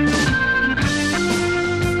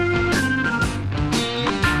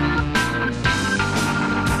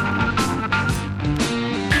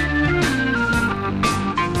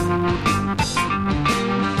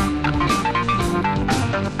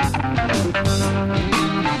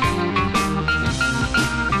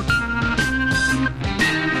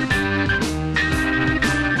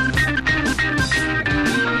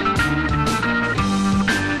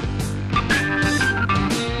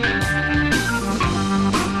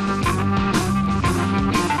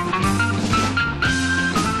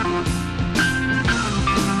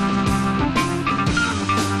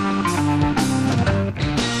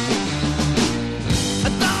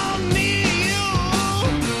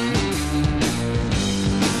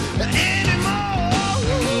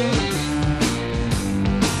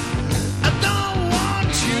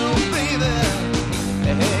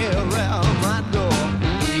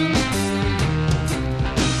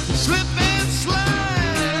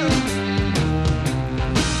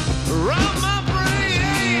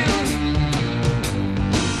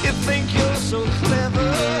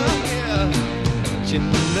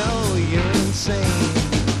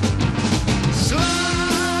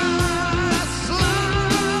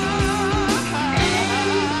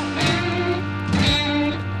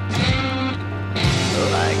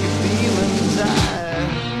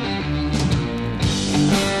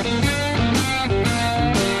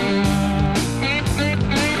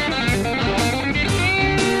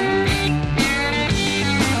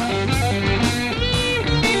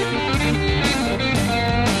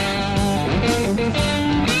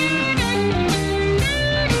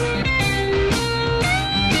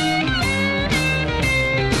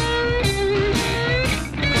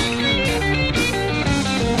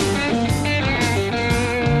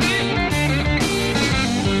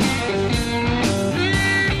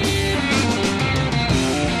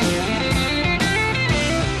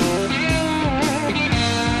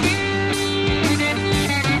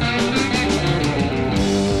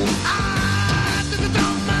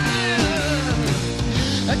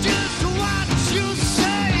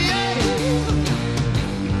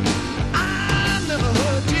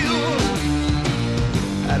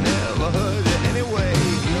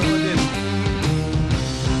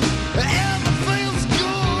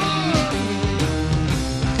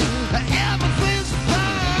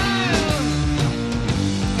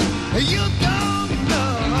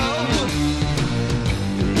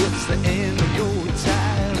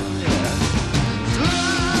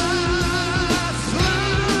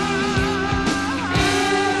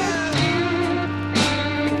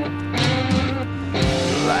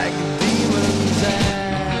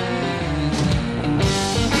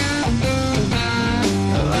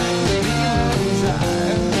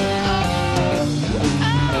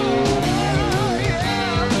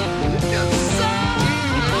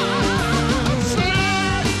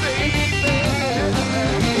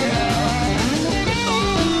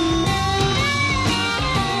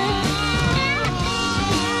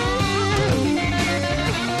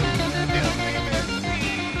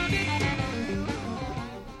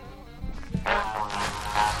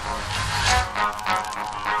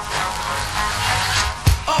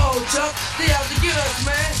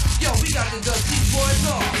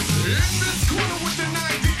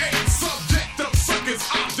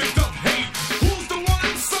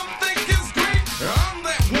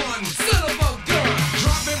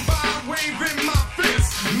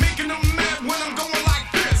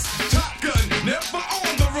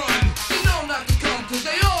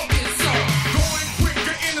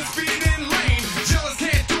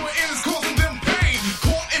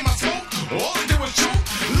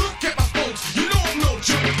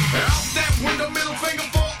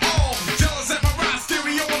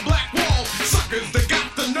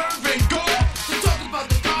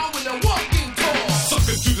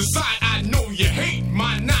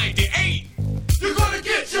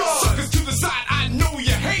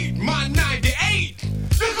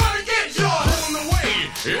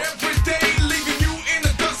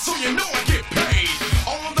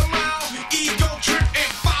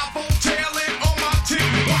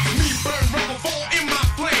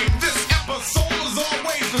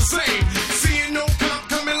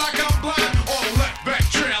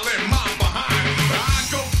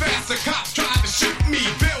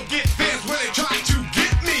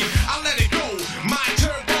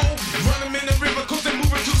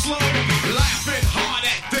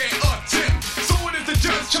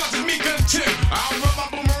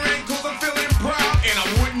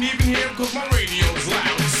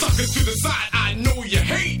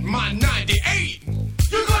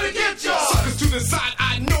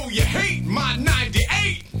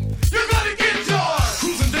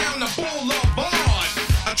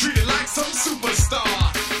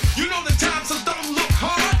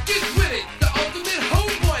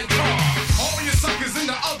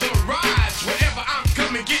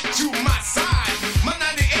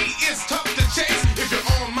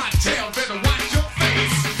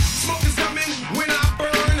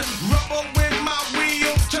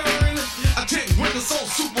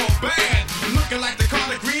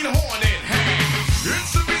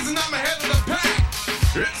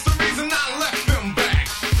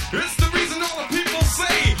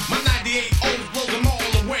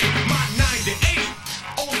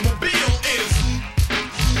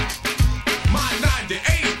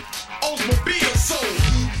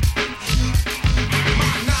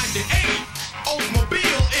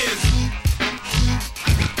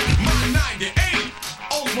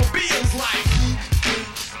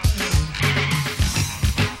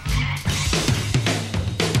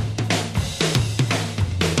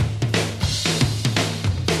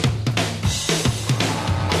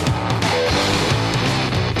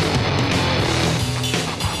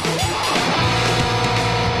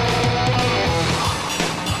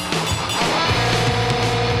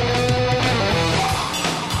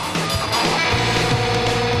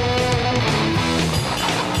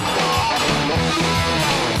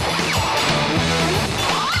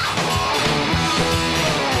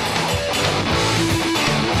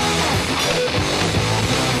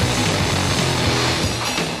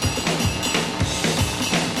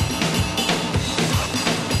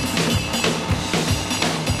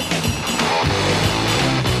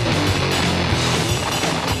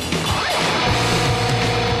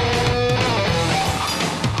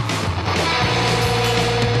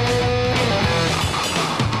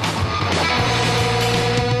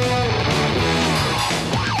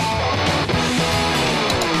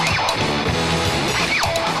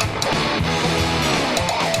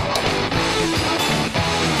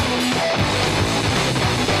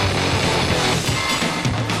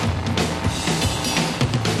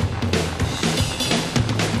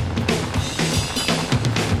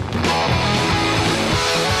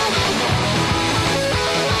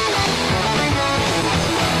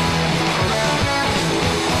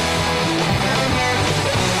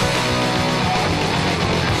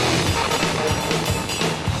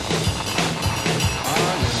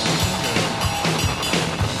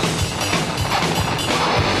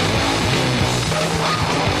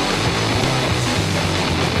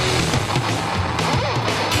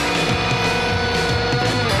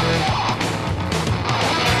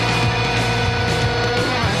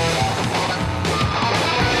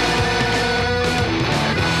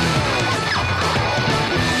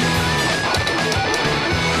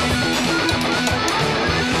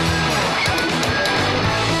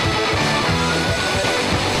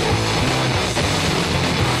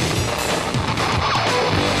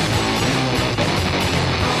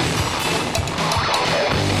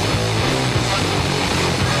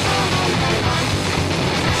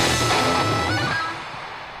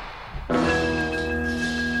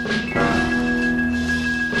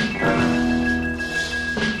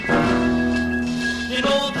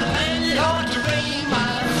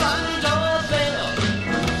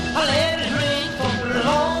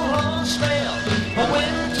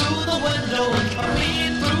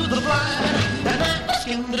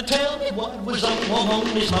him to tell me what was on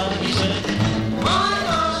his mind. He said, my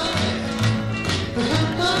honey,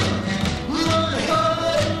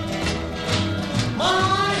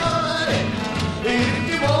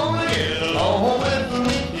 if you want to get along with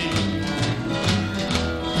me.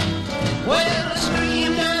 Well, I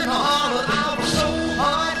screamed and hollered, I was so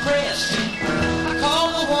hard pressed. I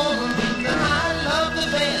called the woman that I love the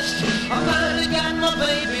best. I finally got my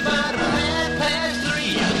baby by the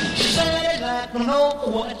 3:30. She said, I'd like to know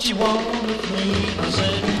what you want with me. I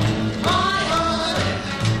said, my honey,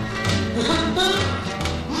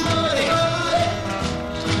 money honey,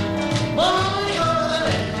 money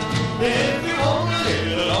honey, if you want to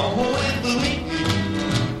get along with me.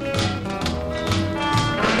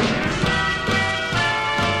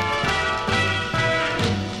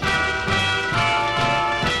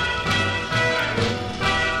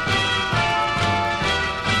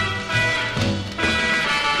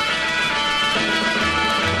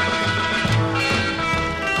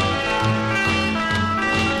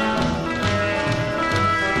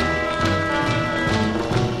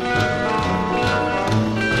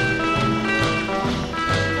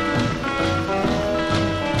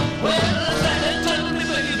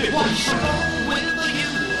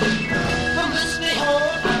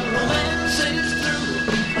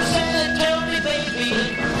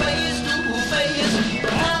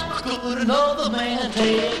 Another man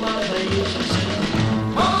take my place. He said,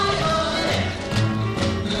 my honey,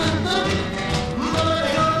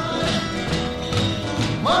 money honey,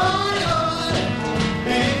 money honey,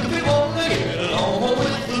 if you want to get along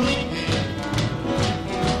with me.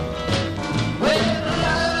 Well, I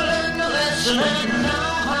learned a lesson and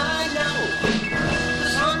now I know. The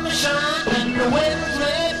sun may shine and the winds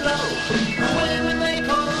may blow. The women may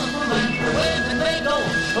come and the women may go.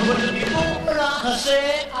 But before I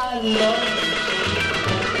say I love you.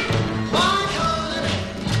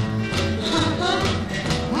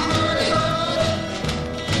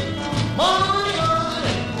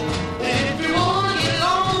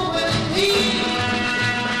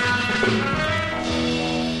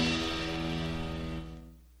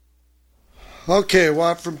 Okay,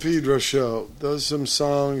 Watt from Pedro Show. Those are some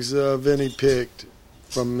songs Vinny picked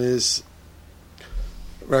from his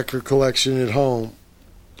record collection at home.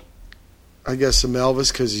 I guess some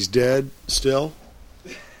Elvis because he's dead still,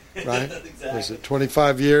 right? Exactly. Was it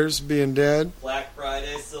 25 years being dead? Black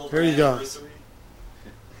Friday, Silver Here you go. Anniversary.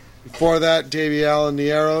 Before that, Davey Allen,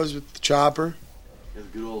 the Arrows with the Chopper. That's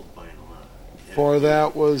good old vinyl, huh? Before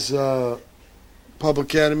that was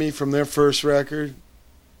Public Enemy from their first record.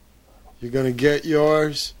 You're Gonna Get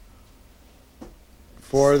Yours.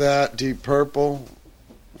 Before that, Deep Purple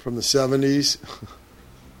from the 70s.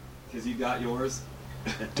 Because you got yours.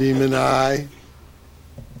 Demon Eye.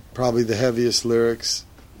 Probably the heaviest lyrics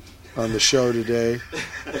on the show today.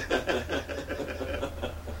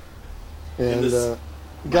 And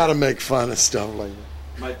gotta make fun of stuff like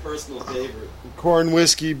that. My personal favorite. Corn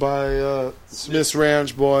Whiskey by Smith's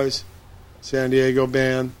Ranch Boys, San Diego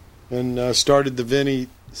band. And started the Vinny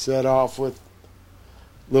set off with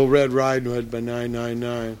Little Red Riding Hood by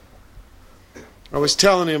 999. I was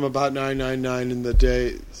telling him about 999 in the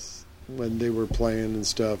days when they were playing and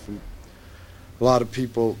stuff, and a lot of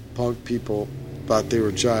people, punk people, thought they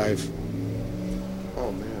were jive.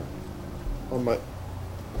 Oh man,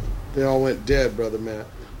 they all went dead, brother Matt.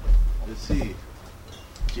 Let's see.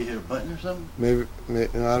 Did you hit a button or something? Maybe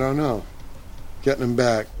I don't know. Getting them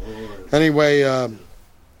back. Anyway,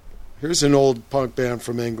 here's an old punk band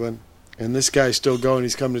from England, and this guy's still going.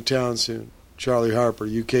 He's coming to town soon. Charlie Harper,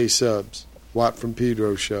 UK Subs. Watt from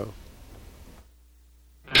Pedro Show.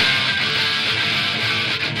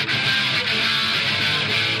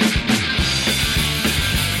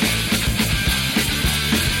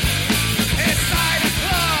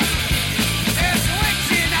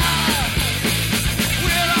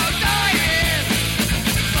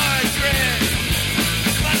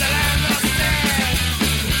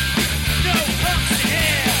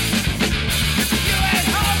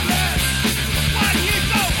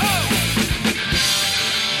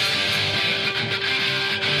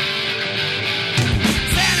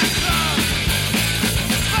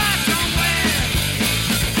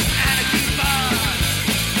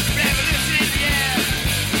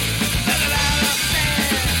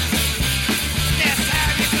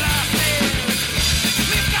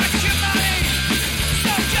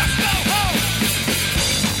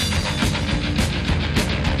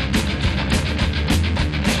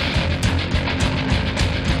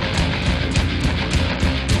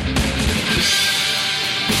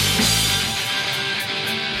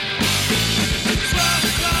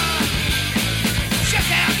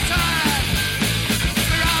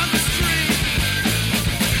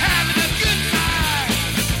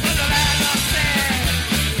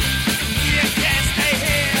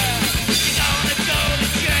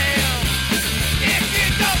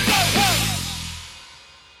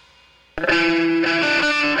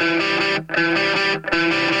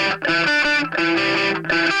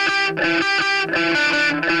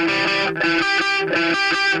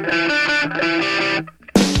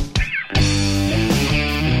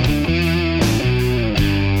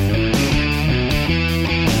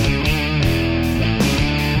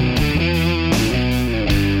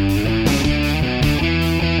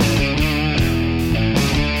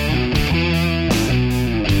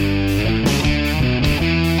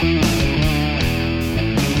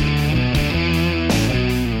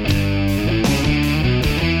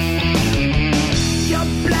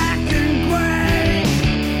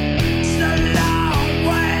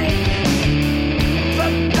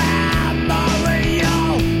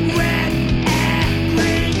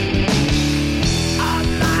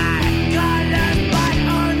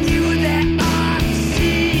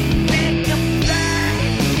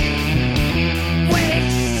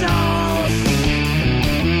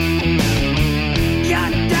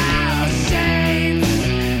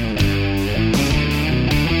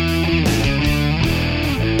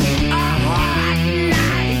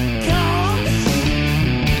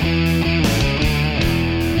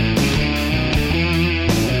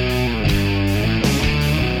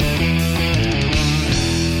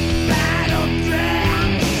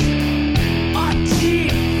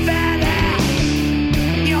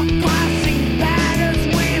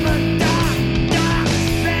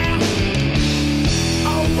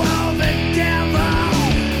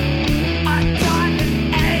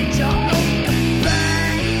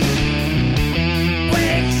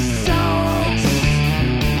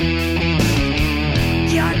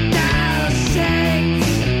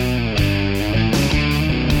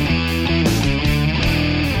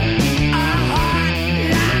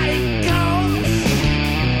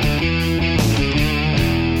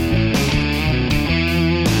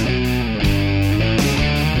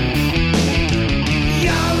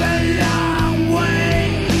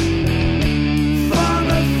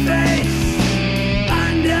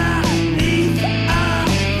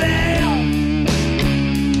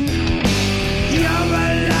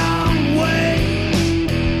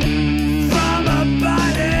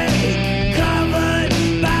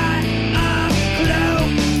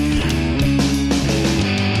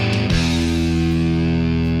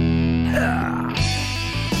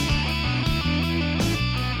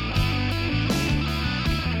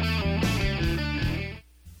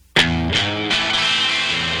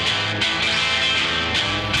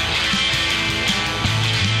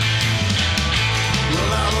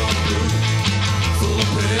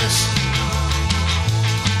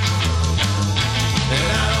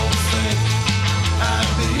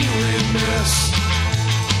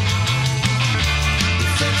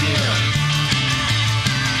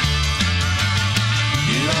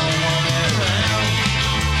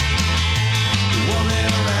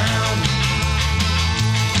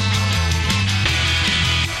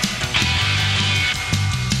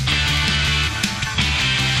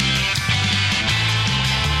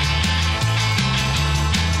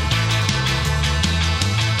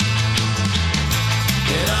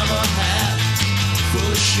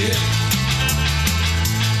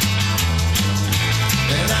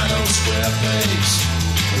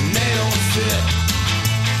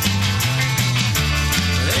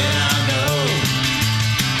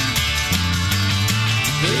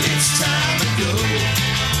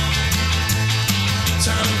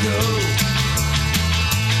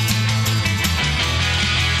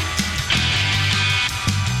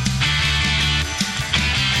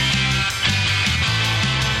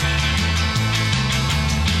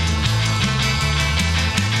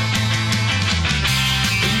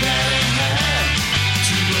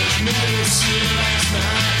 Medicine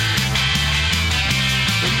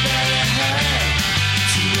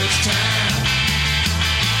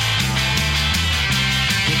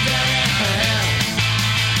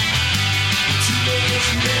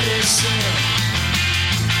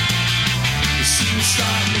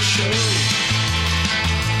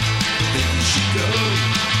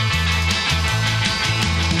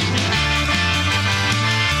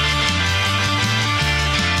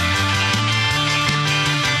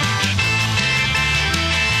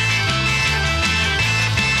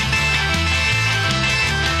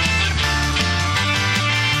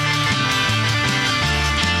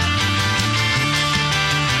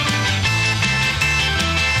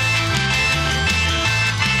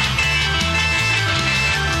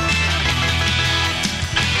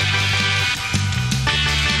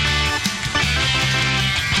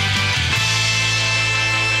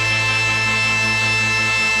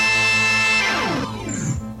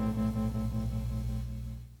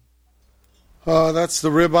That's the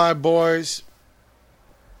Ribeye Boys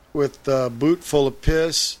with Boot Full of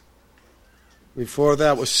Piss. Before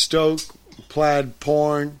that was Stoke, Plaid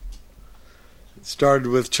Porn. It started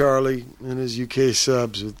with Charlie and his UK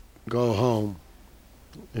subs with Go Home.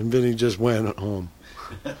 And Vinny just went home.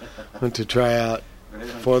 Went to try out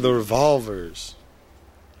for the Revolvers.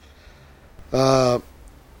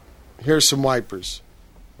 Here's some Wipers.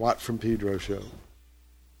 Watt from Pedro Show.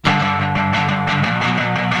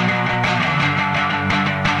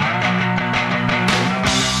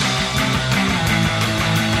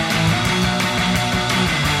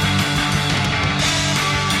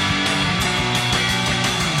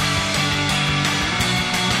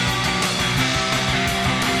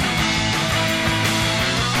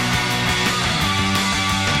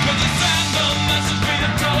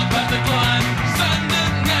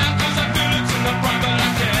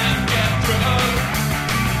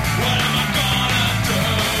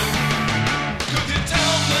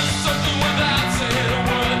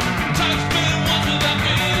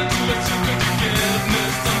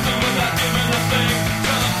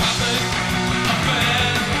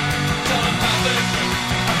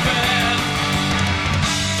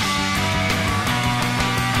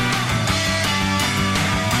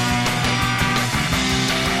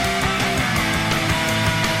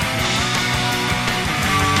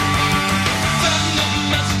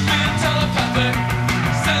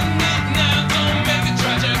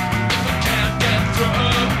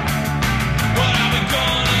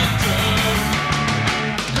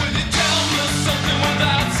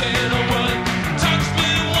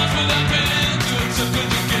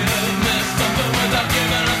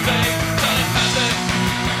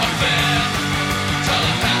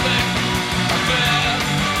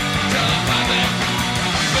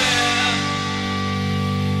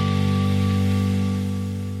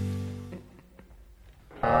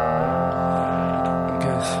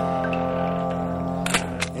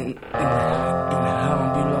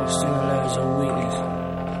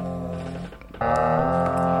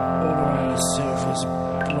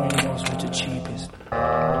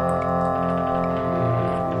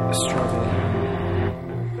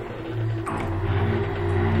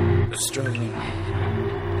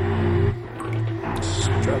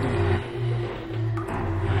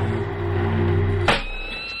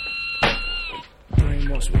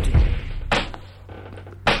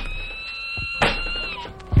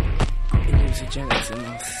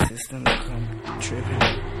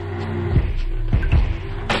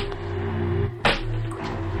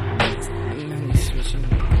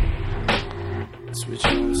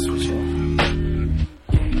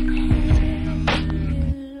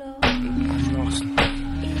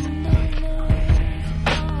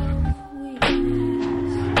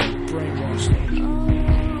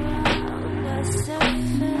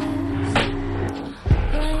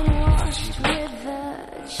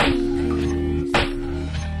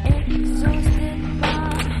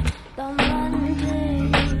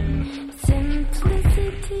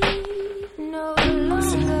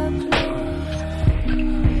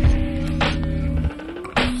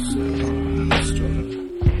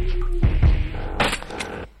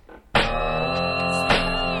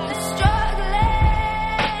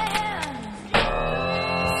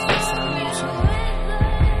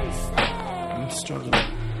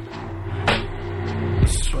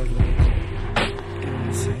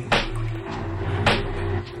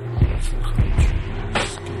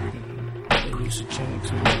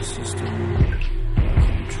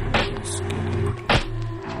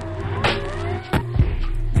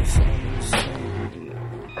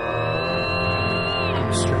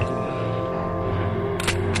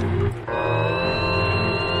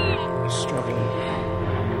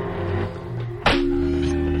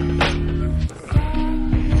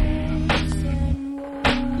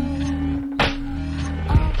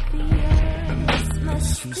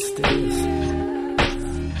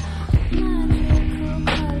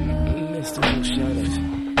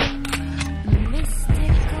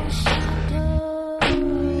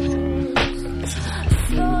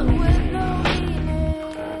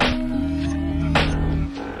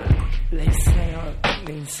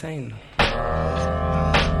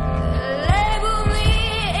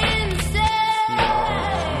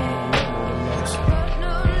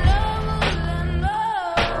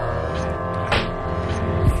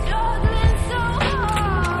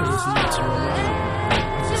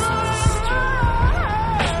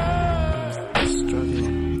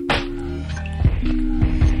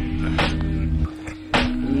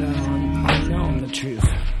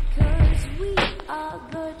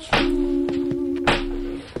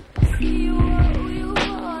 See what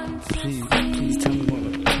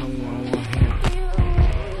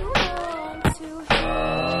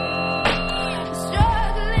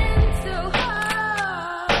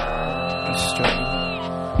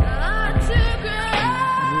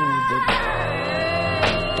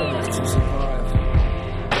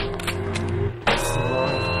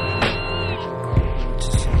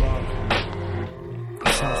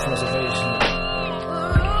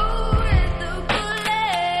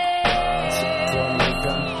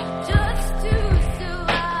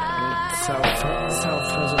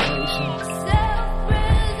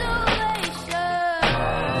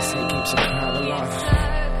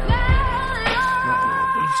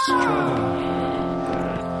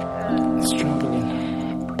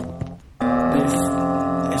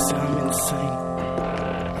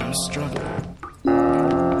I'm struggling.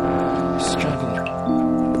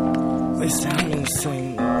 They sound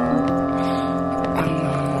insane. I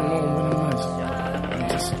know I'm alone when I'm with. I'm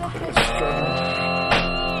just struggling.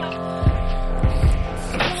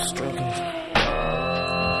 I'm struggling.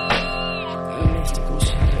 Mystical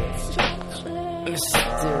shadows.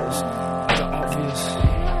 Mysterious. The obvious.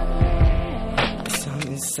 They sound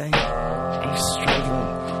insane. I'm struggling.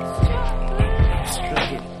 I'm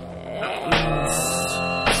struggling.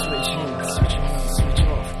 Switch in, switch on, switch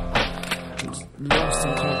off. I'm lost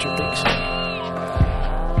in contradiction.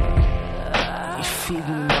 You feed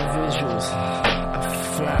me my visuals. A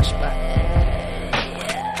flashback.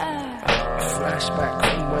 A flashback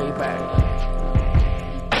from way back.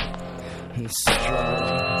 And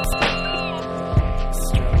struggling.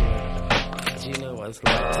 Struggling. Do you know what it's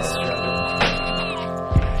like to struggle?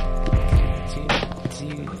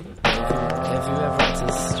 Have you ever had to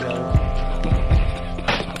struggle?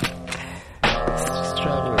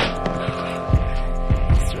 Struggling.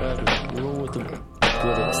 We're all with the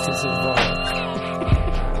bullets to survive.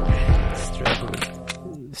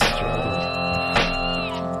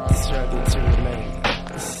 Struggling to remain.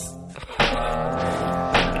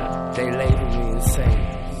 They label me insane,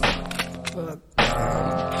 but I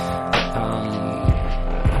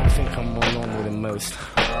think I'm along with the most.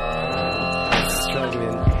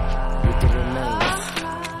 Struggling with the remains.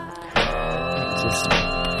 Just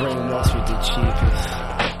brainwashed with the cheapest.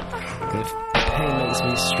 And if pain makes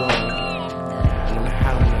me strong, and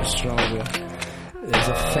how much stronger. There's a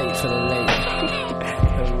fate for the late.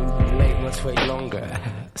 The late must wait longer.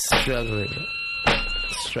 Struggling.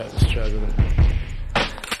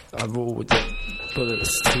 I roll with the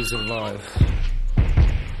bullets to survive.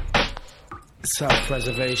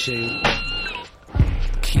 Self-preservation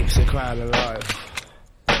keeps the crowd alive.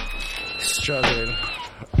 Struggling.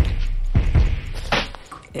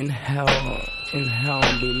 Inhale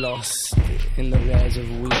and be lost in the layers of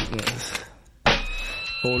weakness.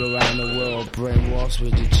 All around the world, brainwashed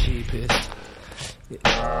with the cheapest.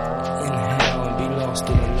 Inhale and be lost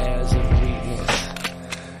in the layers of weakness.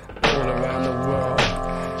 All around the world,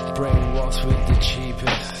 brainwashed with the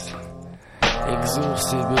cheapest.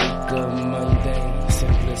 Exhausted with the mundane,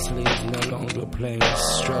 simplest leaves no longer playing.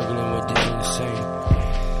 Struggling with the insane.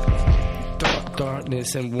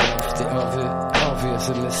 Darkness and warmth, the obvious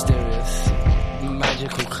and mysterious.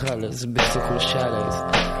 Magical colors, mystical shadows.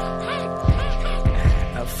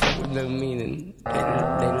 I feel with no meaning,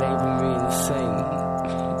 and they label me insane.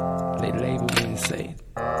 They label me insane.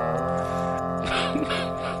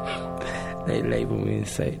 They label me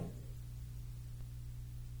insane.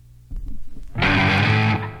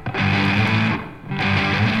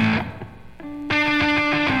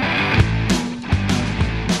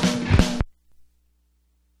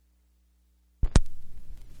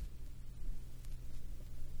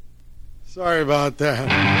 Sorry about that.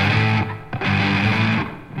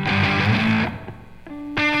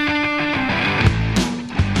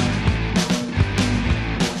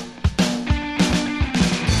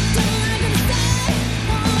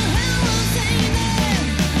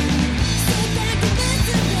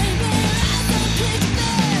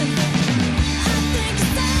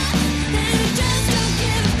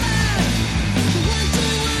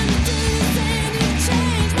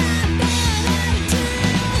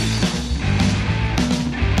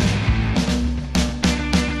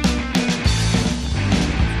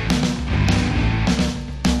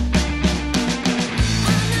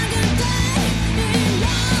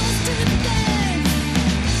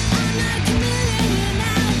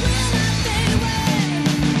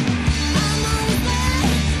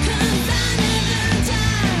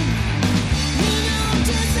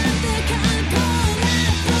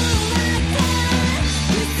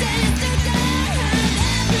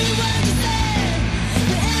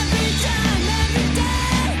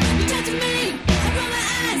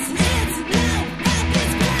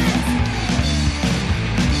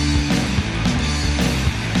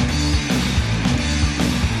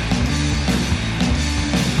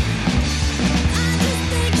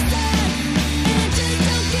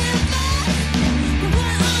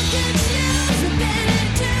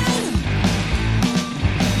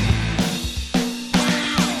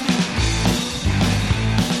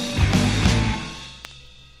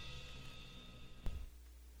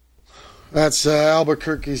 That's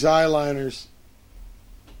Albuquerque's Eyeliners.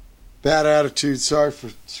 Bad Attitude. Sorry for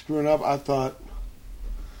screwing up. I thought,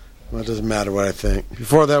 well, it doesn't matter what I think.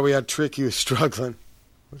 Before that, we had Tricky with Struggling,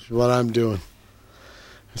 which is what I'm doing.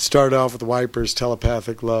 It started off with the Wipers'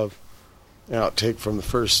 Telepathic Love, an outtake from the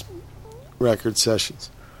first record sessions.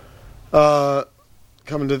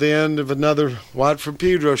 coming to the end of another Watt from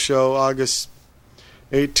Pedro show, August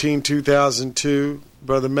 18, 2002.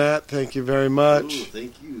 Brother Matt, thank you very much. Ooh,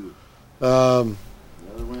 thank you.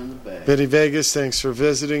 Another one in the bag. Vinny Vegas, thanks for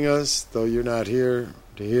visiting us, though you're not here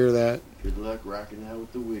to hear that. Good luck rocking out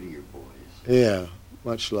with the Whittier boys. Yeah,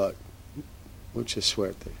 much luck. Mucha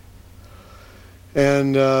suerte.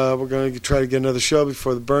 And we're going to try to get another show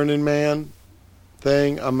before the Burning Man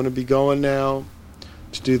thing. I'm going to be going now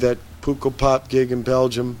to do that Pukkel Pop gig in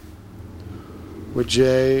Belgium with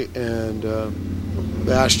Jay and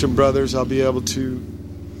the Ashton Brothers. I'll be able to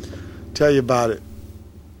tell you about it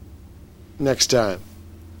next time.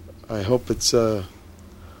 I hope it's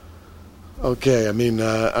okay. I mean,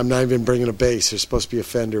 I'm not even bringing a bass. There's supposed to be a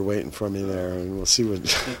Fender waiting for me there, and we'll see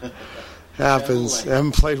what happens. I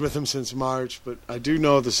haven't played with them since March, but I do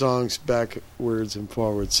know the songs backwards and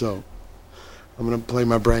forwards, so I'm going to play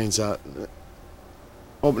my brains out.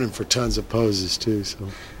 Opening for tons of poses, too. So,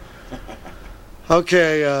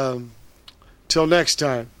 okay, till next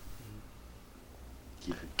time,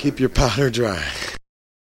 keep your powder dry.